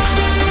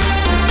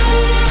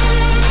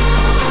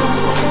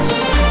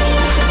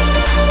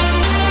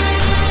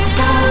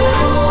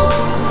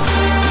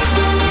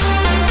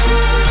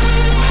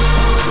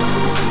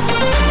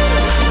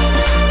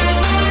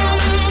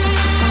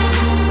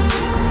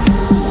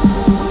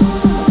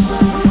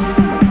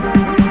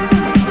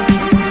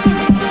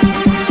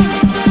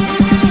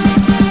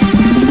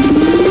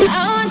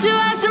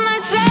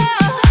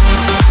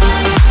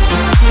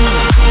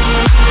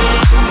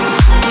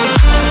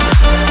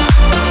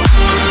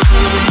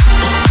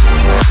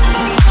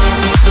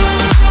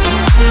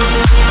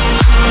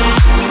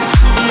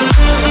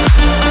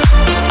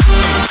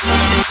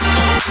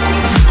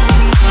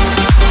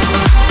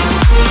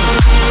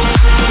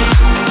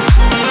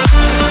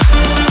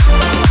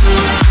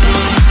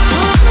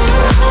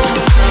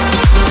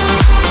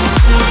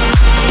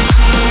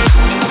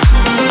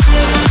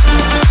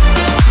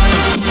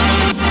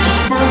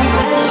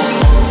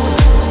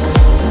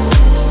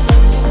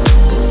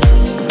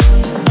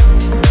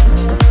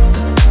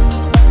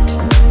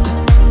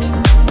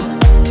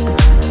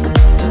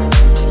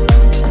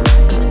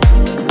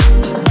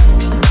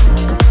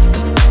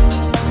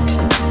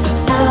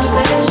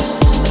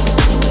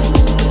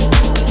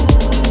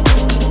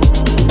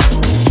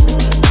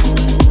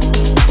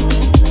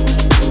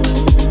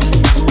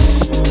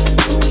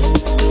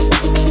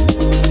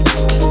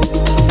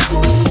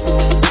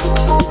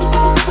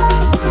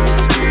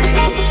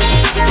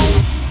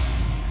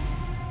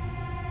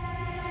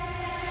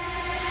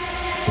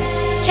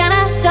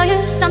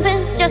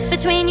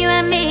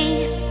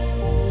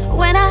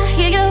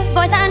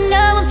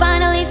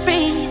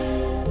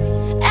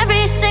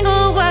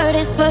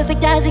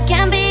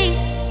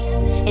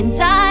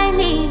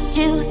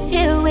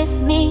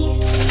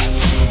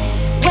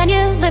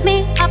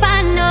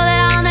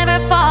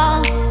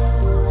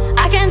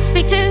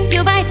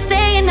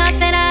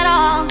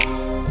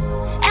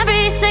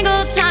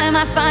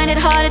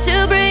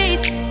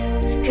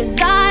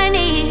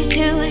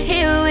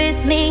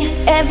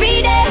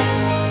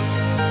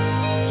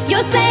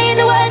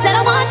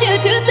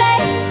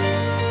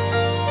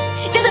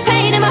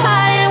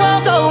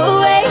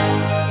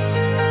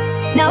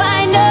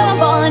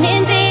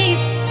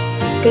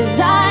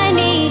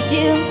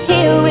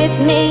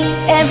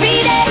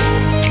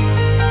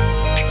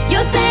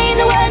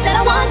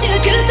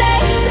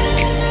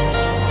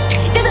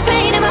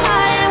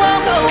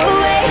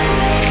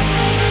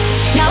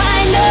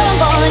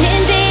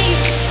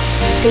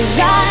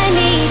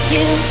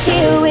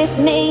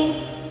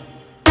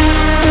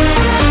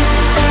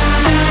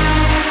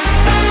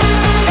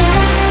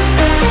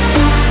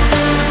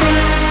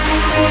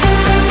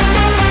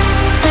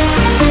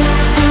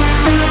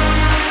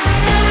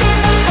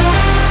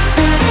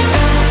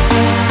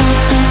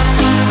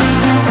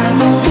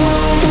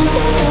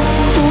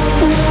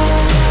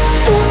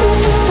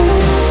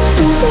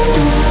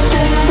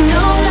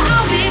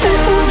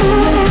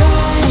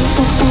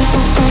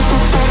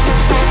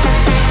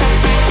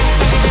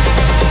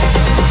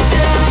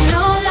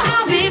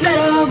 Be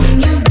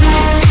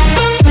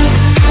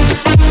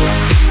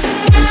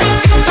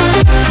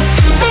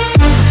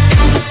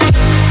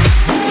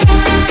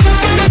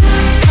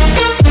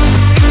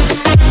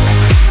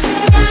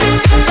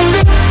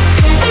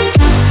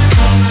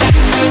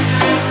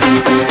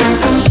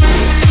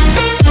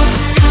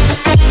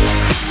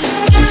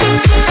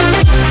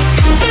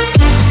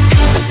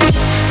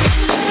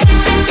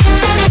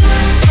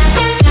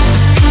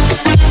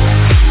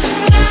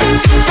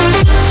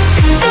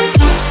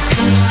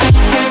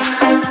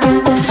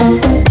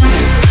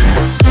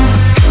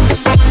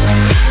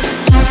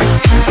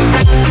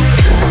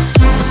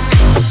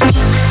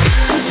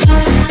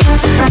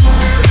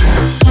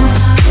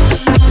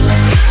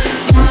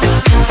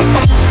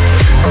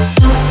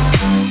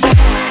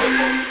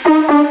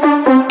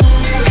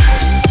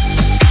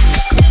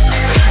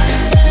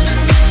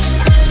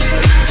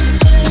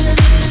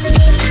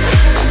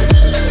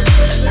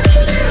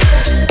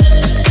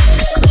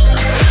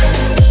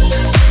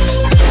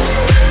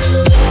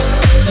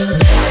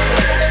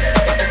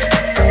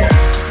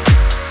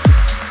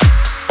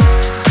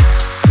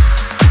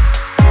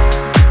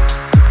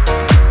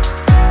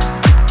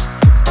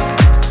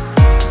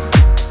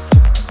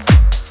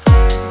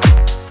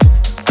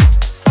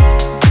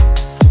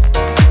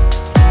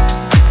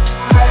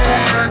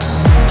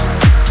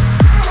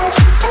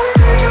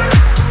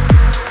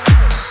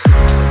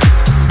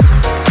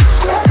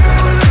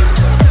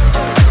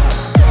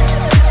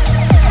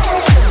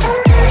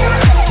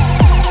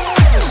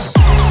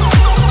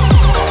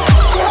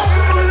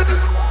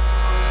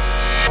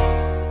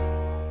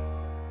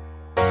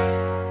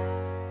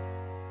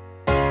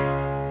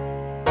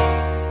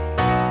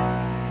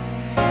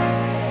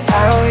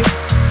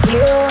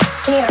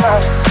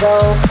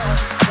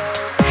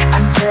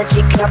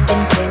your cup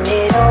until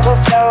it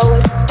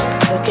overflowed.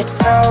 Took it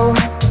so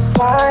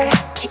far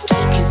to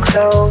keep you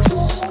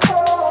close.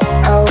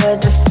 I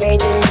was afraid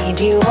to leave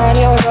you on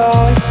your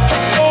own. I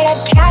said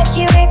I'd catch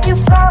you if you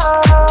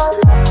fall,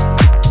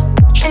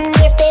 and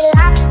if they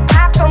laugh,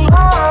 laugh no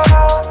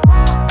more.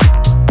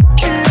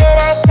 And then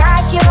I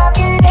got you off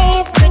your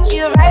knees, put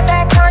you right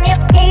back on your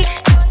feet,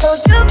 just so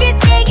you could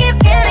take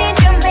advantage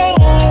of me.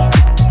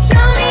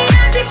 Tell me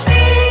how's it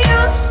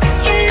feel,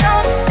 sitting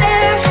up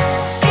there,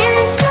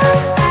 feeling so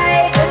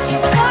high, but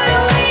you're far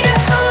away to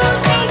hold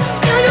me.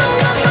 You know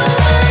I'm the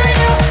one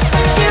who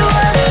put you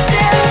up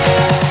there,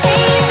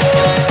 pain in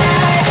the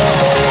sky,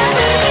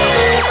 never get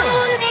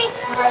lonely.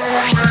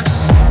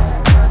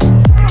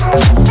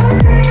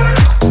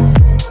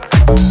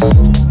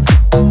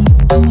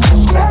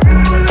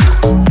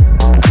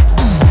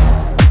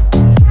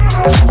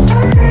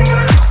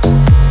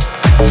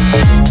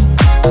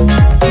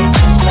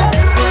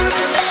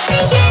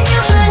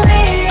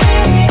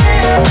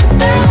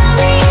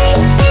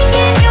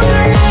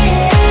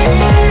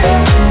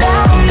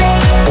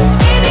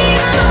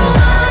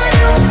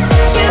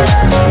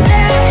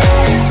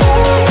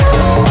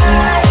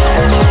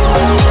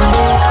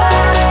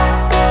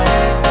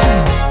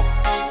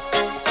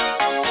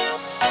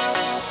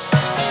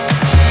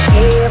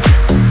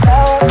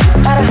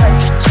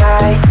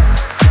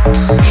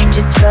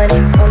 Just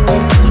running from the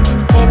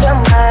demons in your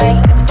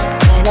mind.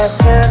 And I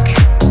took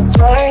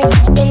yours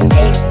and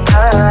made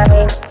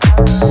mine.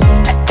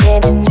 I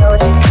didn't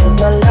notice cause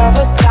my love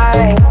was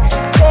blind.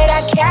 Said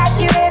I'd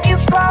catch you if you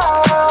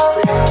fall,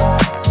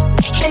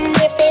 and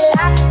if they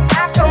laugh,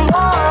 laugh no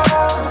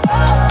more.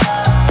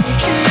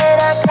 And then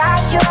I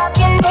got you off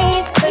your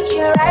knees, put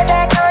you right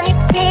back on your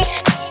feet,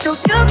 just so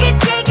you could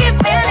take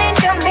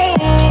advantage of me.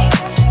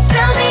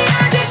 Tell me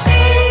how's it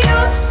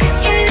feel,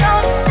 sitting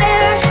up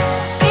there,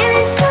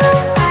 feeling so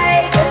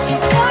high, but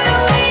you're far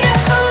away to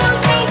hold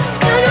me.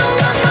 You know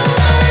I'm the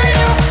one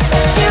who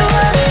put you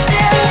up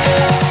there,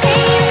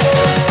 pain in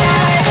the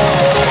sky,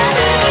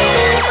 never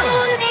get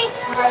lonely.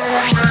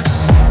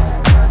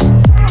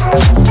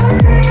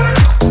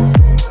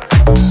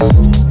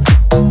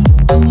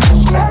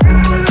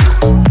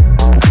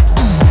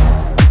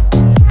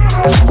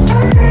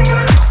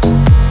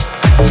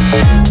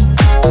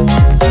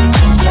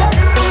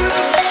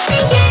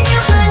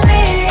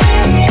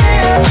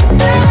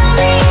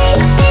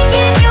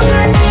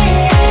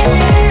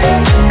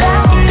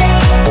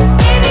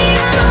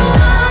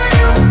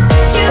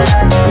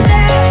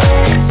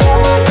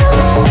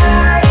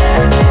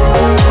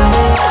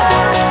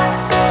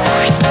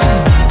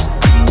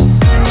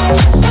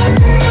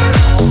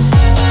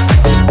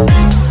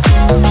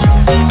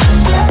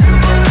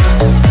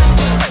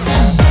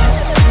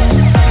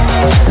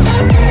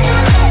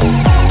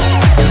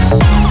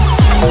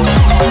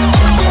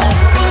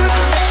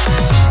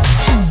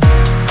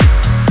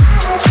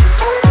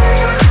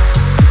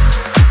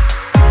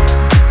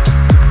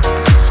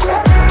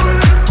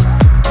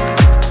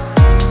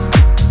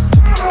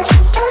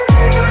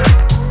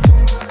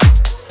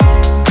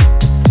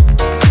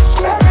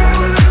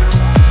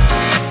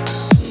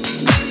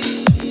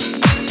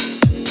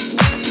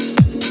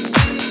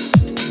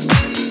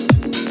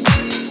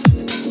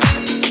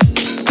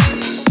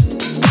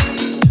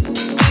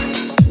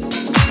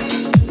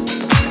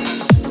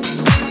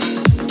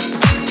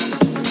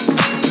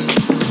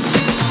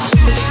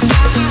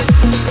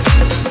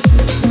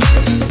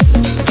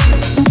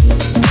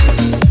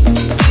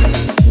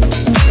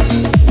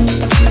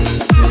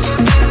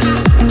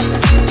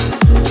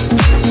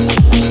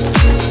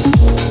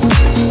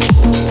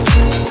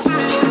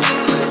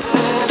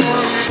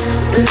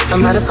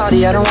 I'm at a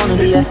party I don't wanna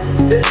be at,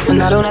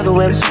 and I don't ever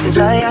wear a suit and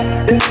tie.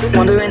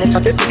 Wondering if I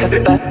can sneak out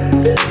the back.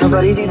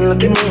 Nobody's even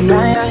looking me in my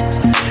eyes.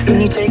 Then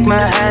you take my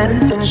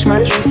hand, finish my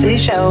drink, say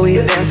shall we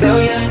dance? Hell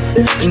yeah.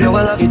 You know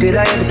I love you, did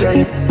I ever tell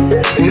you?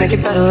 We make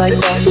it better like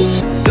that.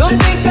 Don't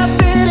think I've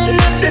been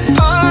at this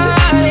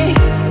party.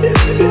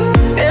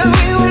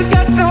 Everyone's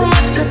got so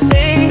much to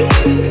say.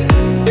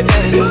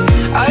 Yeah.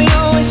 I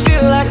always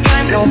feel like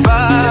I'm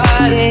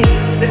nobody.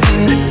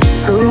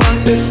 Who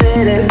wants to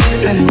fit in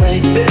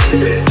anyway?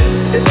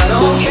 'Cause I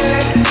don't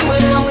care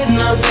when I'm with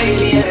my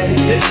baby,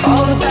 yeah.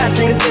 All the bad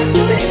things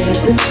disappear.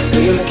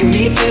 You're making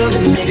me feel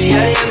that maybe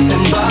I am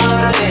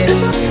somebody.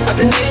 I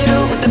can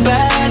deal with the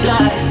bad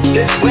nights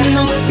when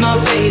I'm with my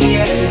baby,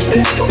 yeah.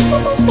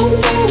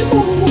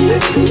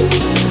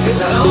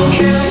 'Cause I don't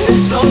care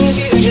as long as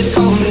you just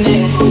hold me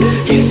near.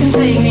 You can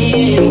take me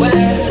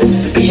anywhere.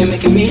 You're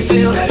making me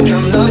feel like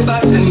I'm loved by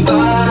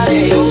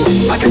somebody.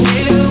 I can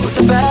deal with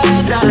the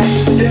bad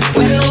nights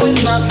when I'm with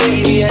my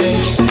baby, yeah.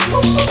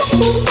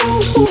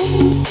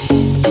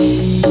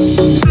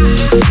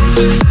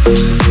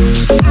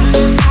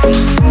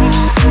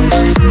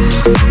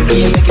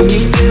 You're making me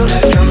feel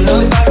like I'm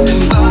loved by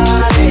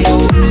somebody.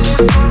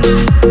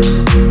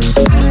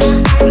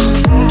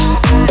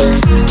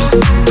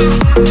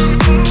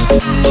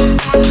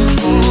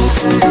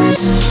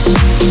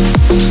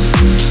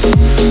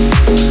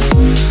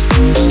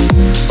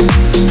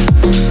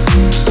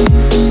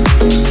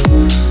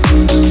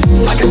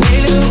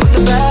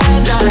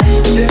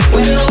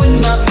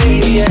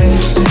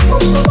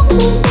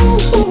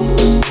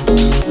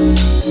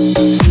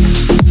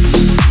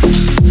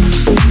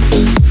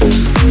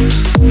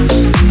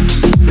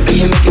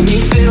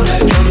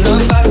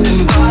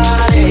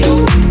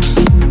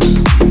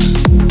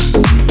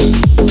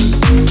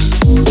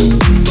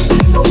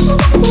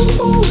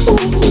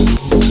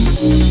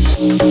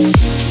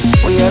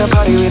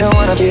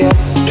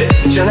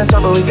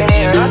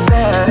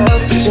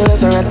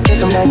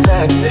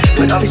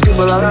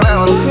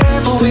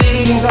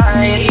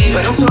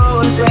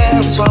 is where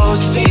I'm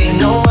supposed to be. You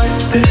know what?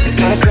 It's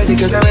kinda crazy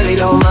cause I really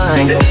don't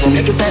mind. We'll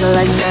make it better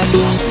like that.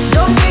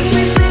 Don't make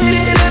me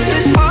fit at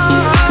this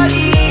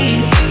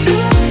party.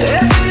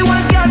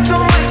 Everyone's got so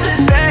much to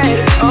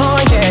say. Oh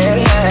yeah,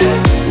 yeah.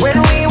 When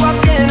we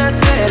walked in I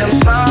said I'm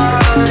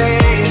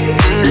sorry,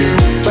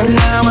 but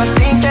now I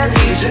think that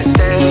we should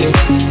stay.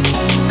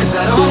 Cause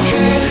I don't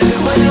care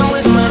when I'm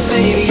with my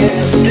baby,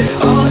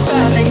 yeah. All the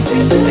bad things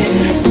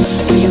disappear.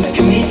 You're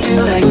making me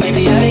feel like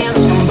maybe I am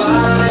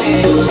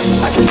somebody.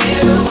 I can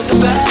deal with the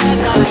bad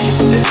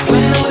nights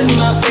when I'm with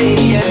my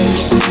baby, yeah.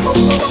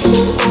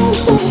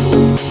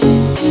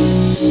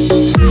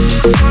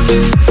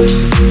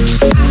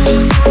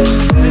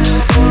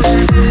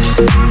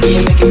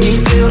 You're making me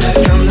feel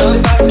like I'm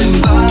loved by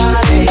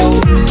somebody.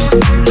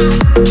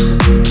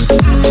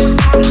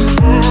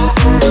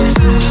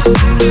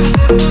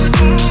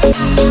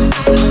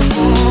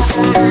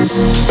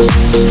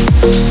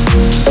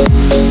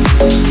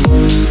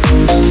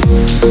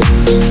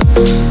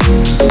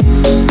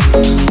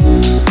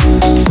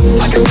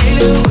 I can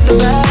deal with the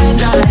bad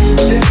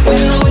nights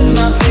when I'm with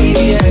my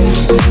baby, yeah.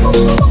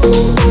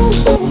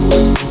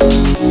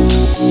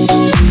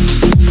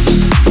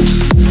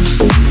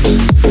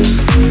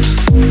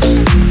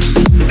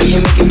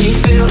 You're making me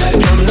feel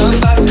like I'm loved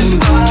by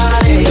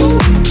somebody.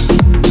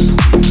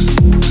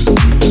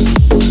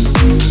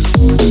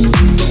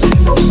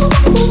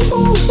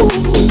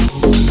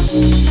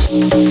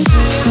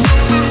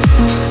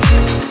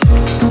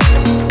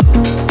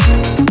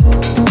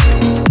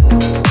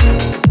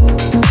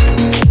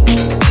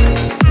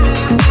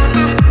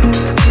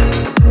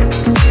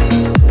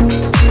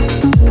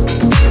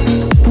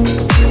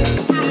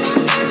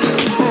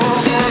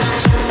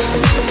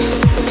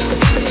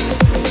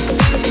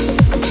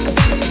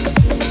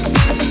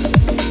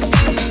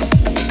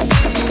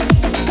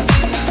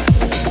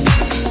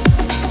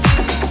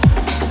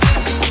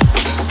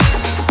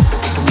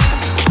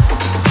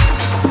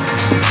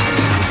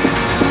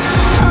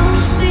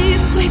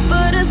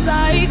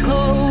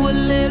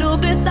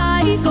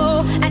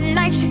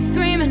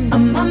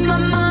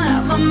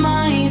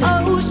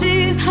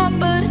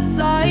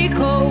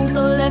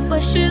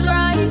 She's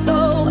right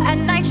though. At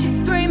night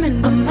she's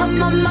screaming, I'm on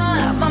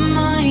my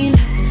mind.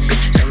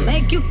 She'll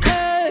make you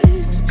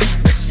curse,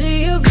 but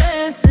she a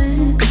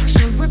blessing.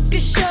 She'll rip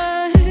your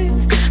shirt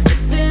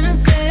within a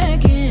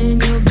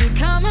second. You'll be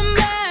coming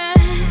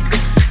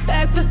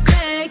back for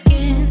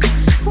seconds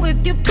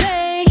with your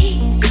play.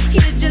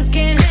 You just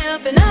can't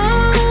help it.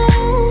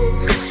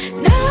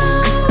 No,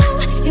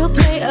 you'll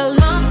play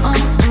along.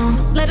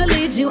 Let her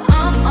lead you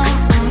on.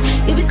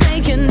 You'll be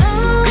saying no.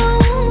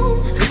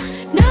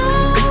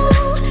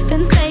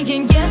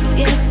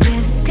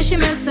 She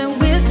messing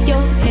with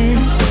your head.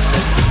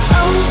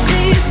 Oh,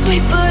 she's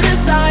sweet but a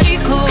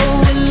psycho,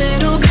 a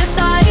little bit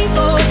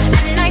psycho.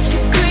 At night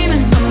she's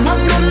screaming, my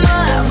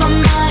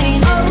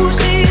mind. Oh,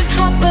 she's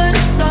hot but a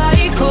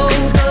psycho,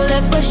 so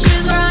left but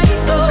she's right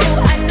though.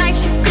 At night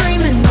she's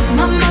screaming,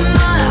 my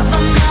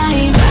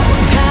mind.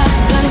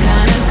 Gun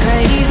kinda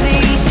crazy,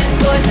 she's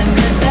poison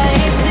but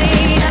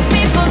tasty. And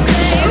people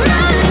say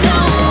run,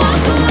 don't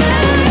walk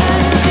away.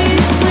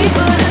 She's sweet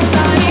but a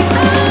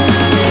psycho.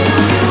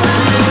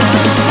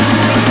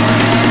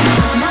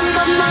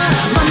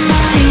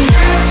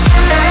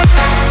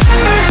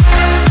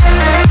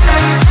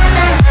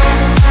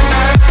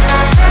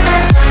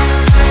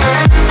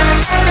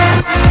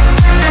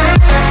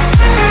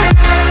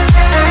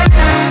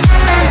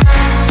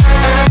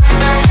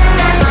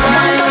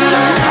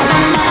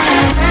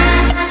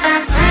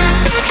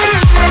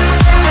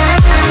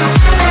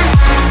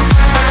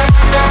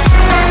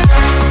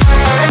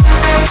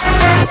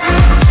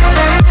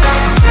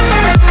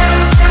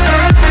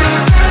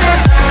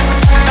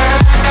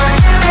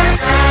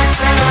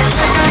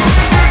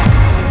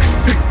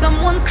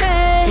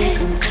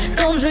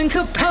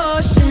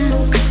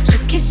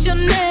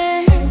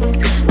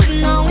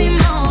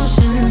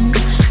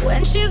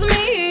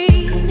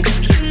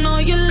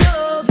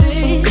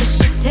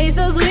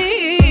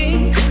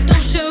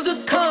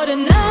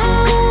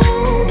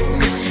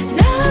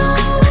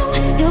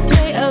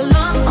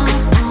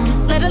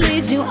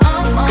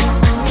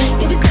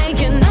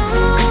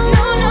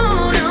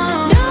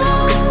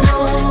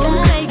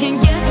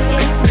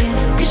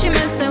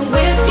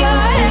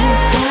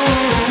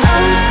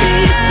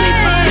 Sweet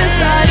but a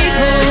psycho,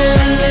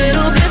 a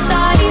little bit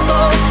psycho.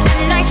 At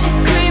night she's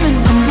screaming.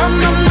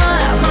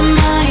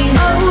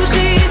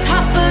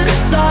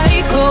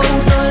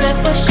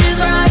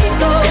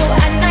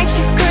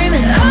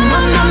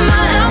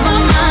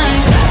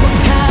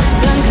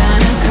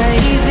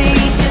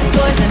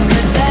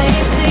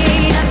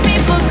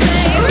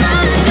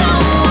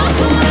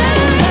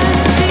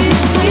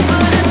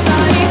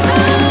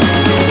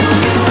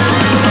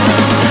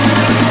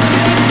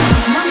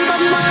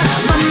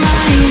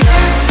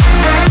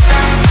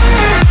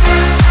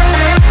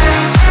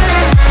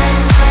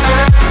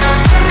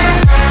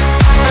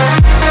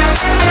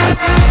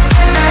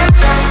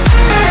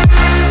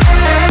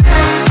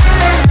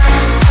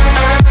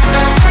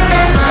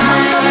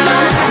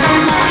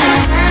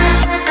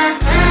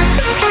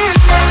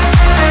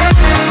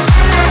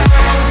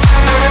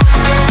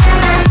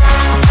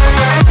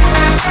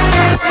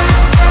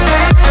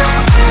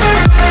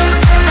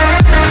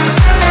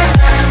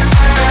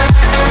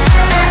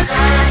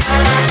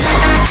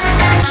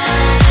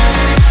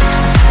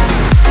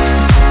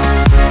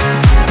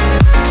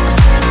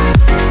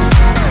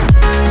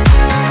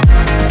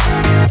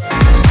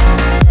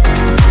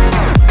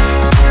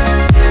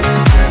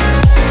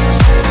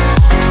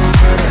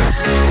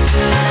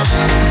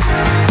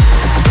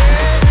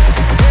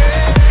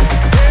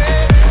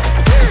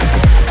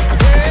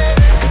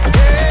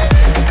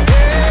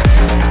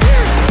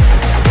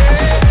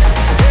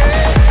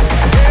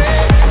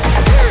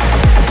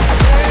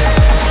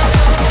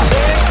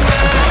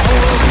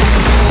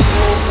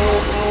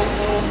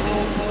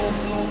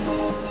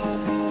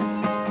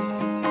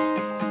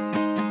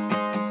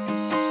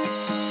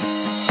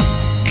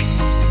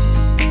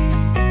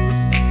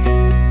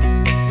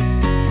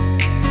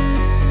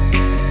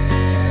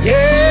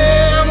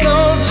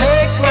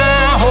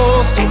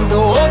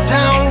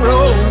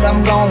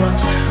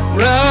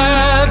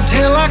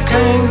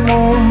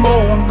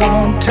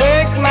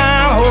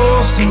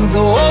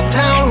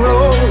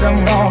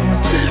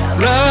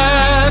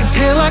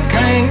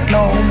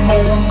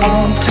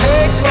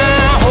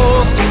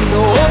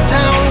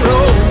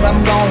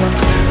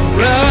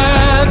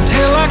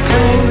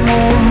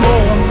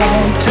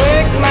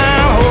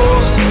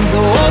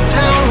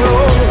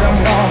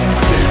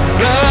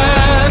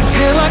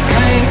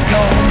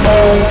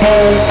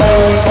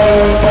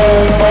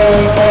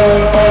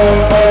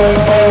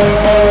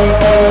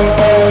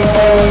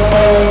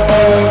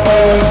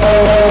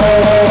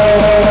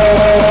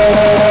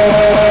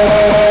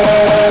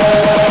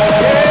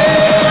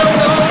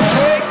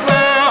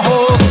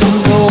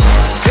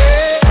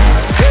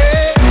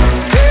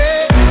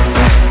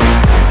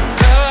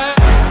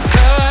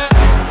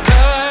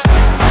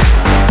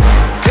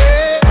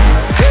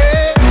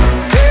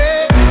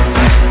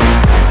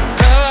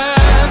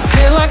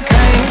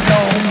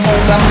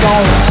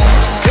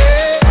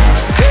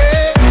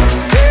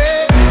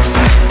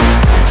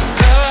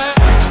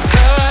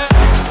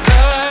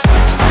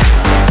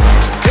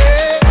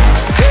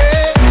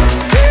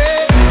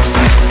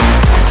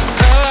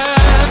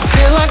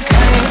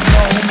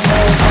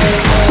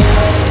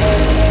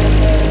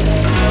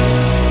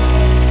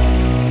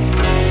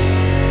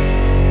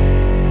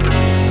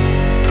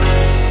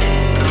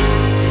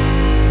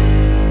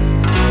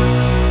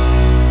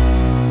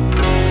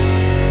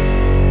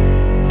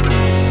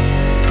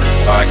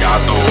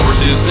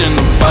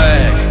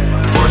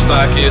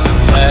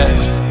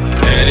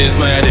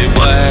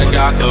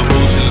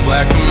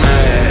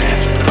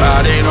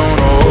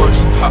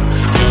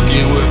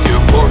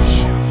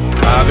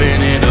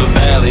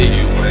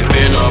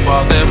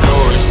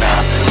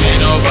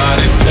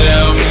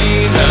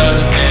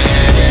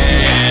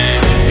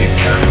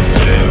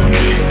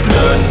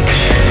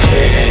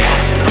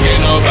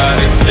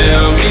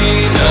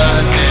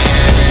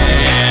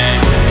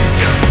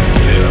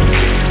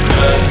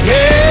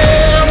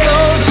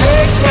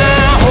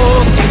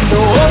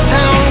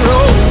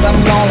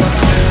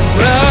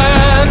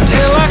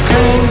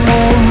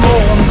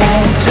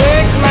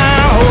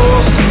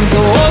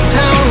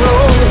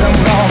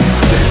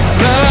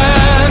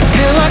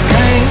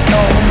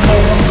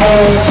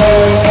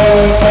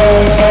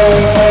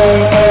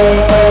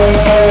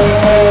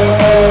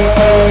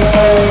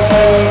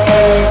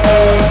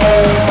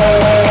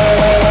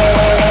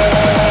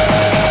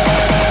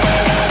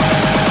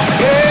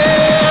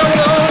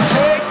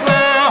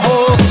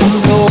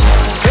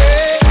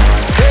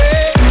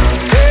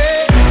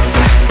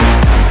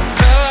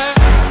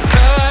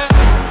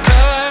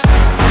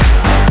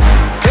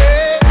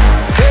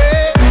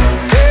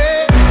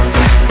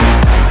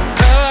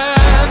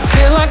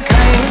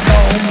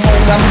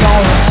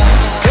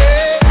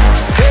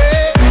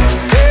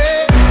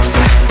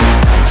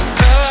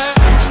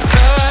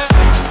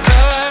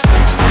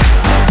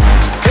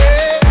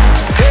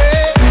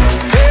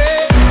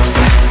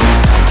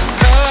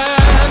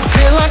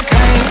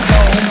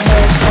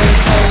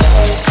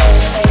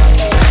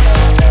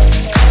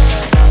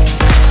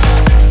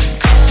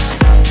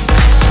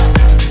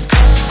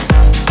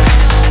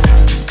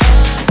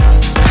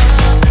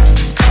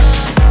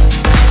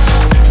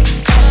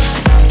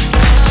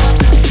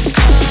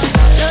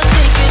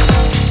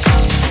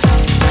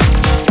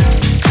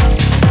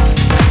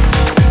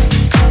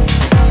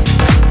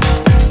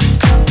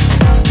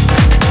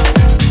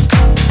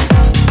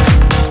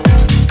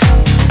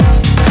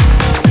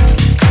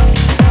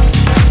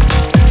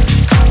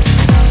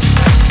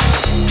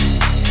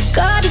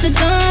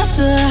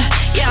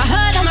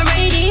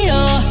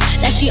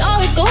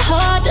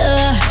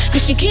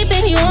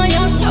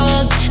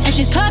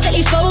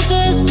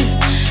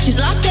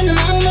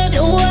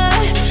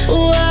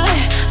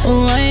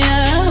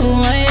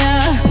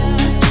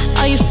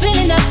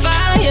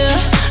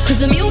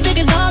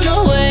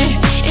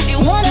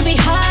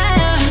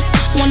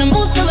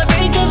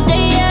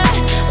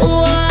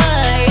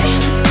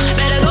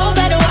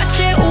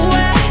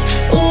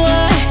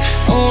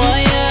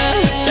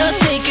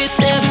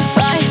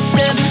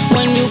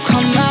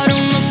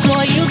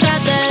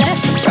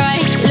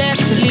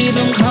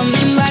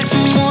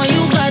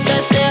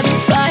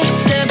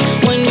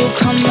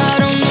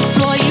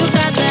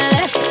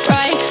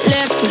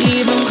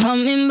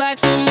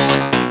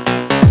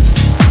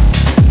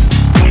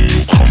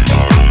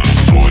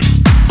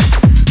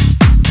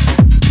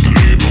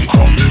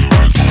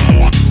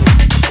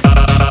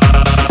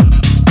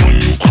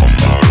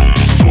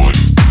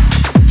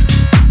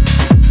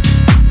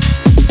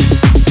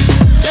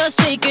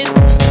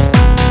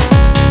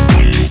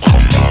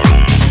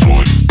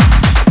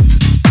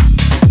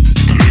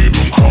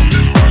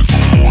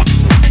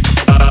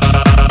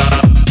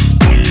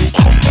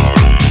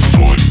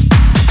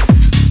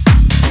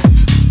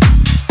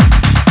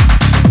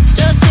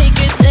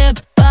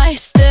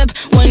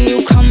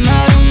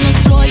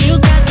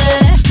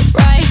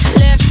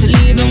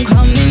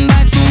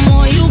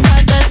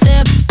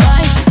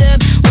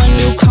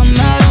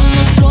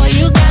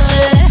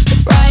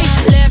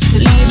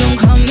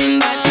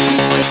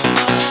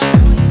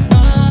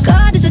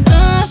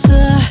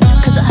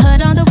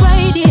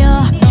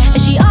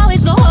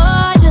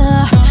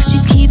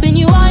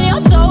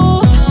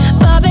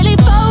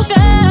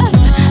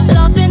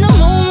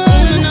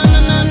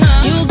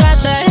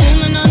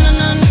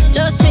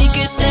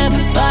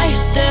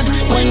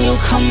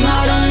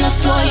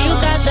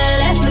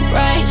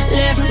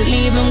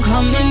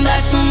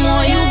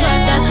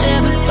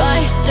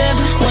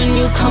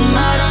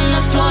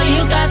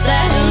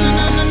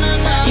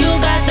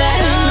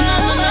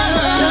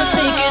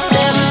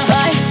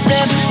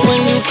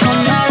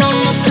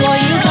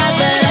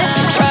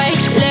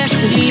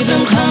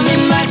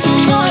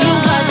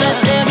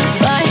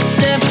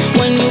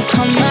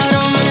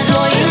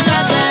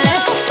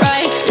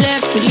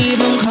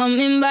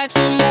 coming back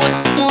for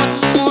more.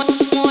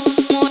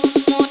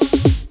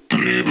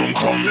 Leave them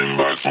coming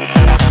back for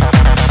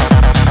more.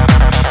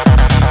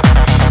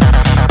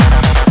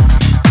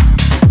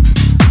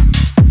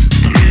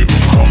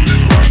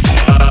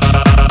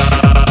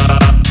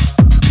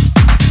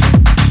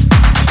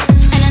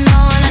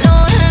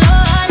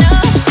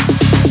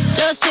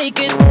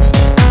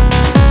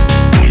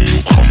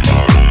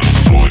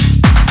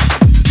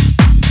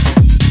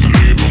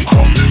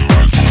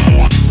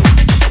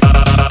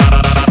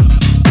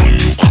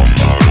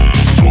 Come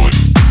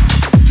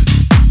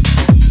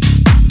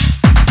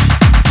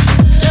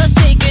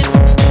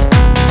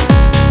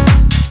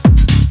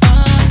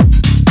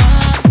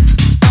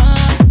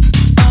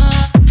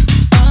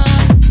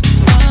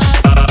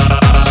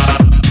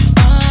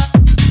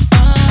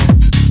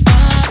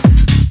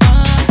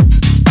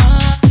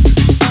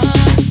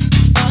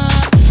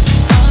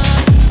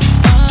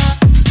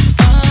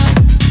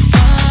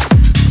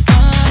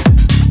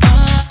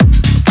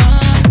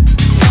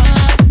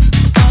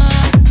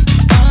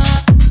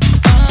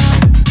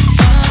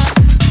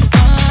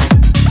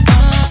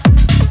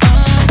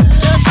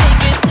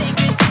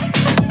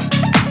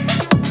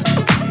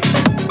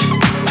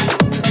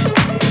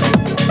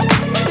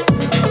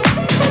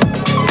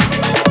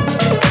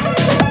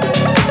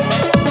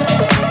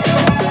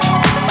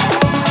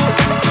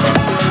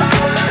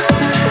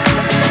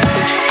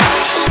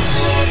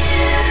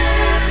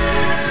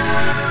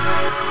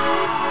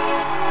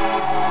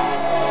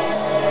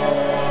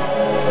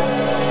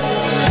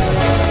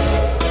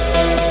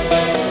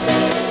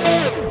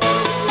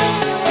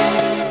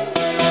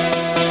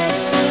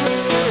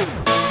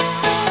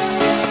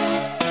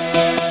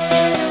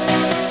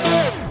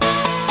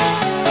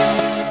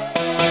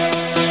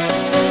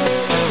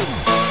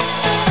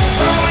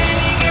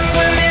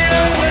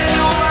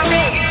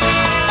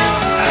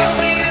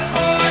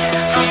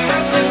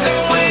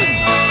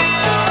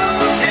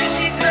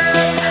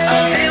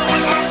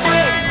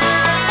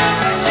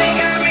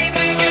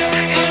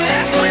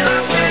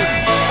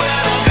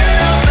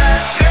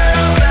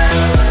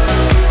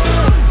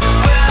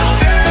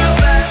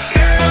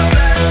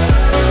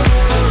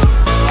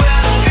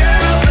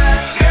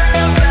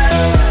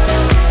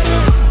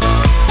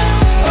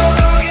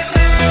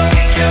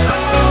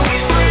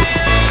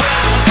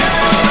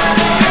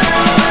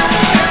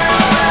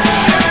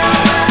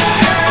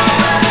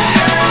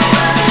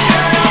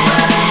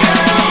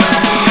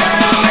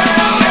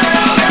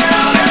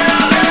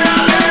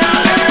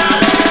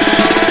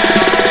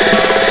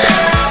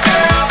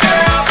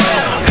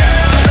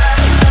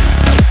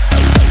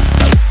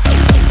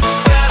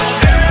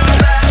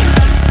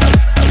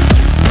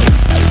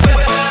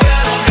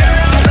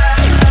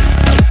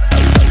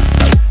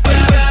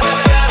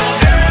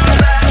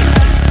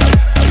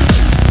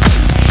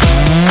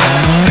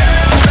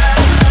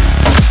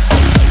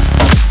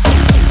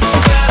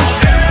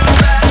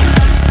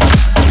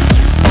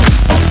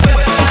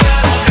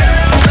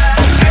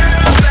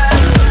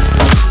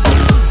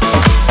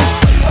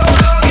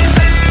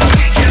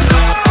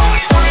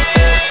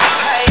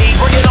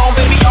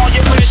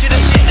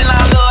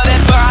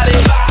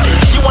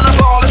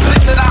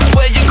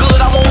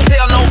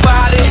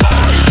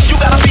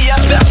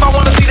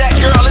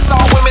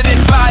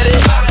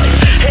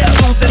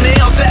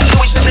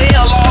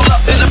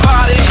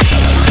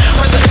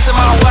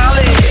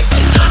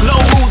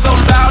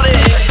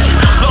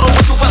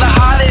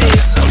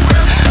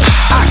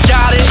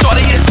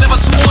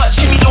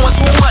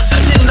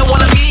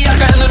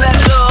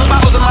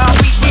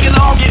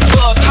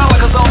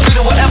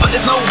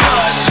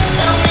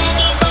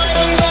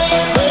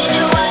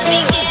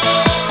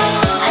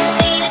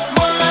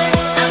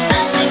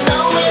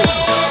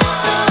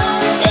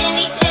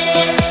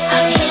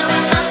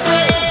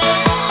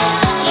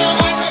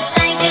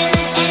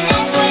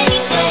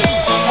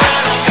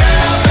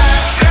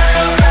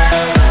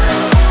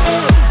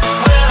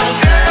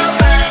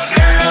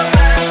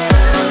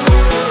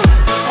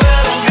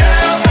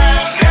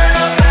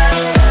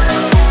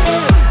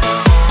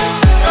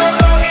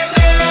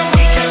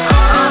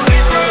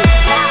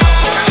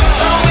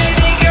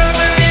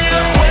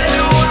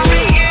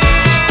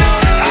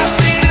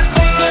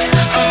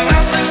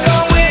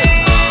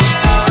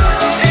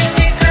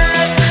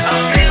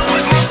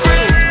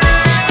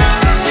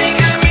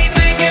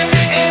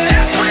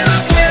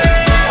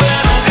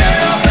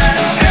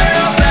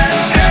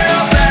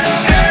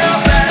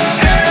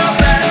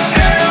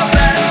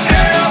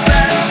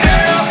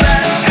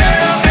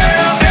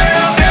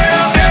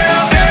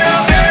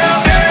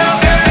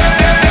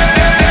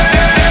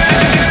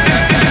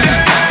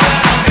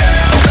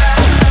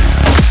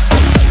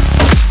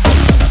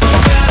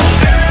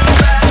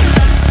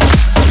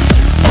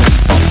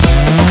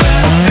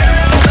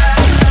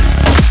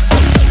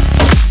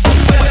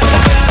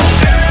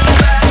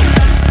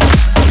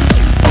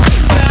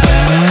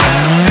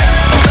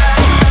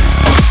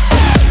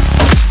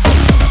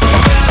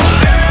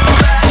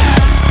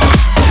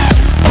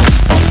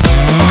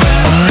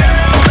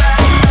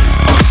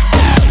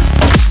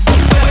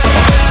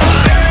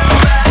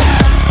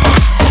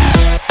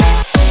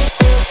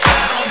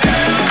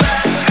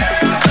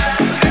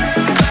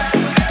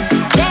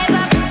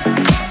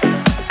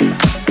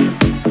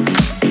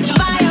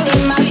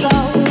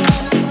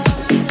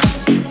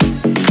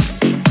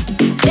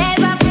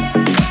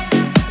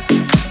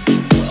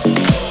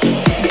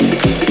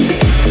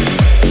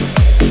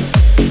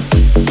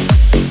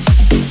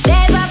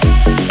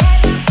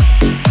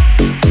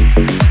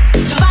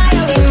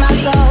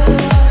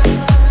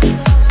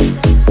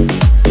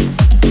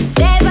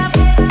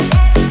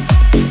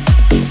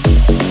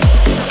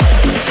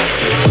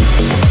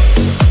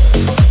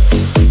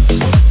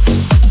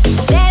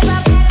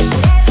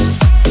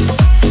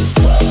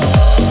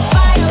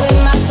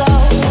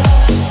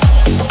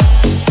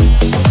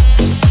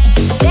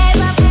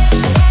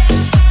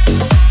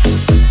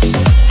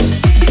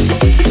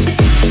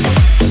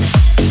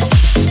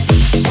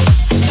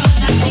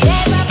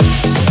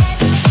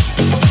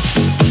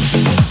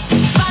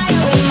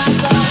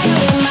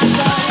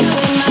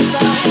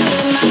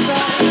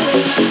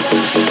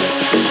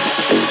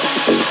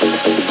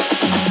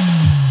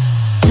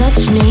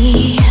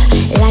me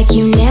like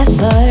you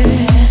never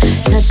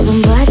touched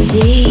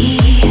somebody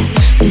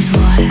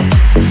before.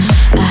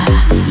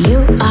 You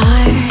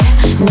are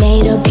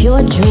made of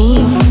pure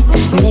dreams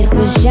mixed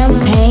with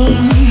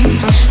champagne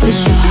for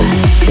sure.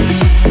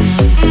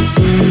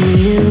 Do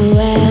you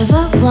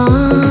ever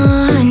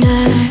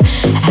wonder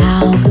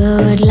how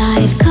good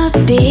life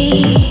could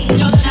be?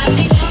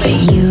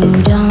 You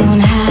don't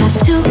have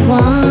to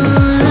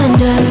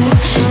wonder,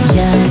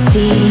 just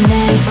be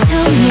next to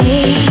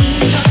me.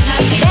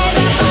 There's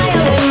a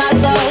fire in my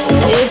soul,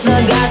 it's the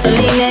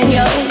gasoline in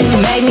you,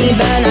 make me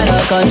burn out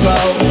of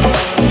control.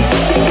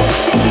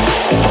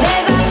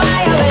 There's a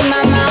fire in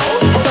my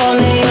mouth,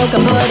 only you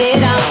can put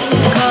it out.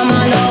 Come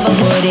on over,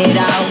 put it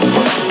out.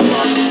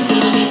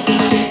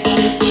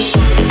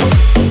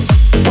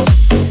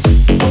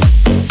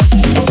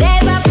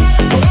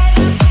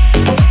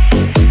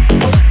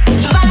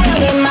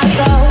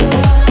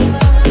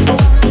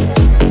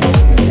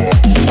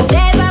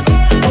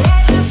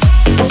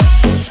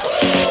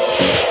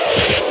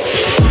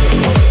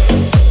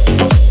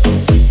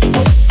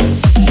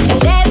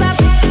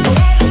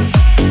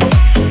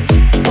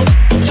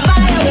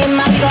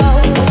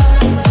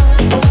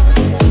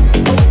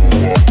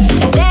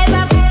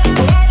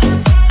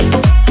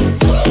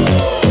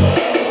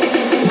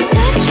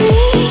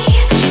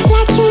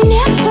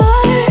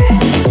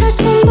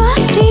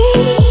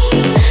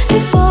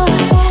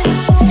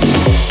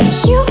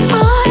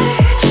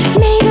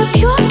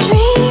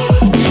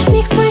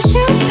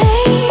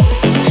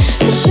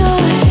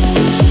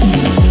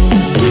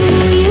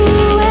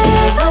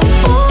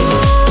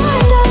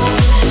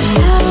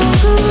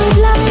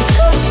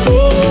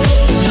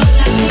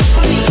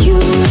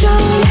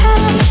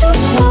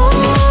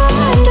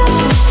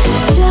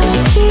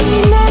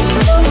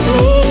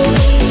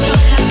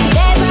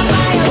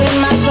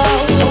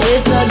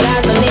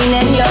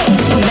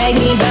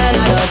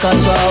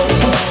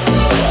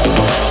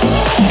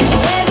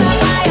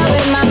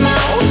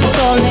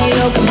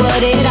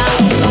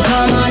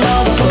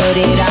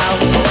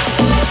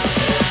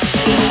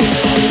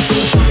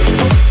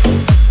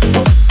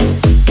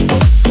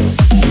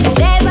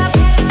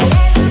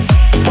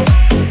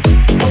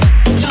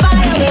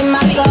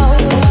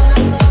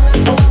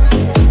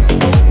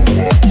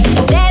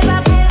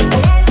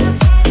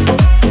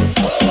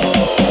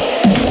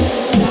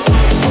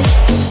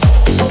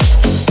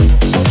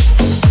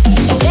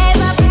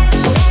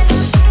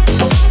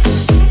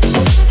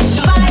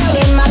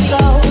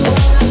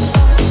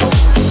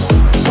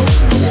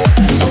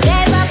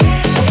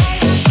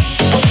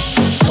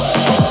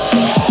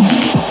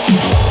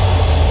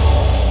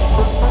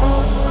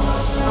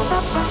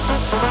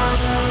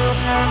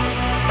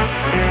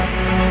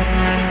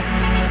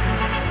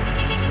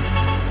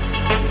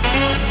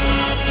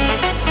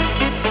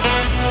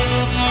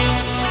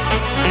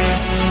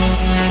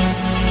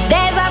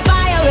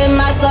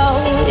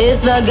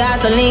 It's the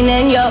gasoline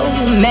in you,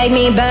 make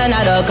me burn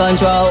out of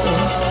control.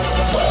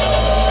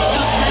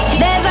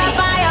 There's a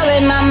fire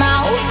in my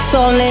mouth,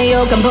 only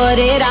you can put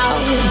it out.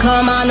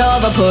 Come on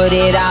over, put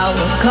it out.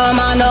 Come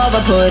on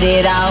over, put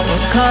it out.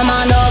 Come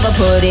on over,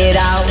 put it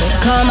out.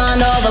 Come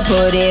on over,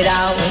 put it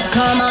out.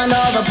 Come on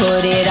over,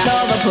 put it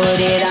out. Over,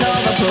 put it out.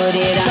 Over, put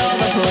it out.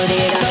 Over, put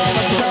it out.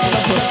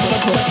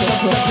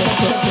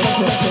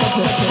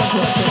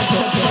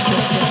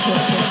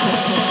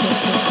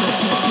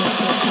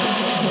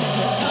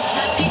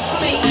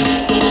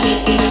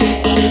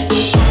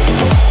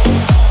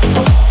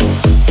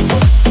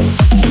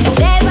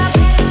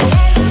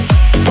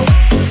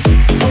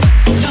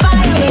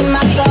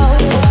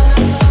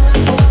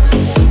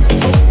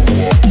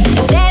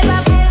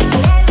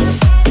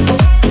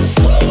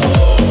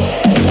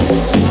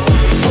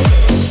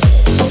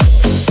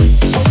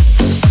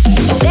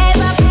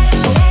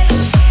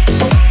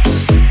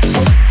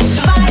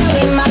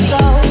 Fire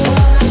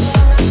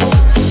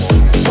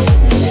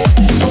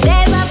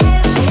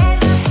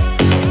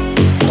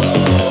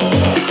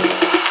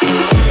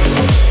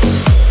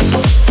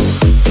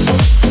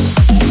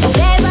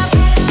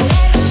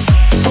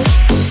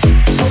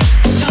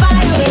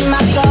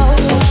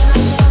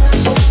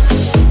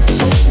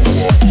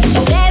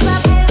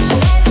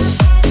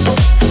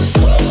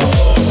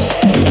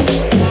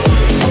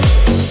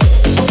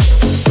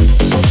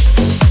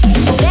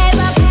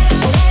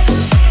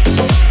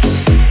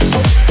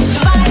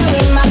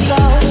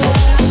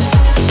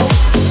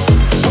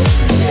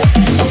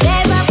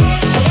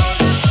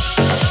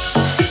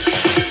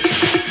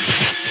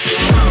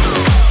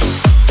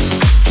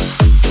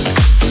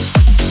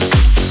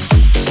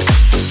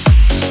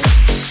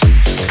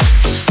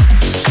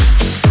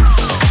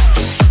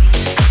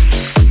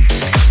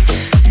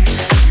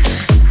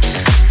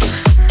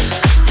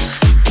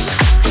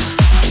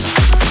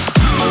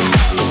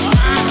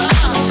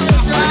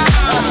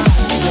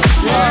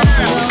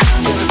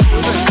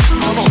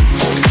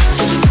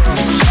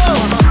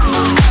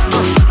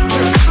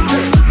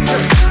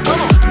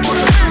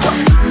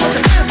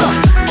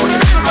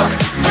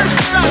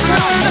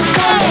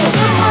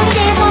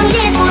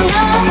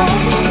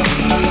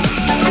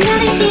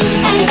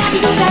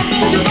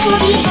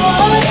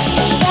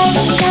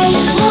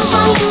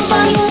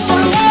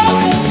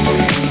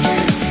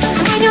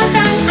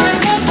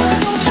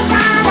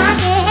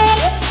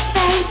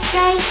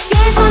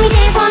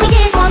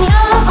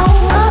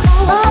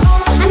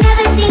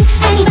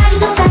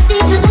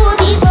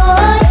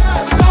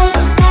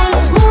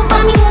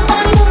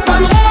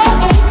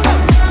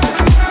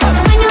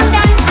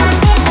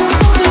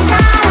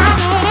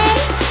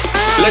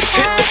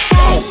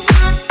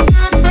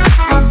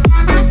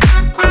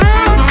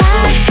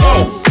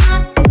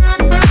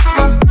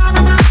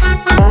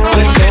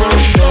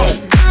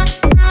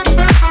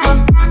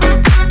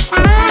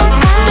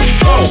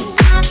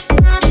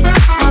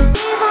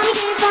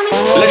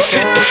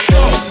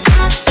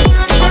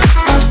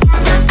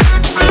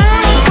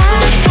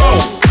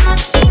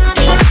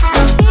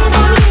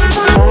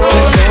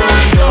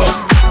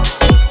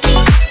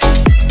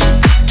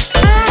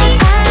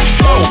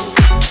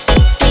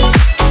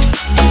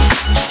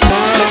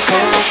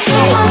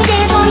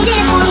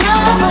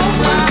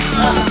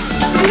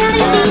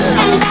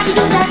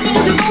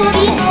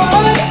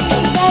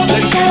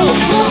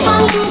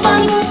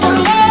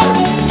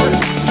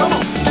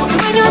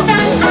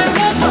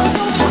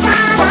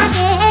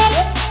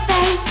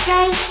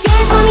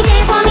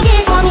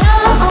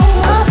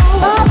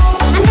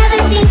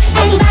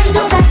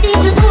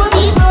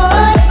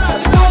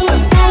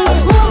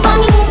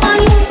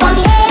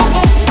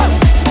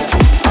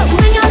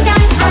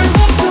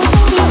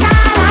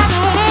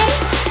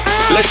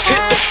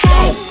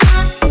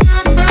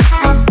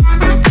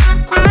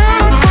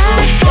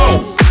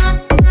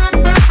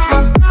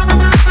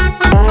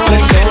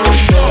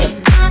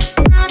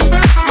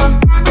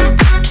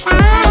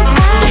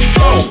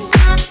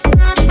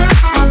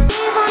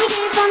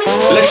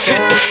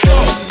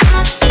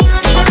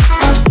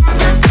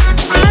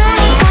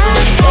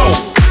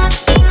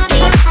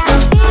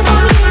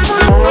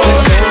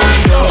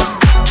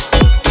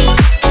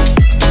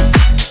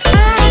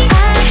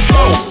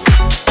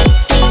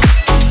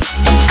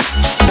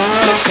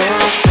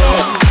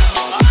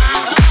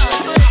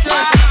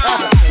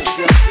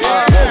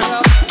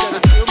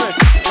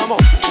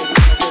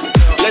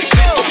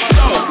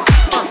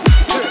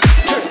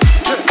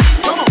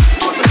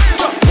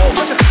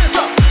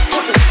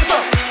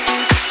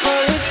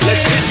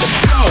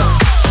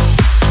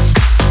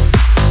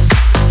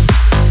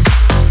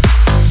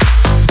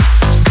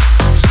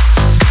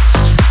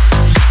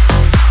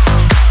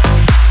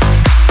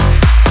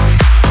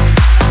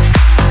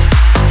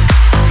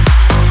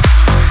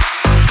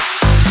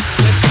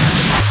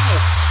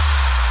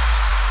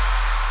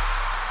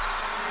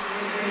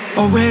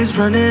Always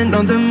running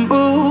on the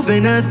move,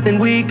 ain't nothing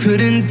we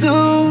couldn't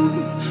do.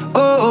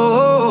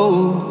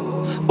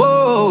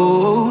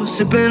 Oh,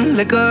 sipping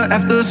liquor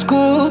after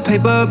school,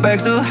 paper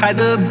bags to hide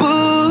the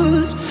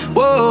booze.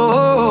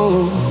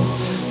 Whoa,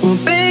 we'll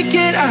make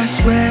it, I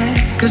swear,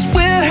 'cause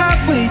we're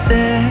halfway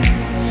there.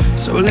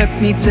 So let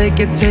me take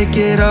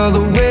it all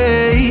the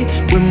way.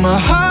 With my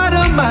heart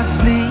on my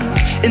sleeve,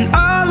 in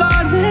all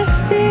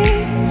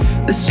honesty,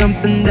 there's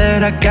something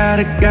that I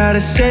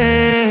gotta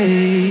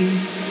say.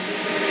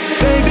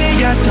 Baby,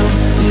 I don't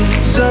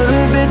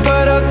deserve it,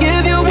 but I'll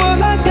give you all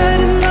I got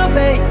and I'll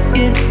make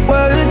it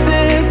worth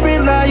it.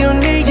 Rely on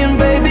me and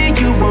baby,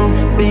 you won't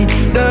be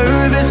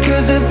nervous,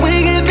 'cause if we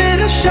give it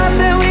a shot,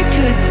 then we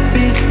could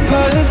be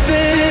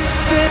perfect.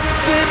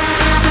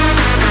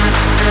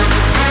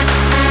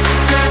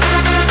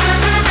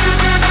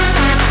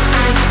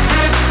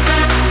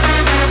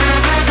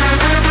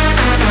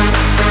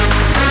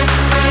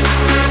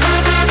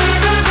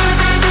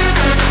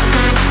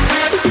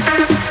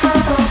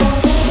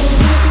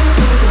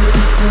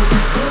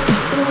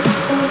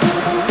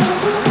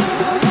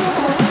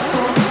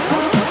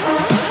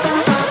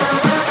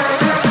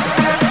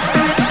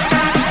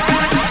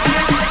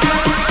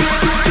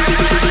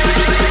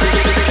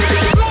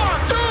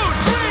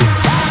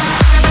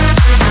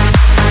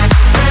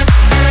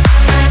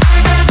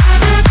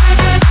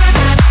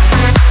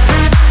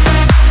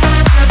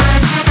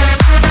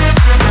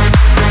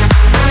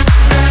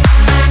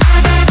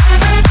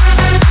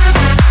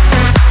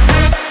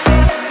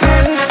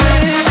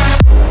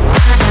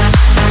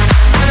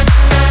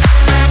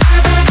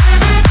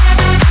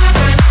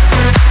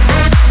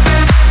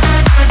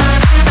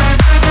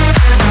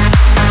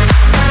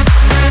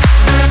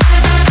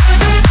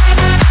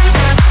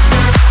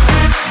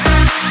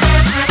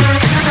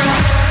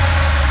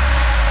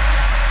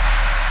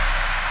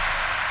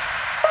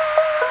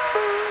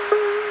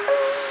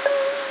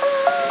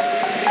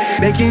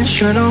 Making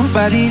sure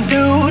nobody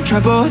knew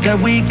trouble that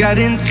we got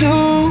into.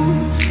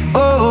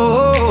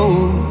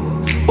 Oh,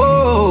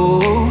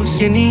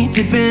 skinny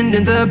dipping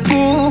in the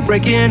pool,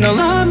 breaking all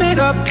our made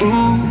up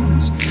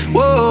rules.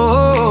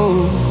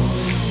 Whoa,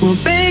 we'll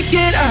make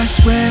it, I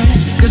swear,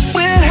 'cause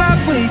we're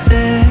halfway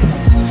there.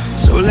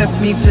 So let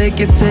me take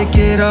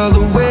it all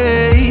the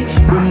way.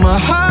 With my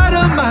heart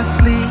on my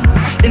sleeve,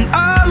 in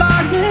all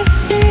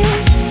honesty,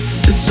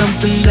 there's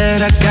something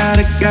that I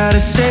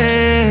gotta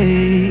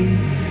say.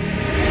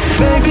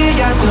 Baby,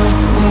 I don't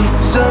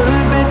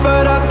deserve it,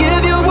 but I'll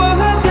give you all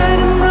I got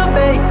and I'll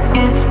make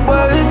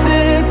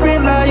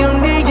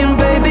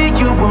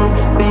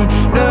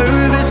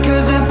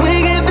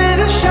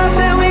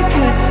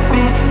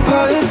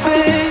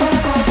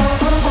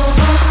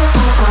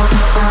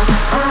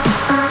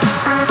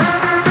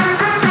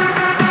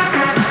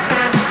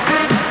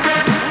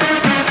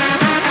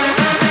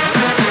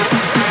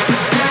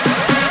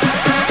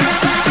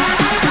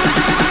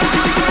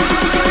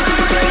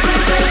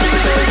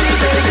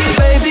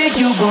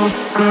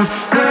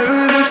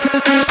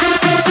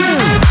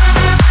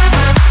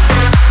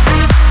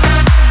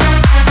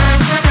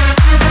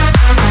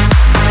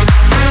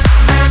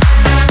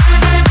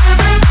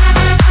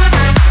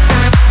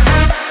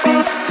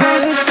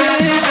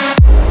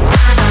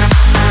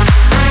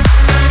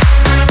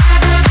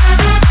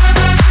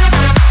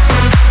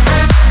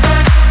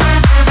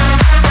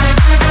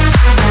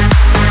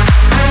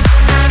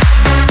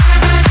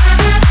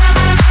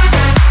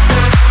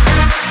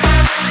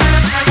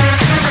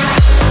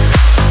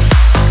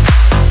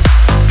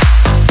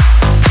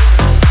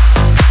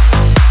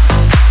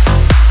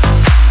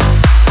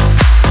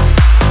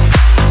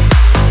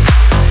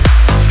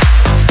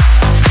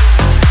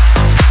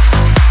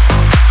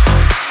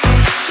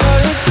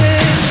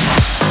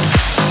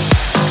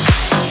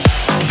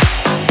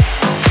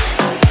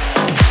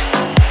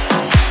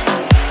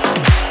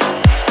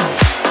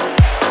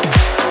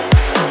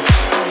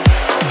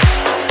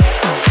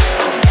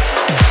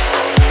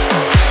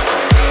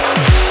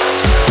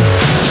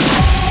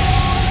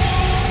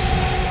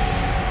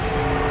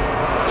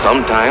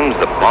sometimes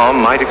the bomb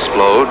might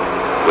explode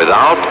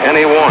without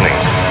any warning.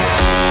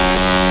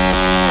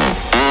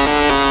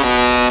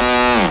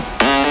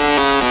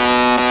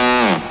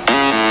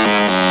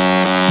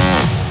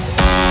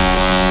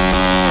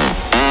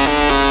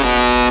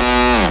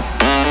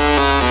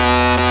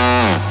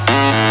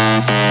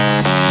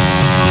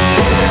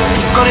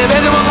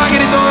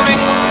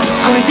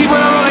 Deep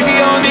when I roll like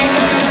the OD.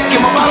 Get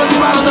my bottles,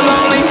 these bottles are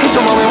lonely. It's a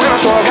moment when I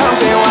show up, God, I'm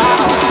saying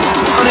wow.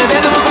 100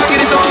 bands in my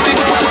pocket, it's on me.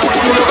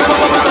 You look up,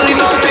 my bottle, they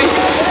lonely.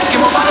 Get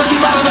my bottles, these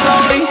bottles are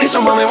lonely. It's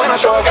a moment when I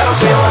show up, God, I'm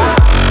saying wow.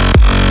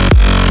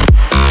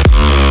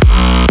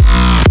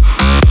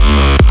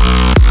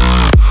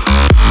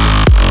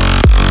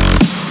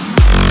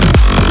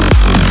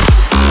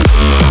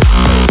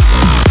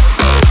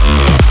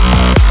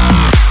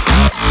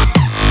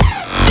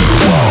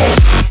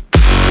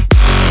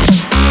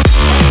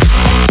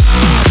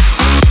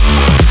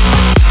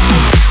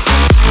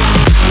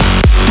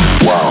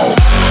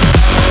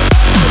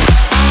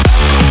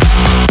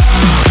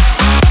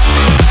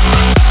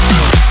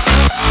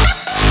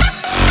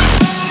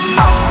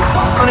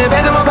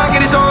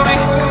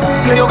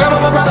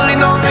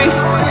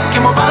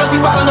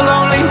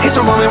 It's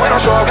a moment when I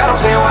show up, God, I'm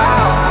saying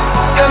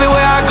wow.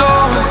 Everywhere I go,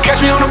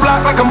 catch me on the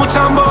block like a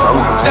Mutombo.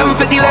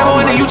 750 Lambo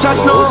in the Utah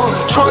snow.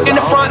 Trunk in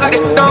the front like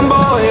a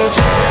Dumbo.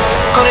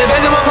 100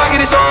 bands in my pocket,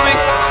 it's on me.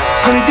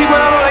 100 deep when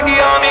I roll like the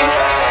army.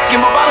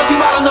 Get my bottles, these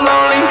bottles are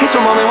lonely. It's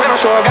a moment when I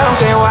show up, God, I'm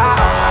saying wow.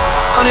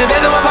 100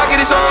 bands in my pocket,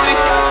 it's on me.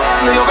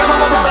 New York,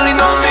 grandma probably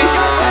know me.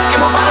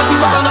 Get my bottles,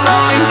 these bottles are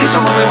lonely. It's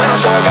a moment when I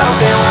show up, God, I'm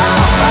saying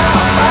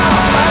wow.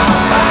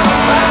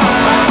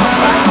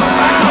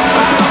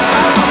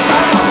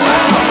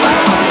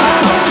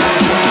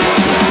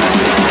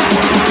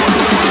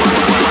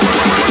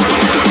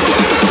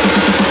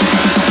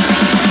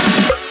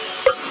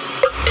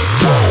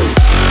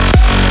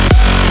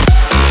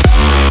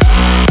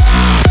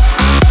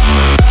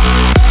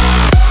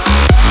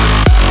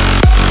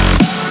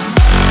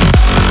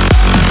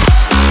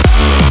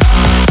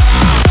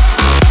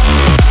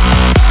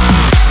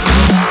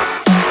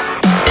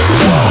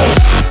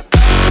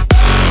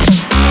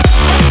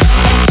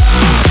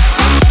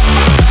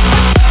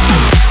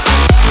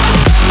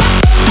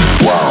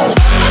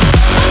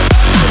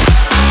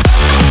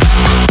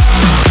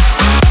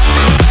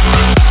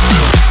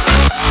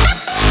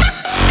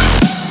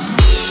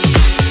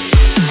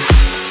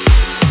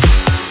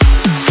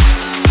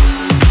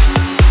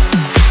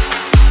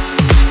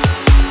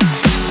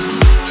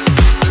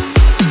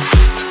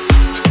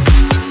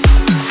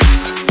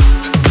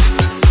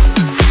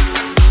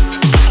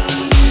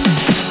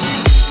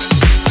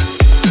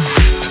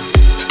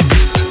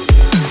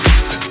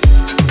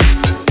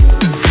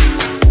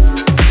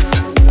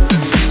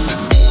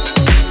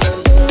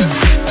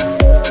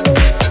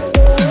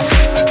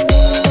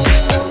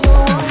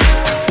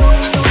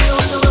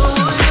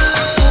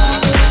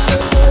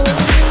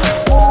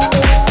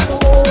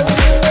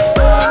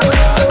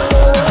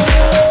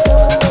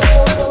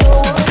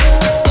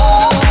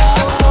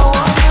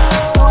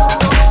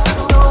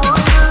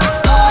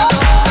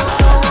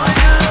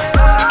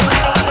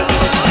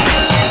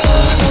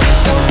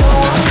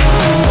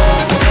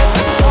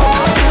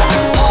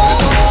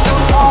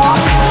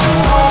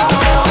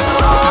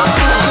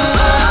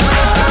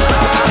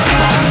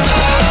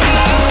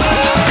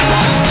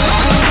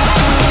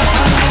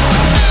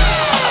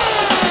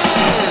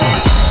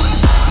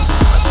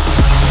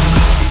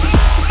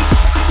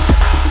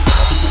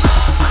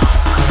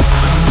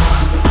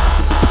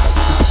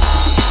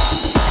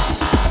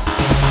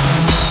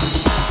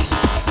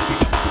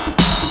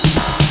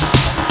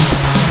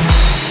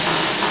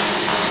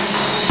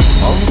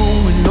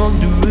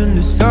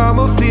 Time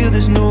I feel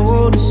there's no